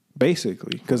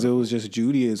 Basically, because it was just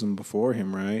Judaism before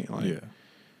him, right? Like, Yeah.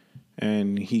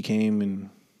 and he came and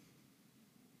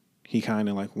he kind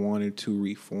of like wanted to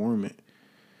reform it.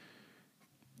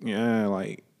 Yeah,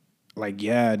 like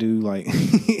yeah, dude, like,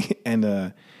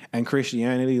 and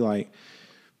Christianity, like,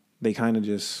 they kind of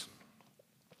just,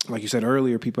 like you said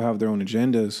earlier, people have their own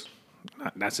agendas.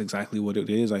 That's exactly what it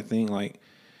is, I think, like,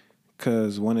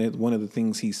 because one of the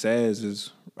things he says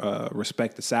is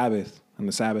respect the Sabbath, and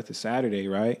the Sabbath is Saturday,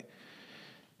 right?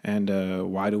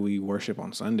 And why do we worship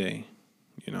on Sunday?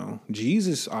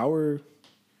 Jesus,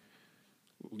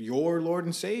 your Lord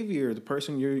and Savior, the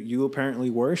person you apparently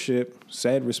worship,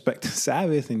 said respect the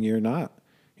Sabbath, and you're not.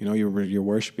 You're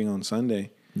worshiping on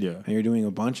Sunday. Yeah. And you're doing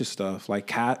a bunch of stuff like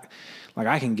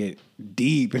I can get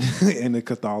deep into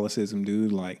Catholicism,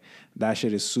 dude. Like, that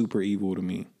shit is super evil to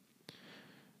me.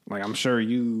 Like, I'm sure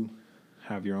you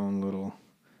have your own little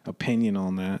opinion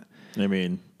on that. I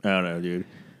mean, I don't know, dude.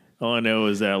 All I know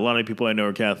is that a lot of people I know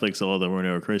are Catholics, all of them I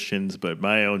know are Christians, but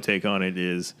my own take on it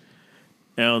is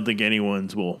I don't think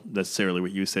anyone's, necessarily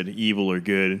what you said, evil or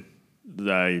good.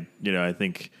 I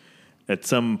think at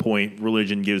some point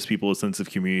religion gives people a sense of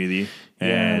community,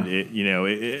 and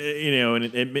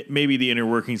maybe the inner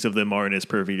workings of them aren't as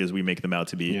perfect as we make them out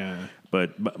to be. Yeah.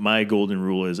 But my golden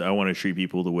rule is I want to treat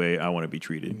people the way I want to be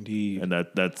treated. Indeed. And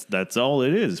that's all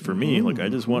it is for me. Like, I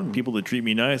just want people to treat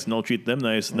me nice and I'll treat them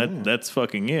nice. And that's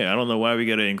fucking it. I don't know why we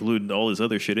got to include all this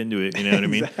other shit into it. You know what I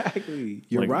mean? Exactly.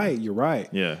 You're right.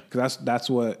 Yeah. Because that's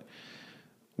what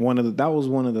that was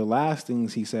one of the last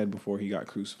things he said before he got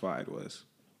crucified, was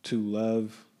to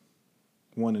love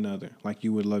one another like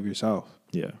you would love yourself.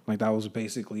 Yeah. Like, that was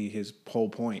basically his whole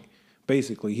point.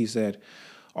 Basically, he said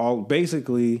I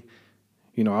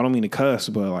don't mean to cuss,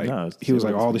 but like, he was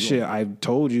like, all the shit I've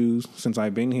told you since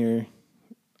I've been here,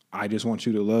 I just want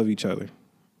you to love each other,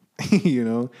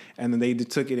 And then they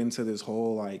took it into this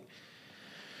whole like,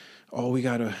 oh, we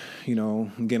gotta,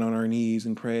 get on our knees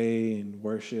and pray and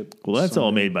worship. Well, that's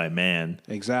all made by man.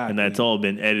 Exactly. And that's all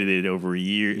been edited over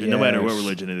years, no matter what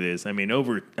religion it is. I mean,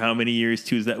 over how many years,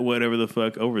 whatever the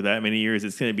fuck, over that many years,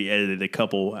 it's going to be edited a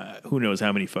couple, who knows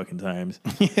how many fucking times.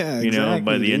 Yeah, exactly,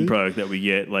 by the dude. end product that we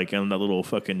get, like on that little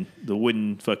the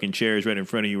wooden fucking chairs right in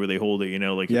front of you where they hold it,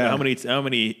 how many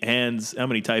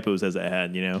typos has that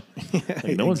had,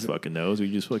 Like, no one fucking knows.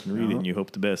 We just fucking read it and you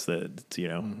hope the best that,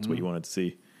 it's what you want it to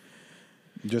see.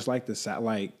 Just like the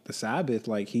Sabbath,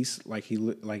 like it's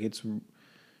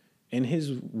in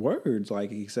his words,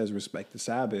 like he says, respect the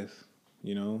Sabbath,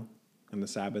 and the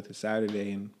Sabbath is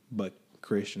Saturday, but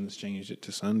Christians changed it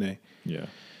to Sunday. Yeah.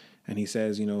 And he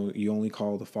says, you only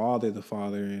call the Father,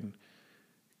 and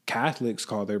Catholics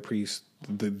call their priest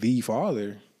the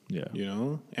Father. Yeah.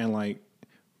 And like,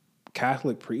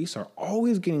 Catholic priests are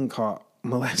always getting caught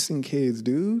molesting kids,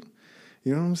 dude.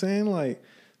 You know what I'm saying? Like,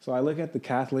 so I look at the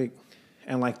Catholic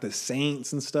and like the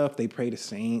saints and stuff, they pray to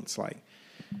saints. Like,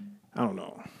 I don't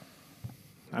know.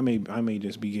 I may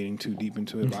just be getting too deep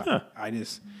into it, but I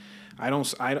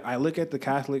look at the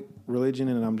Catholic religion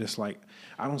and I'm just like,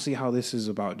 I don't see how this is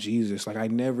about Jesus. Like, I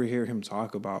never hear them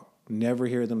talk about, I'm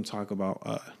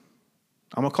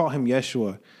going to call him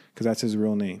Yeshua because that's his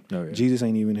real name. Oh, yeah. Jesus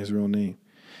ain't even his real name.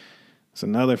 It's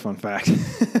another fun fact.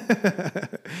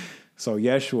 So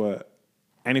Yeshua,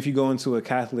 and if you go into a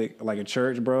Catholic, like a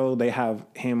church, bro, they have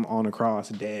him on a cross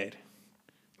dead.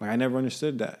 Like, I never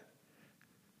understood that.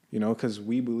 Because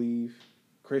we believe,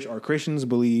 Christians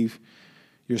believe,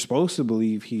 you're supposed to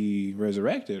believe he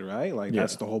resurrected, right? Like,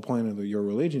 that's the whole point of your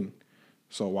religion.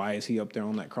 So why is he up there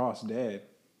on that cross dead?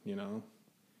 I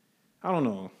don't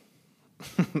know.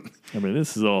 I mean,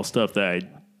 this is all stuff that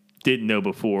didn't know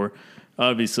before.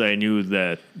 Obviously, I knew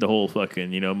that the whole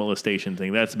fucking, molestation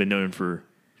thing, that's been known for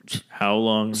how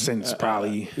long? Since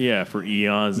probably... for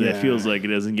eons. Yeah. It feels like it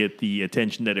doesn't get the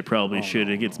attention that it probably should.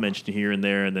 No. It gets mentioned here and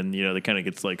there, and then, it kind of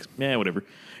gets like, whatever.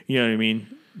 You know what I mean?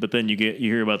 But then you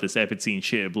hear about this Epstein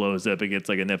shit, it blows up, it gets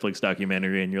like a Netflix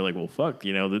documentary, and you're like, well, fuck,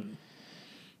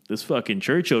 this fucking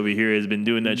church over here has been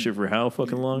doing that shit for how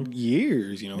fucking long?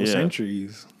 Years,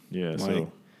 centuries. Yeah,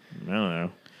 so, I don't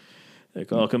know.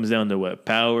 It all comes down to what?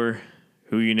 Power,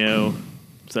 who you know,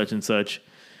 such and such,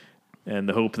 and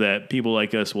the hope that people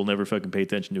like us will never fucking pay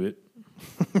attention to it.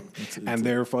 And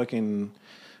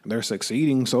they're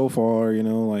succeeding so far,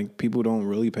 like people don't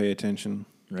really pay attention.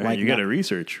 Right, like you got to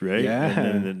research, right? Yeah.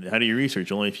 And how do you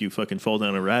research? Only if you fucking fall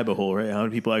down a rabbit hole, right? How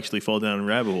many people actually fall down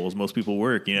rabbit holes? Most people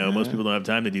work, Most people don't have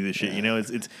time to do this shit,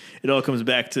 It all comes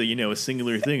back to a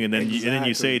singular thing, and then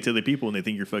you say it to the people, and they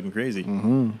think you're fucking crazy.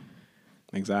 Mm-hmm.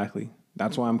 Exactly.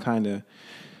 That's why I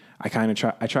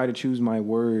try to choose my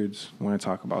words when I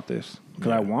talk about this,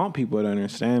 because I want people to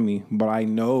understand me, but I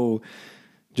know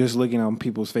just looking on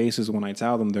people's faces when I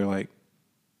tell them, they're like,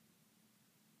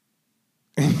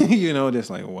 just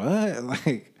like, what?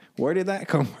 Like, where did that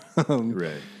come from?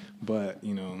 Right. But,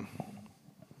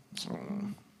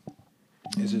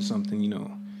 it's just something,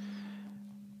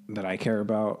 that I care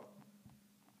about.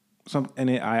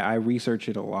 I research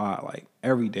it a lot, like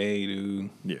every day, dude.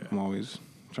 Yeah. I'm always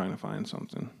trying to find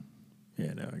something.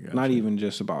 Yeah, no, I got Not you. even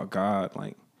just about God,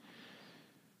 like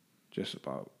just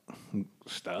about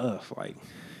stuff, like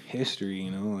history,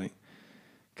 like,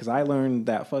 because I learned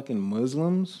that fucking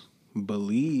Muslims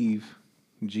believe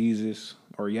Jesus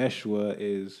or Yeshua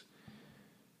is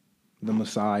the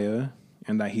Messiah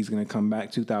and that he's going to come back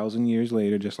 2,000 years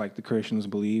later, just like the Christians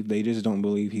believe. They just don't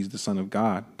believe he's the son of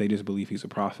God. They just believe he's a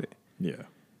prophet. Yeah.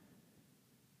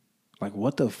 Like,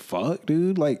 what the fuck,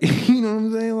 dude? Like, you know what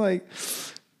I'm saying?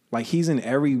 Like he's in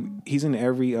every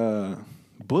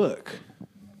book.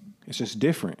 It's just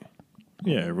different.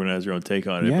 Yeah, everyone has their own take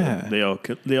on it. Yeah. But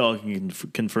they all can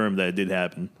confirm that it did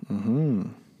happen. Mm-hmm.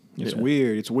 It's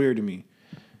weird. It's weird to me.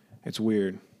 It's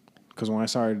weird. Because when I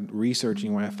started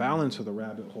researching, when I fell into the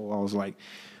rabbit hole, I was like,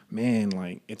 man,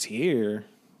 like, it's here.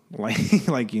 Like,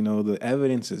 the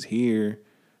evidence is here.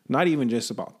 Not even just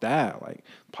about that, like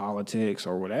politics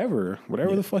or whatever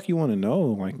the fuck you want to know.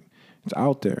 Like, it's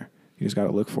out there. You just got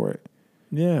to look for it.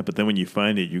 Yeah, but then when you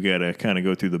find it, you got to kind of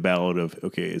go through the ballot of,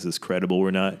 okay, is this credible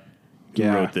or not? Who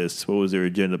wrote this? What was their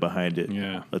agenda behind it?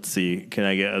 Yeah. Let's see. Can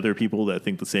I get other people that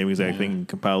think the same exact thing and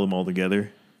compile them all together?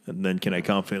 And then can I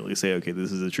confidently say, okay,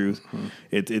 this is the truth? Mm-hmm.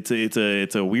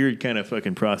 It's a weird kind of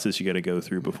fucking process you got to go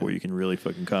through before you can really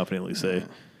fucking confidently say,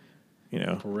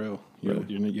 For real.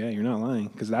 You're not lying.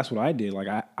 Because that's what I did. Like,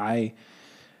 I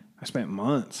spent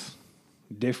months,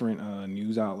 different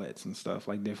news outlets and stuff,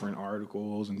 like different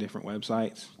articles and different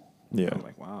websites. Yeah. I was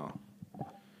like, wow.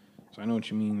 So I know what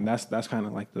you mean. That's kind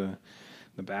of like the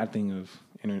bad thing of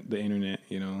the internet,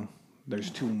 There's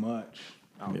too much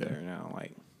out there now.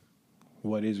 Like,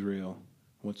 what is real?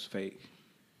 What's fake?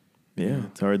 Yeah,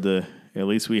 it's hard to... At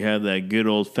least we have that good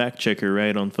old fact checker,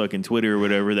 right, on fucking Twitter or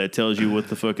whatever that tells you what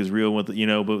the fuck is real, but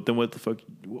then what the fuck...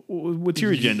 What's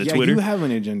your agenda, Twitter? You have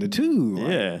an agenda, too.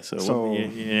 Like, yeah, so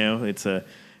it's a...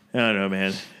 I don't know,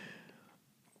 man.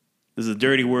 This is a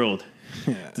dirty world.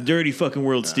 Yeah. It's a dirty fucking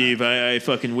world, Steve. I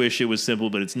fucking wish it was simple,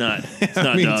 but it's not. It's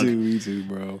not, dog. Me too,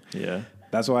 bro. Yeah.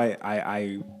 That's why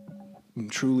I'm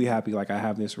truly happy, like, I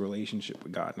have this relationship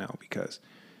with God now, because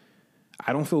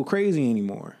I don't feel crazy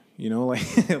anymore.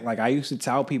 Like I used to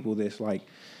tell people this, like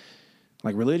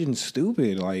religion's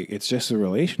stupid. Like, it's just a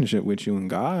relationship with you and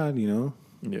God,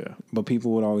 Yeah. But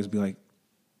people would always be like,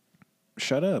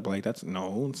 shut up. Like, it's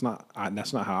not.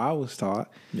 That's not how I was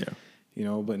taught. Yeah.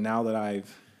 But now that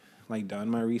I've like done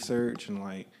my research and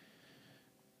like,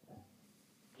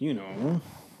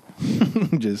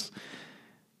 just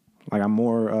like I'm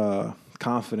more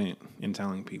confident in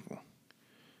telling people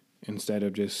instead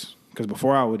of just, because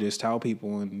before I would just tell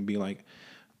people and be like,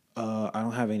 I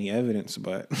don't have any evidence,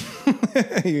 but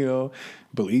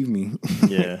believe me.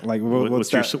 Yeah. Like,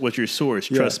 what's your source?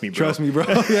 Yeah. Trust me, bro. Trust me, bro.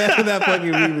 Yeah, that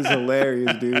fucking meme is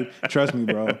hilarious, dude. Trust me,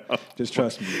 bro. Just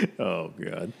trust me. Oh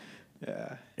God.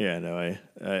 Yeah. Yeah. No,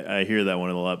 I hear that one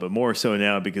a lot, but more so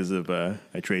now because of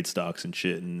I trade stocks and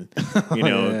shit, and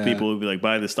people will be like,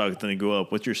 buy the stock, then they go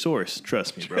up. What's your source?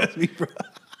 Trust me, bro. Trust me, bro.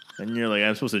 And you're like,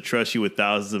 I'm supposed to trust you with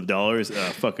thousands of dollars?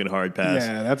 Fucking hard pass.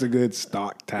 Yeah, that's a good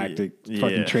stock tactic. Yeah.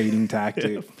 Fucking trading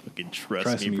tactic. Fucking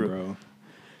trust me, bro.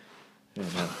 Yeah,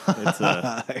 no, it's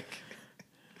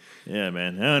yeah,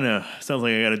 man. I don't know. Sounds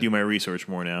like I got to do my research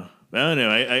more now. I don't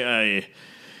know.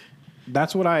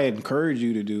 that's what I encourage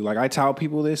you to do. Like, I tell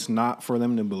people this not for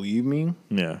them to believe me.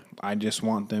 Yeah. I just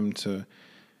want them to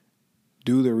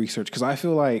do the research, because I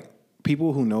feel like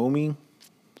people who know me,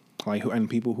 and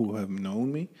people who have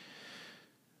known me,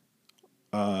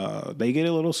 they get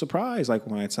a little surprised, like,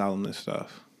 when I tell them this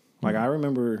stuff. Like, I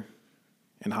remember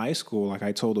in high school, like,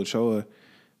 I told Ochoa,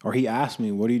 or he asked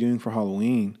me, "What are you doing for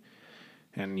Halloween?"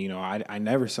 And, you know, I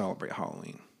never celebrate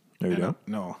Halloween. There you go.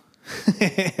 No.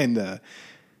 And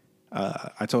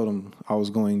I told him I was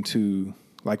going to,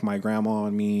 like, my grandma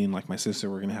and me and, like, my sister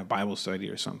were going to have Bible study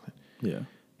or something. Yeah.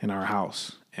 In our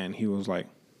house. And he was like,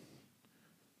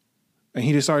 and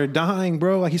he just started dying,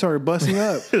 bro. Like, he started busting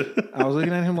up. I was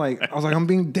looking at him like, I'm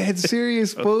being dead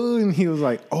serious, fool. And he was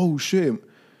like, "Oh shit."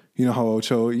 You know how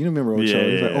Ochoa, you remember Ochoa? Yeah,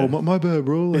 He's like, yeah. "Oh, my bad,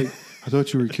 bro. Like, I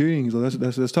thought you were kidding." He's like,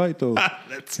 that's tight though.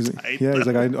 That's He's like, tight. yeah, he's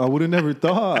like, I would have never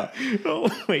thought. Oh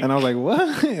my And I was like,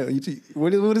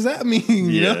 what does that mean?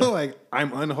 You Yeah. know, like,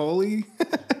 I'm unholy.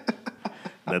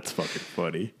 That's fucking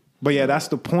funny. But yeah, that's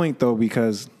the point though,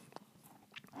 because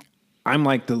I'm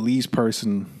like the least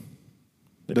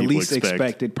People least expect.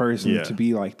 expected person Yeah. to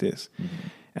be like this. Mm-hmm.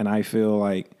 And I feel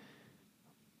like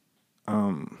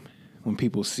when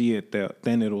people see it,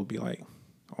 then it'll be like,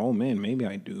 oh man, maybe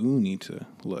I do need to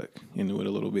look into it a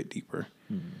little bit deeper.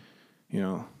 Mm-hmm. You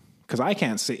know, because I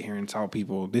can't sit here and tell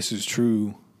people this is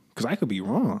true, because I could be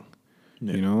wrong.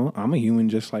 Yeah. You know, I'm a human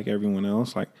just like everyone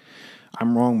else. Like,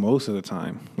 I'm wrong most of the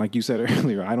time. Like you said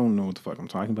earlier, I don't know what the fuck I'm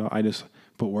talking about. I just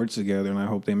put words together and I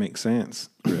hope they make sense.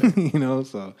 Right. You know,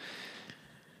 so.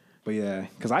 But yeah,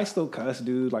 because I still cuss,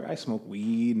 dude. Like, I smoke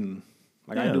weed and,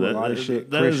 like, I do a lot of shit.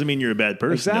 That doesn't mean you're a bad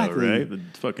person, exactly. though, right?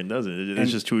 It fucking doesn't.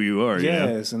 It's just who you are.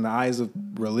 Yes, you know? in the eyes of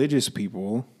religious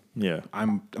people, yeah,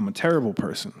 I'm a terrible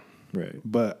person. Right.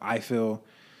 But I feel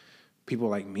people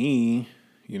like me,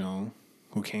 you know,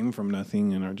 who came from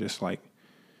nothing and are just like,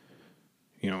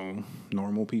 you know,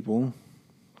 normal people,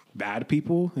 bad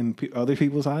people in other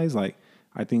people's eyes. Like,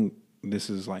 I think this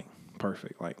is like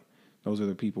perfect. Like, those are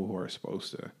the people who are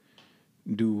supposed to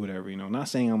do whatever, you know. Not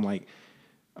saying I'm like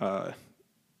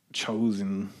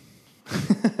chosen,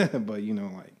 but, you know,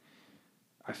 like,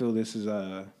 I feel this is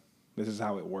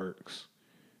how it works,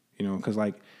 you know, because,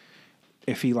 like,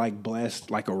 if he, like,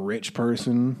 blessed, like, a rich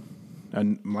person,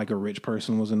 and, like, a rich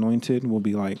person was anointed, we'll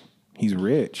be like, he's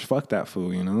rich. Fuck that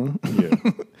fool, you know? Yeah.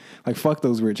 Like, fuck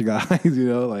those rich guys, you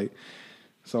know? Like,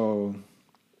 so,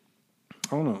 I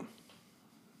don't know.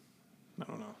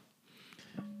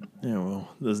 Yeah, well,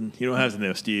 you don't have to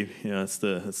know, Steve. You know, that's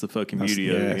the fucking beauty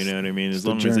of it. You know what I mean? As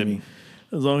long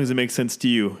as it makes sense to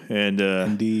you. And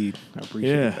indeed, I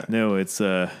appreciate that. No, it's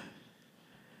I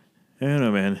don't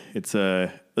know, man. It's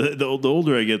the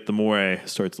older I get, the more I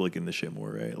start to look into shit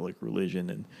more, right? Like religion,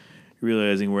 and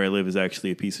realizing where I live is actually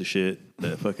a piece of shit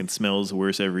that fucking smells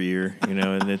worse every year. You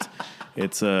know, and it's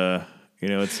you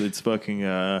know, it's fucking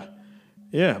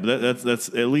yeah. But that's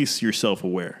at least you're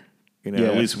self-aware. You know, yes.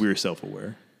 At least we're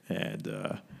self-aware.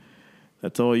 And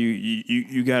that's all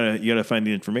you gotta find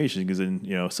the information, because then,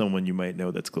 you know, someone you might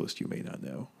know that's close to you may not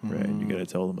know, right? You gotta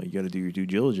tell them, like, you gotta do your due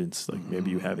diligence. Like,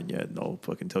 maybe you haven't yet, and I'll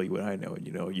fucking tell you what I know, and,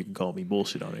 you know, you can call me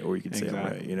bullshit on it, or you can say I'm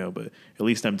right, you know. But at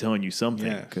least I'm telling you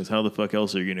something, because how the fuck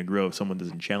else are you gonna grow if someone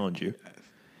doesn't challenge you,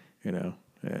 you know?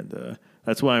 And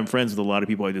that's why I'm friends with a lot of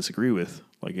people I disagree with.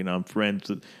 Like, you know,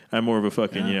 I'm more of a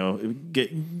fucking, you know,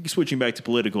 switching back to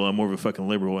political, I'm more of a fucking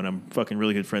liberal, and I'm fucking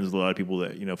really good friends with a lot of people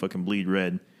that, you know, fucking bleed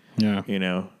red. Yeah. You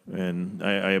know, and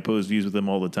I oppose views with them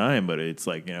all the time, but it's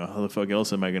like, you know, how the fuck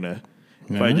else am I going to,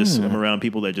 if I just am around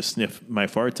people that just sniff my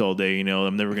farts all day, you know,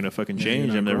 I'm never going to fucking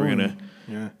change. I'm never going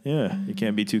to, you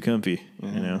can't be too comfy,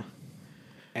 you know.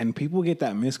 And people get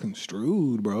that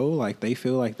misconstrued, bro. Like, they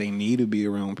feel like they need to be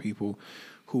around people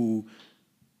who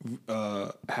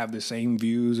have the same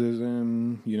views as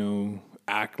them, you know,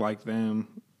 act like them.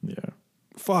 Yeah.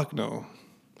 Fuck no.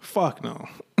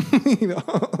 You know?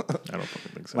 I don't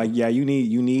fucking think so. Like, yeah, you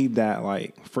need that,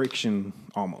 like, friction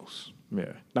almost.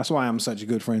 Yeah. That's why I'm such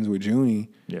good friends with Junie.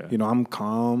 Yeah. You know, I'm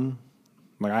calm.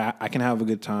 Like, I can have a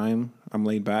good time. I'm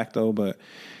laid back, though, but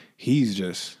he's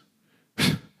just...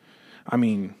 I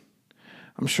mean,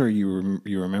 I'm sure you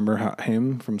remember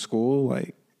him from school.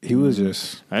 Like, he was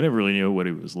just... I never really knew what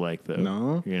he was like, though.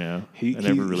 No? You know? I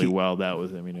never really wowed out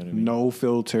with him, you know what I mean? No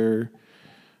filter.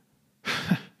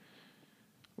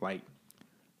 Like,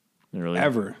 really?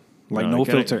 ever. Like, no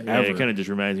filter ever. It kind of just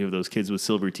reminds me of those kids with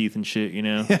silver teeth and shit, you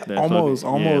know? Almost,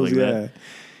 that.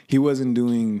 He wasn't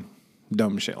doing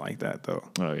dumb shit like that, though.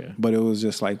 Oh, yeah. But it was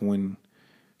just like when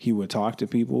he would talk to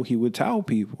people, he would tell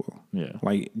people. Yeah.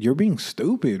 Like, you're being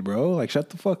stupid, bro. Like, shut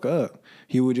the fuck up.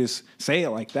 He would just say it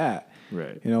like that.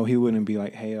 Right. You know, he wouldn't be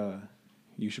like, hey,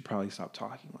 you should probably stop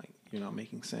talking. Like, you're not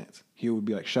making sense. He would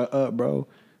be like, shut up, bro.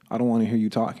 I don't want to hear you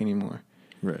talk anymore.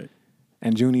 Right.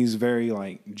 And Junie's very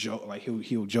like joke, like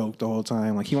he'll joke the whole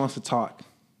time. Like he wants to talk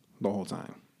the whole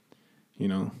time. You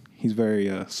know, he's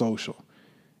very social,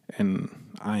 and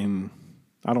I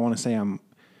don't want to say I'm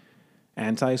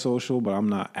antisocial, but I'm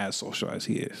not as social as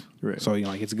he is. Right. So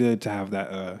like it's good to have that,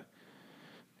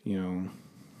 kind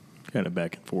of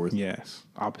back and forth. Yes,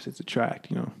 opposites attract.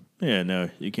 Yeah, no,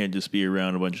 you can't just be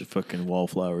around a bunch of fucking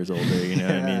wallflowers all day, you know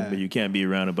what I mean? But you can't be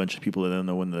around a bunch of people that don't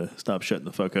know when to stop shutting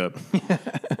the fuck up.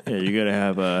 Yeah, you got to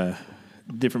have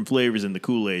different flavors in the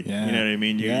Kool-Aid. Yeah. You know what I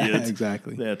mean?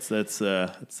 Exactly. That's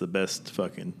the best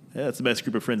that's the best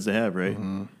group of friends to have, right?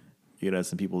 Mm-hmm. You got to have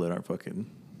some people that aren't fucking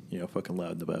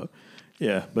loud and about.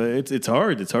 Yeah, but it's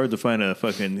hard. It's hard to find a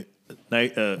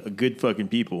good fucking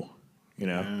people, you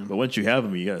know. Yeah. But once you have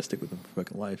them, you got to stick with them for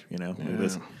fucking life, you know.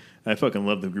 Yeah. I fucking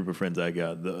love the group of friends I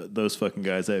got. Those fucking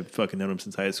guys, I've fucking known them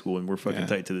since high school, and we're fucking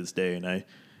tight to this day. And I,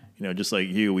 just like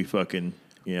you, we fucking,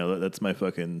 that's my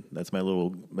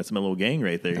little gang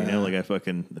right there. You know, like I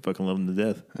fucking love them to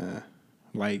death.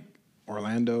 Like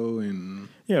Orlando and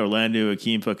Orlando,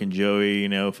 Akeem, fucking Joey,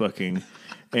 fucking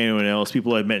anyone else,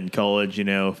 people I've met in college,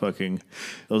 fucking,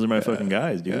 those are my fucking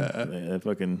guys, dude. I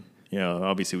fucking.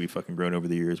 Obviously we fucking grown over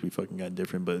the years. We fucking got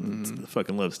different, but the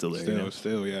fucking love's still there.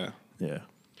 Still, yeah. Yeah.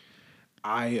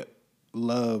 I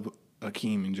love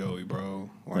Akeem and Joey,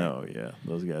 bro. Like, oh, yeah.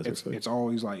 Those guys are fucking. It's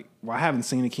always like, I haven't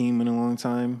seen Akeem in a long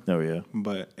time. Oh, yeah.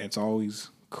 But it's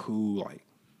always cool. Like,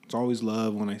 it's always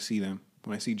love when I see them.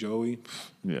 When I see Joey.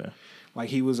 Yeah. Like,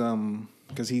 he was,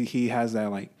 because he has that,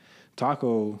 like,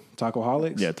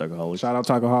 Tacoholics. Yeah, Tacoholics. Shout out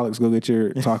Tacoholics. Go get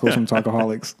your tacos from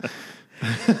Tacoholics.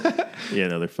 Yeah,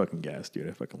 no, they're fucking gas, dude.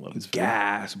 I fucking love this.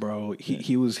 Gas, bro.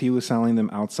 He was selling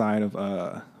them outside of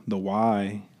the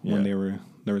Y when there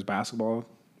was basketball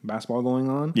going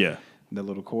on. Yeah, those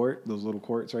little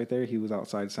courts right there. He was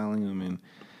outside selling them,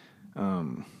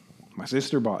 and my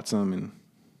sister bought some, and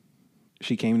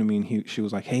she came to me and she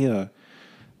was like, "Hey, the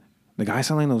guy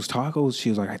selling those tacos." She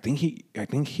was like, "I think he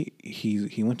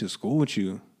went to school with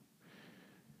you."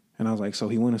 And I was like, "So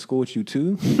he went to school with you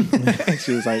too?" And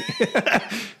she was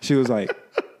like,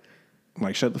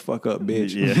 "Shut the fuck up,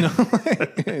 bitch." Yeah.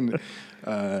 And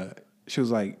she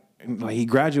was like, he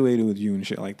graduated with you and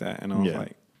shit like that. And I was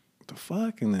like, what the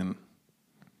fuck? And then,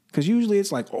 because usually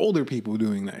it's like older people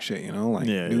doing that shit,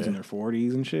 dudes in their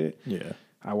 40s and shit. Yeah.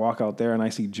 I walk out there and I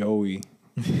see Joey.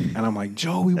 And I'm like,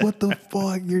 "Joey, what the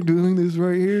fuck? You're doing this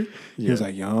right here?" He was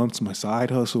like, "Yo, it's my side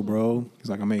hustle, bro." He's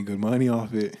like, "I made good money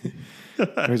off it."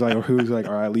 He's like,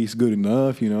 or at least good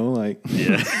enough, like.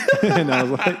 Yeah. And I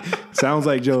was like, sounds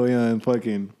like Joey and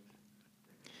fucking.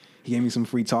 He gave me some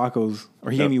free tacos,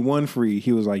 or he gave me one free.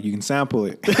 He was like, "You can sample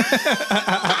it." Oh,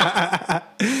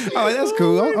 that's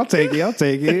cool. I'll take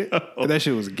it. And that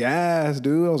shit was gas,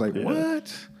 dude. I was like,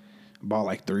 "What?" Bought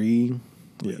like 3.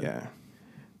 Yeah.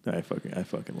 I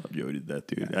fucking love Joey to death,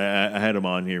 dude. Yeah. I had him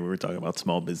on here. We were talking about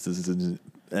small businesses and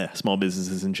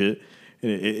shit.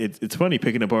 And it's funny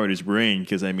picking apart his brain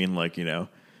because I mean, like,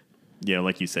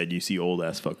 like you said, you see old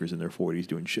ass fuckers in their 40s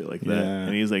doing shit like that. Yeah.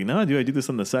 And he's like, "No, dude, I do this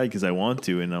on the side because I want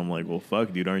to." And I'm like, "Well,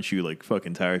 fuck, dude, aren't you like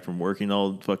fucking tired from working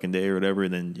all fucking day or whatever?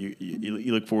 And then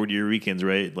you look forward to your weekends,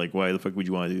 right? Like, why the fuck would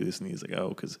you want to do this?" And he's like, "Oh,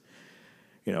 because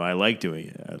I like doing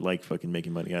it. I like fucking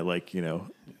making money. I like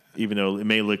even though it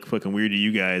may look fucking weird to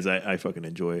you guys, I fucking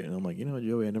enjoy it." And I'm like,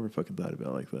 Joey, I never fucking thought about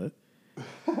it like that.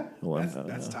 Well,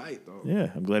 that's tight, though.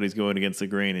 Yeah, I'm glad he's going against the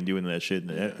grain and doing that shit.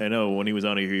 And I know when he was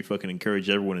on here, he fucking encouraged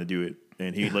everyone to do it.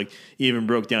 And he he even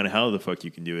broke down how the fuck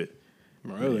you can do it.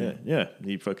 Really? Yeah.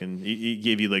 He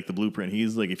gave you like the blueprint.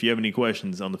 He's like, if you have any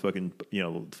questions on the fucking,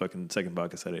 fucking second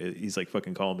podcast, he's like,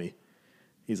 fucking call me.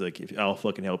 He's like, I'll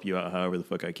fucking help you out however the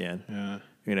fuck I can. Yeah.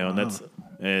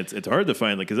 And it's hard to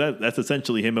find, like, because that's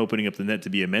essentially him opening up the net to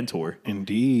be a mentor.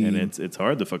 Indeed. And it's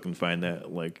hard to fucking find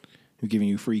that, like. He's giving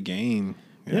you free game.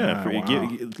 Yeah,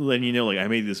 letting you know, like, I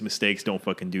made these mistakes, don't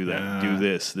fucking do that. Do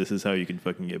this. This is how you can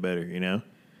fucking get better, Damn.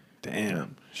 Yeah.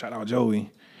 Shout out Joey.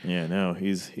 Yeah, no,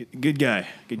 he's a good guy.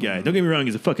 Good guy. Mm-hmm. Don't get me wrong,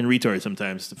 he's a fucking retard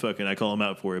sometimes. I call him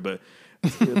out for it, but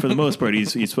for the most part,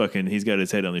 he's got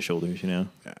his head on his shoulders, Yeah.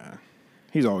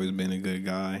 He's always been a good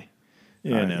guy.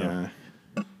 Yeah,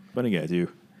 funny guy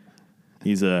too.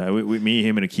 He's me,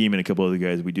 him, and Akeem and a couple other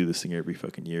guys. We do this thing every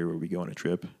fucking year where we go on a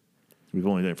trip. We've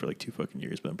only done it for like 2 fucking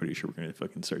years, but I'm pretty sure we're gonna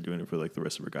fucking start doing it for like the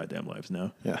rest of our goddamn lives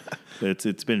now. Yeah,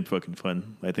 it's been fucking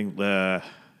fun. I think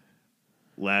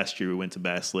last year we went to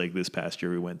Bass Lake. This past year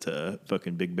we went to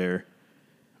fucking Big Bear.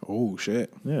 Oh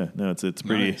shit! Yeah, no, it's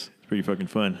pretty nice. It's pretty fucking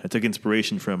fun. I took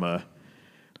inspiration from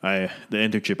the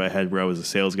internship I had where I was a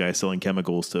sales guy selling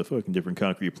chemicals to fucking different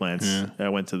concrete plants. Yeah. I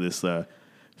went to this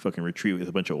fucking retreat with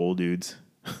a bunch of old dudes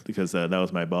because that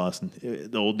was my boss. And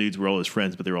the old dudes were all his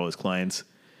friends, but they were all his clients.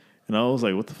 And I was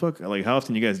like, what the fuck? Like, how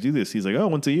often you guys do this? He's like, oh,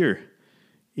 once a year.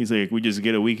 He's like, we just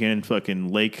get a weekend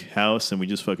fucking lake house and we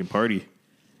just fucking party.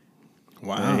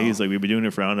 Wow. And he's like, we've been doing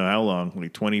it for I don't know how long,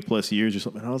 like 20 plus years or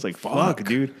something. And I was like, fuck,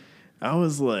 dude. I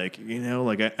was like, you know,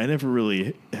 like I never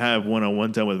really have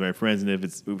one-on-one time with my friends. And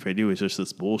if I do, it's just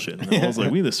this bullshit. And I was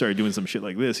like, we need to start doing some shit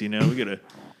like this, you know? We gotta,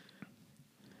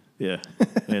 yeah.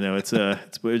 You know, it's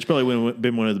probably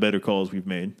been one of the better calls we've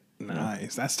made.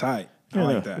 Nice. That's tight. I Yeah,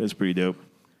 like that. It's pretty dope.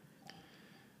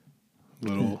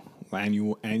 Little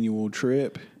annual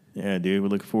trip. Yeah, dude, we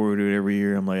look forward to it every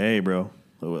year. I'm like, hey, bro,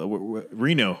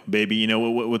 Reno, baby. You know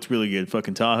what's really good?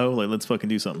 Fucking Tahoe. Like, let's fucking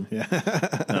do something. Yeah.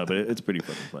 No, but it's pretty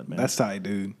fucking fun, man. That's tight,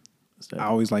 dude. That's tight. I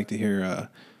always like to hear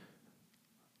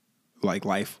like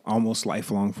almost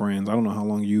lifelong friends. I don't know how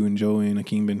long you and Joey and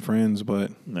Akeem been friends,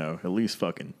 but No, at least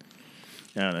fucking,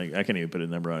 I don't know. I can't even put a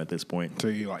number on it at this point. so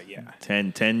you like, yeah.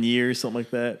 10 years, something like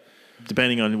that.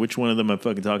 Depending on which one of them I'm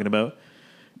fucking talking about.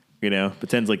 You know, but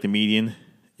 10's like the median.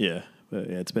 Yeah. But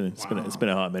yeah, it's been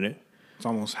a hot minute. It's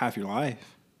almost half your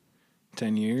life.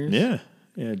 10 years. Yeah.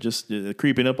 Yeah, just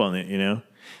creeping up on it, you know.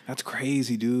 That's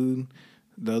crazy, dude.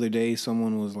 The other day,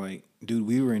 someone was like, dude,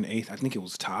 we were in 8th. I think it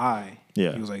was Ty.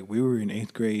 Yeah. He was like, we were in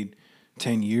 8th grade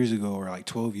 10 years ago or like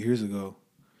 12 years ago.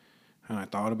 And I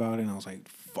thought about it and I was like,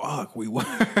 fuck, we were.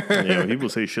 Yeah, when people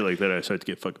say shit like that, I start to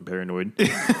get fucking paranoid.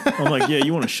 I'm like, yeah,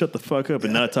 you want to shut the fuck up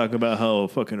and not talk about how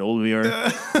fucking old we are?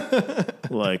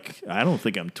 Like, I don't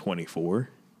think I'm 24,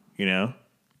 you know?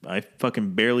 I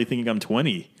fucking barely think I'm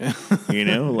 20, you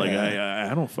know? Like, yeah.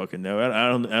 I don't fucking know. I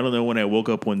don't know when I woke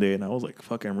up one day and I was like,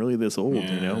 fuck, I'm really this old,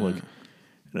 you know? Like,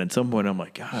 and at some point I'm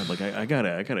like, God, like, I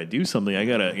gotta do something. I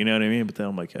gotta, you know what I mean? But then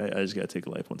I'm like, I just gotta take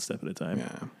life one step at a time.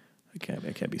 Yeah. I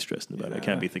can't be stressing about it. I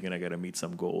can't be thinking I got to meet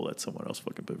some goal that someone else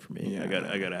fucking put for me. Yeah.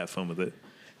 I got to have fun with it.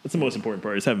 That's the most important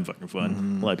part is having fucking fun.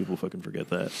 Mm-hmm. A lot of people fucking forget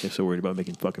that. They're so worried about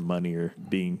making fucking money or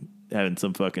having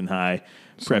some fucking high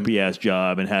preppy ass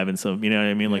job and having some, you know what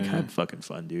I mean? Like, have fucking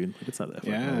fun, dude. Like, it's not that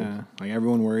fucking hard. Like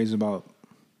everyone worries about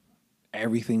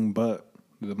everything but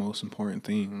the most important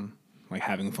thing, like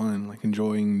having fun, like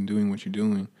enjoying doing what you're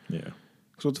doing. Yeah.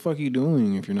 So what the fuck are you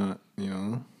doing if you're not, you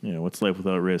know? Yeah, what's life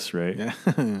without risks, right? Yeah.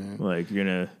 Like, you're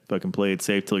going to fucking play it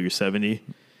safe till you're 70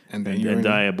 and then and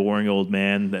die a boring old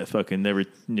man that fucking never,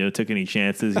 took any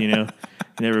chances, you know?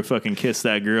 You never fucking kissed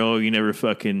that girl. You never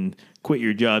fucking quit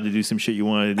your job to do some shit you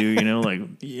wanted to do, you know? Like,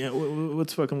 yeah,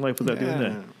 what's fucking life without doing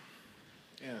that?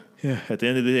 Yeah. Yeah, at the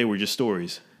end of the day, we're just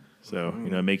stories. So,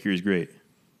 make yours great.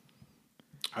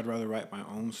 I'd rather write my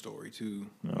own story too.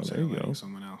 Oh, instead there of you letting go.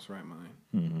 someone else write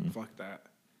mine. Fuck that.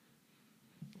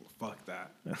 Fuck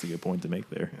that. That's a good point to make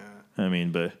there. Yeah. I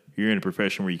mean, but you're in a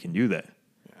profession where you can do that.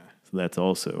 Yeah. So that's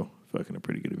also fucking a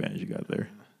pretty good advantage you got there.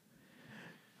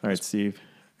 All right, Steve.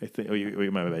 I think. Oh,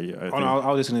 you might have. Oh, no,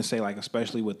 I was just gonna say, like,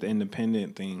 especially with the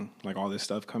independent thing, like all this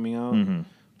stuff coming out.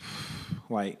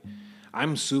 Like,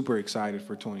 I'm super excited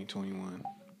for 2021.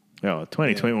 Oh,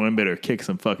 2021 better kick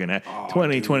some fucking ass.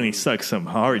 2020 sucks some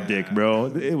hard dick, bro.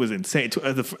 It was insane.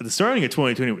 The starting of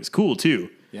 2020 was cool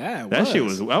too. Yeah, that shit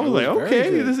was. I was like, okay,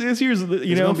 this year's,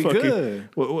 you know, gonna be fucking. good.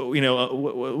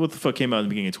 What the fuck came out in the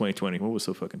beginning of 2020? What was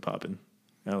so fucking popping?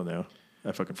 I don't know.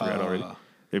 I fucking forgot already.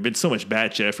 There'd been so much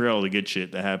bad shit. I forgot all the good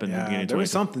shit that happened in the beginning of 2020. There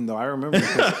was something though.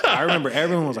 I remember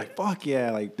everyone was like, "Fuck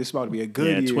yeah!" Like this is about to be a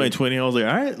good year. 2020. I was like,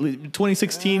 all right,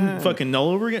 2016 fucking all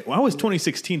over again. Why was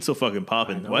 2016 so fucking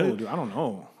popping? Dude, I don't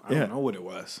know. I don't know what it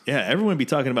was. Yeah, everyone be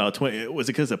talking about 20. Was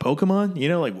it because of Pokemon? You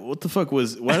know, like what the fuck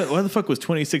was? Why the fuck was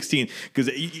 2016? Because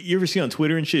you ever see on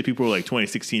Twitter and shit, people were like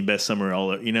 2016 best summer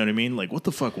all. You know what I mean? Like what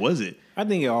the fuck was it? I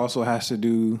think it also has to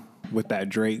do with that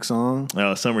Drake song.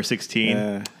 Oh, Summer 16.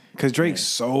 Yeah. Because Drake's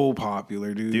so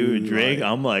popular, dude. Dude, Drake, like,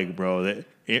 I'm like, bro, that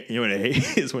you know what I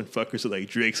hate is when fuckers are like,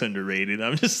 Drake's underrated.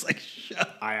 I'm just like,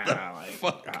 shut the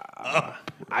fuck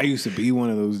up. I used to be one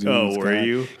of those dudes. Oh, were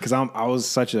you? Because I was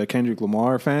such a Kendrick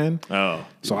Lamar fan. Oh.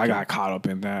 So I got caught up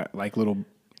in that like little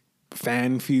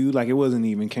fan feud. Like it wasn't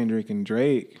even Kendrick and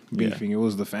Drake beefing. It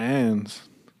was the fans.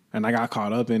 And I got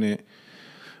caught up in it.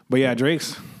 But yeah,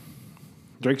 Drake's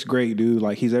great, dude.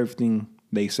 Like he's everything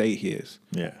they say he is.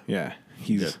 Yeah. Yeah.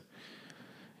 He's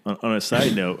On a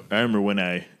side note, I remember when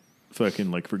I fucking,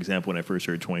 like, for example, when I first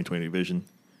heard 2020 Vision,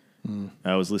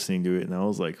 I was listening to it and I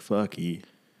was like, fuck,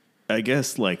 I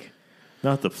guess, like,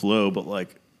 not the flow, but,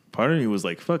 like, part of me was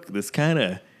like, fuck, this kind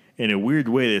of, in a weird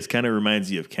way, this kind of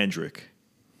reminds you of Kendrick.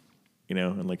 You know,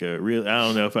 and like a real, I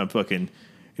don't know if I'm fucking,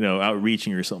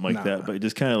 outreaching or something like that, but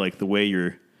just kind of like the way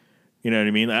you're You know what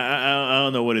I mean? I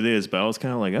don't know what it is, but I was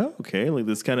kind of like, oh, okay. Like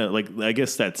this kind of like, I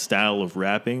guess that style of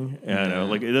rapping. I don't know.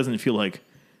 Like it doesn't feel like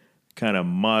kind of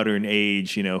modern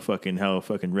age, you know, fucking how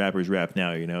fucking rappers rap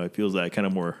now, you know? It feels like kind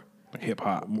of more hip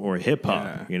hop. More hip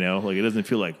hop, you know? Like it doesn't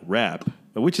feel like rap,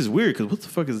 which is weird because what the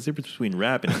fuck is the difference between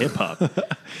rap and hip hop?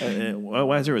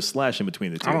 Why is there a slash in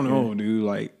between the two? I don't know, dude.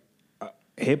 Like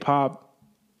hip hop,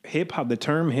 the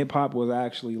term hip hop was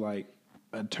actually like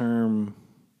a term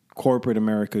corporate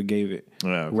America gave it.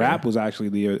 Okay. Rap was actually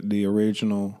the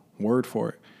original word for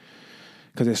it.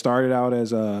 Because it started out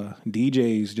as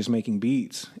DJs just making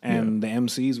beats, and the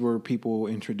MCs were people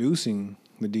introducing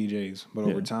the DJs. But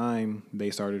over time,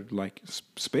 they started like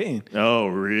spitting. Oh,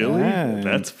 really? Yeah.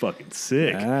 That's fucking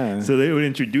sick. Yeah. So they would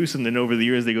introduce them, then over the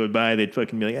years they go by, they'd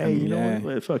fucking be like, hey, you know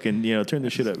what? Fucking, you know, turn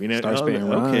this shit up. You know, start spitting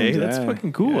rhymes. Okay, that's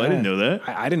fucking cool. I didn't know that.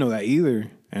 I didn't know that either.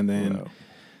 And then.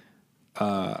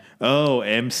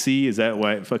 MC, is that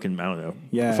why? Fucking, I don't know.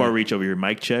 Yeah. Before I reach over here,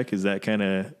 mic check, is that kind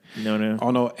of no?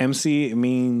 Oh no, MC it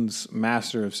means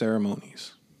master of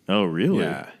ceremonies. Oh really?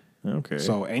 Yeah. Okay.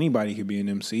 So anybody could be an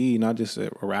MC, not just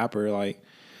a rapper. Like,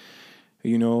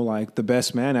 you know, like the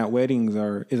best man at weddings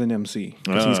is an MC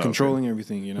because he's controlling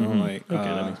everything. You know, like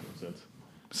that makes sense.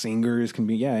 Singers can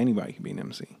be anybody can be an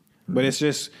MC, but it's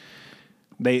just.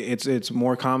 It's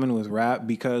more common with rap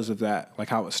because of that, like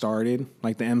how it started.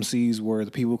 Like the MCs were the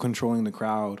people controlling the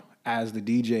crowd as the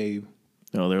DJ.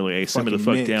 Oh, they're like, hey, simmer the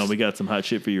fuck down. We got some hot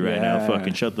shit for you right now.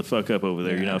 Fucking shut the fuck up over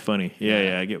there. You're not funny.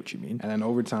 Yeah, I get what you mean. And then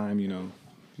over time, you know,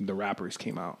 the rappers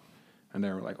came out and they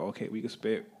were like, okay, we could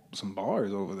spit some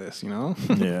bars over this, you know?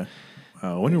 Yeah.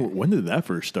 When did that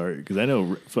first start? Because I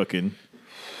know fucking,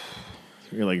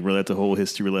 you're like, bro, that's a whole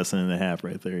history lesson and a half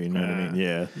right there. You know what I mean?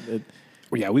 Yeah.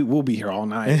 Yeah, we will be here all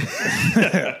night.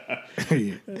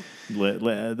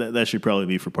 That should probably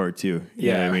be for part 2.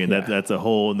 You know what I mean? That's a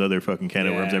whole another fucking can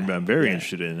of worms I'm very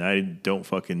interested in. I don't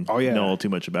fucking know all too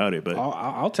much about it, but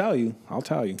I'll tell you.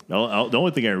 The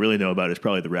only thing I really know about is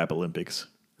probably the Rap Olympics.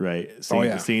 Right,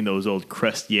 seeing those old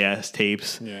crusty ass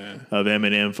tapes of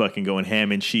Eminem fucking going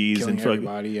ham and cheese killing and fucking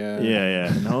everybody,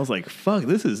 and I was like, fuck,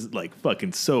 this is like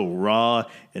fucking so raw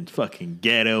and fucking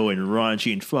ghetto and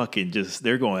raunchy and fucking just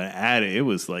they're going at it. It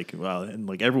was like wow, and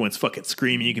like everyone's fucking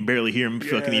screaming, you can barely hear them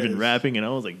fucking even rapping, and I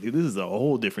was like, dude, this is a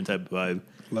whole different type of vibe.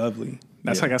 Lovely.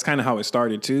 That's kind of how it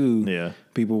started too. Yeah,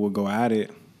 people would go at it.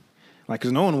 Like,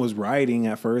 cause no one was writing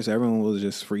at first. Everyone was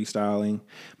just freestyling,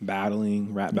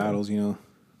 battling, rap battles, you know.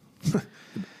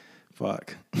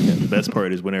 Fuck. Yeah, the best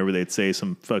part is whenever they'd say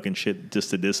some fucking shit just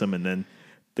to diss them, and then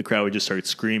the crowd would just start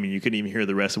screaming. You couldn't even hear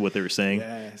the rest of what they were saying.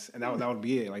 Yes, and that would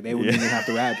be it. Like they wouldn't even have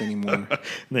to rap anymore. And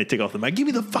they take off the mic. Give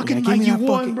me the fucking mic you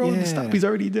won, bro. Yeah. Stop. He's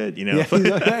already dead. You know.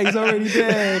 Yeah, he's already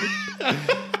dead.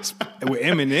 With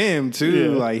Eminem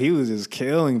too, like he was just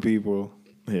killing people.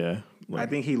 Yeah. I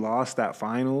think he lost that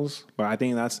finals, but I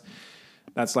think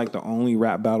that's like the only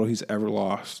rap battle he's ever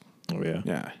lost. Oh yeah.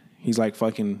 Yeah. He's like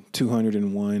fucking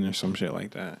 201 or some shit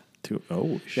like that.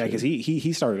 Oh shit! Yeah, because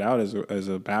he started out as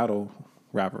a battle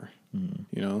rapper.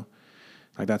 You know,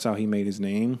 like that's how he made his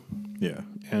name. Yeah,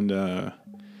 and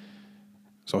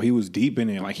so he was deep in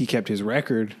it. Like he kept his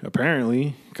record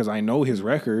apparently because I know his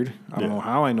record. I don't know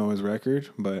how I know his record,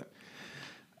 but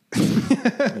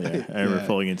I remember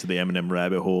falling into the Eminem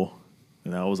rabbit hole.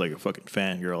 And I was like a fucking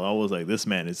fangirl. I was like, this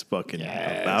man is fucking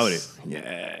about it.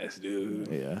 Yes, dude.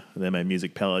 Yeah. And then my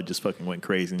music palette just fucking went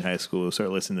crazy in high school. I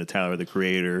started listening to Tyler, the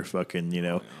Creator, fucking, you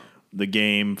know, The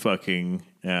Game, fucking,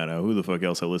 I don't know, who the fuck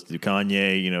else I listened to?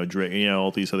 Kanye, you know, Drake, you know,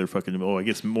 all these other fucking, I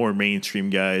guess more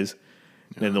mainstream guys.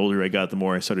 And then the older I got, the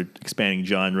more I started expanding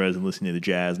genres and listening to the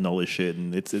jazz and all this shit.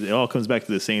 And it all comes back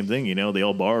to the same thing, you know, they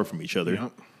all borrow from each other.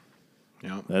 Yep.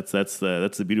 Yeah, that's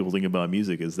the beautiful thing about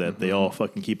music is that they all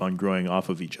fucking keep on growing off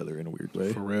of each other in a weird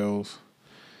way. For reals.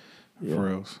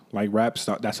 Like rap,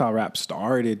 that's how rap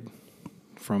started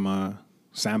from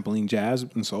sampling jazz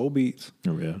and soul beats.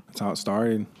 Oh yeah, that's how it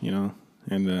started, you know.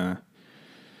 And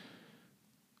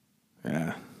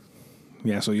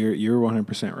yeah. So you're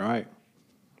 100% right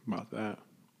about that.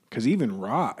 Because even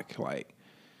rock like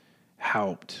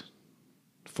helped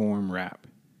form rap.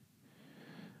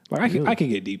 Like I could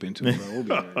get deep into it, bro. We'll be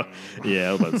there, yeah,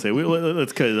 I was about to say,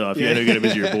 let's cut it off. Yeah, don't get him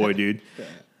as your boy, dude.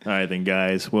 All right, then,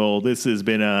 guys. Well, this has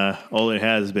been all it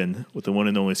has been with the one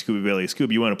and only Scooby Valley.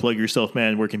 Scooby, you want to plug yourself,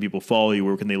 man? Where can people follow you?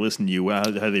 Where can they listen to you? How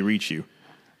do they reach you?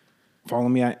 Follow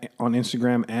me on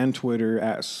Instagram and Twitter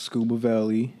at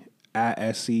Scoobavelli, at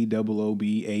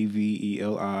SCOOBAVELI.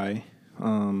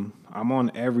 I'm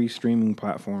on every streaming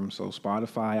platform, so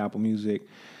Spotify, Apple Music,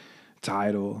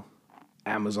 Tidal,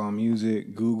 Amazon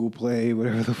Music, Google Play,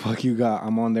 whatever the fuck you got.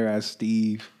 I'm on there as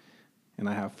Steve, and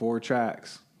I have 4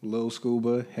 tracks Lil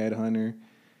Scuba, Headhunter,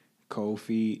 Cold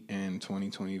Feet, and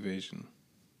 2020 Vision.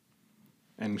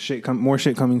 And more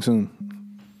shit coming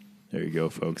soon. There you go,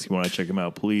 folks. You want to check him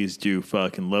out, please do.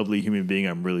 Fucking lovely human being.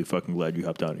 I'm really fucking glad you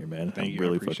hopped on here, man. Thank you.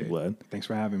 Really fucking glad. Thanks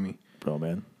for having me. Bro,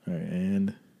 man. All right,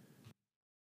 and...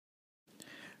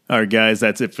 All right, guys,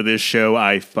 that's it for this show.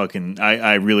 I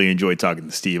really enjoyed talking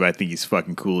to Steve. I think he's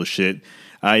fucking cool as shit.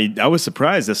 I was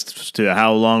surprised as to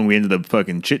how long we ended up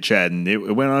fucking chit-chatting.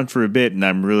 It went on for a bit, and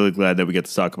I'm really glad that we get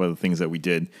to talk about the things that we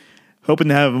did. Hoping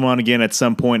to have him on again at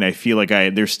some point. I feel like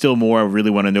there's still more I really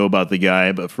want to know about the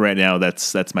guy, but for right now,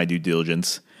 that's my due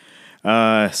diligence.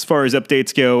 As far as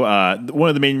updates go, one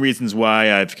of the main reasons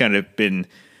why I've kind of been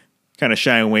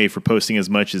shying away for posting as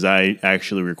much as I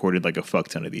actually recorded like a fuck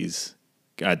ton of these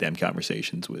goddamn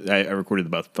conversations. I recorded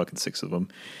about fucking 6 of them,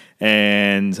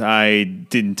 and I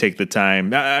didn't take the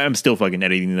time. I'm still fucking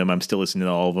editing them. I'm still listening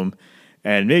to all of them,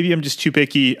 and maybe I'm just too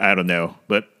picky. I don't know,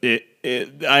 but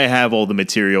I have all the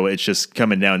material. It's just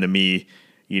coming down to me,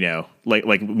 you know, like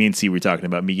me and C were talking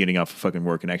about, me getting off of fucking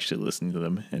work and actually listening to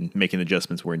them and making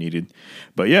adjustments where needed.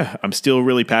 But yeah, I'm still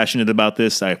really passionate about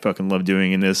this. I fucking love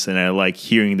doing this, and I like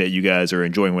hearing that you guys are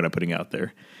enjoying what I'm putting out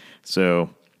there.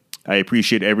 So I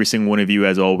appreciate every single one of you,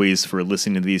 as always, for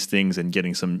listening to these things and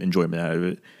getting some enjoyment out of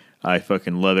it. I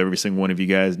fucking love every single one of you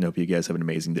guys, and hope you guys have an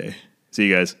amazing day. See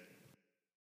you guys.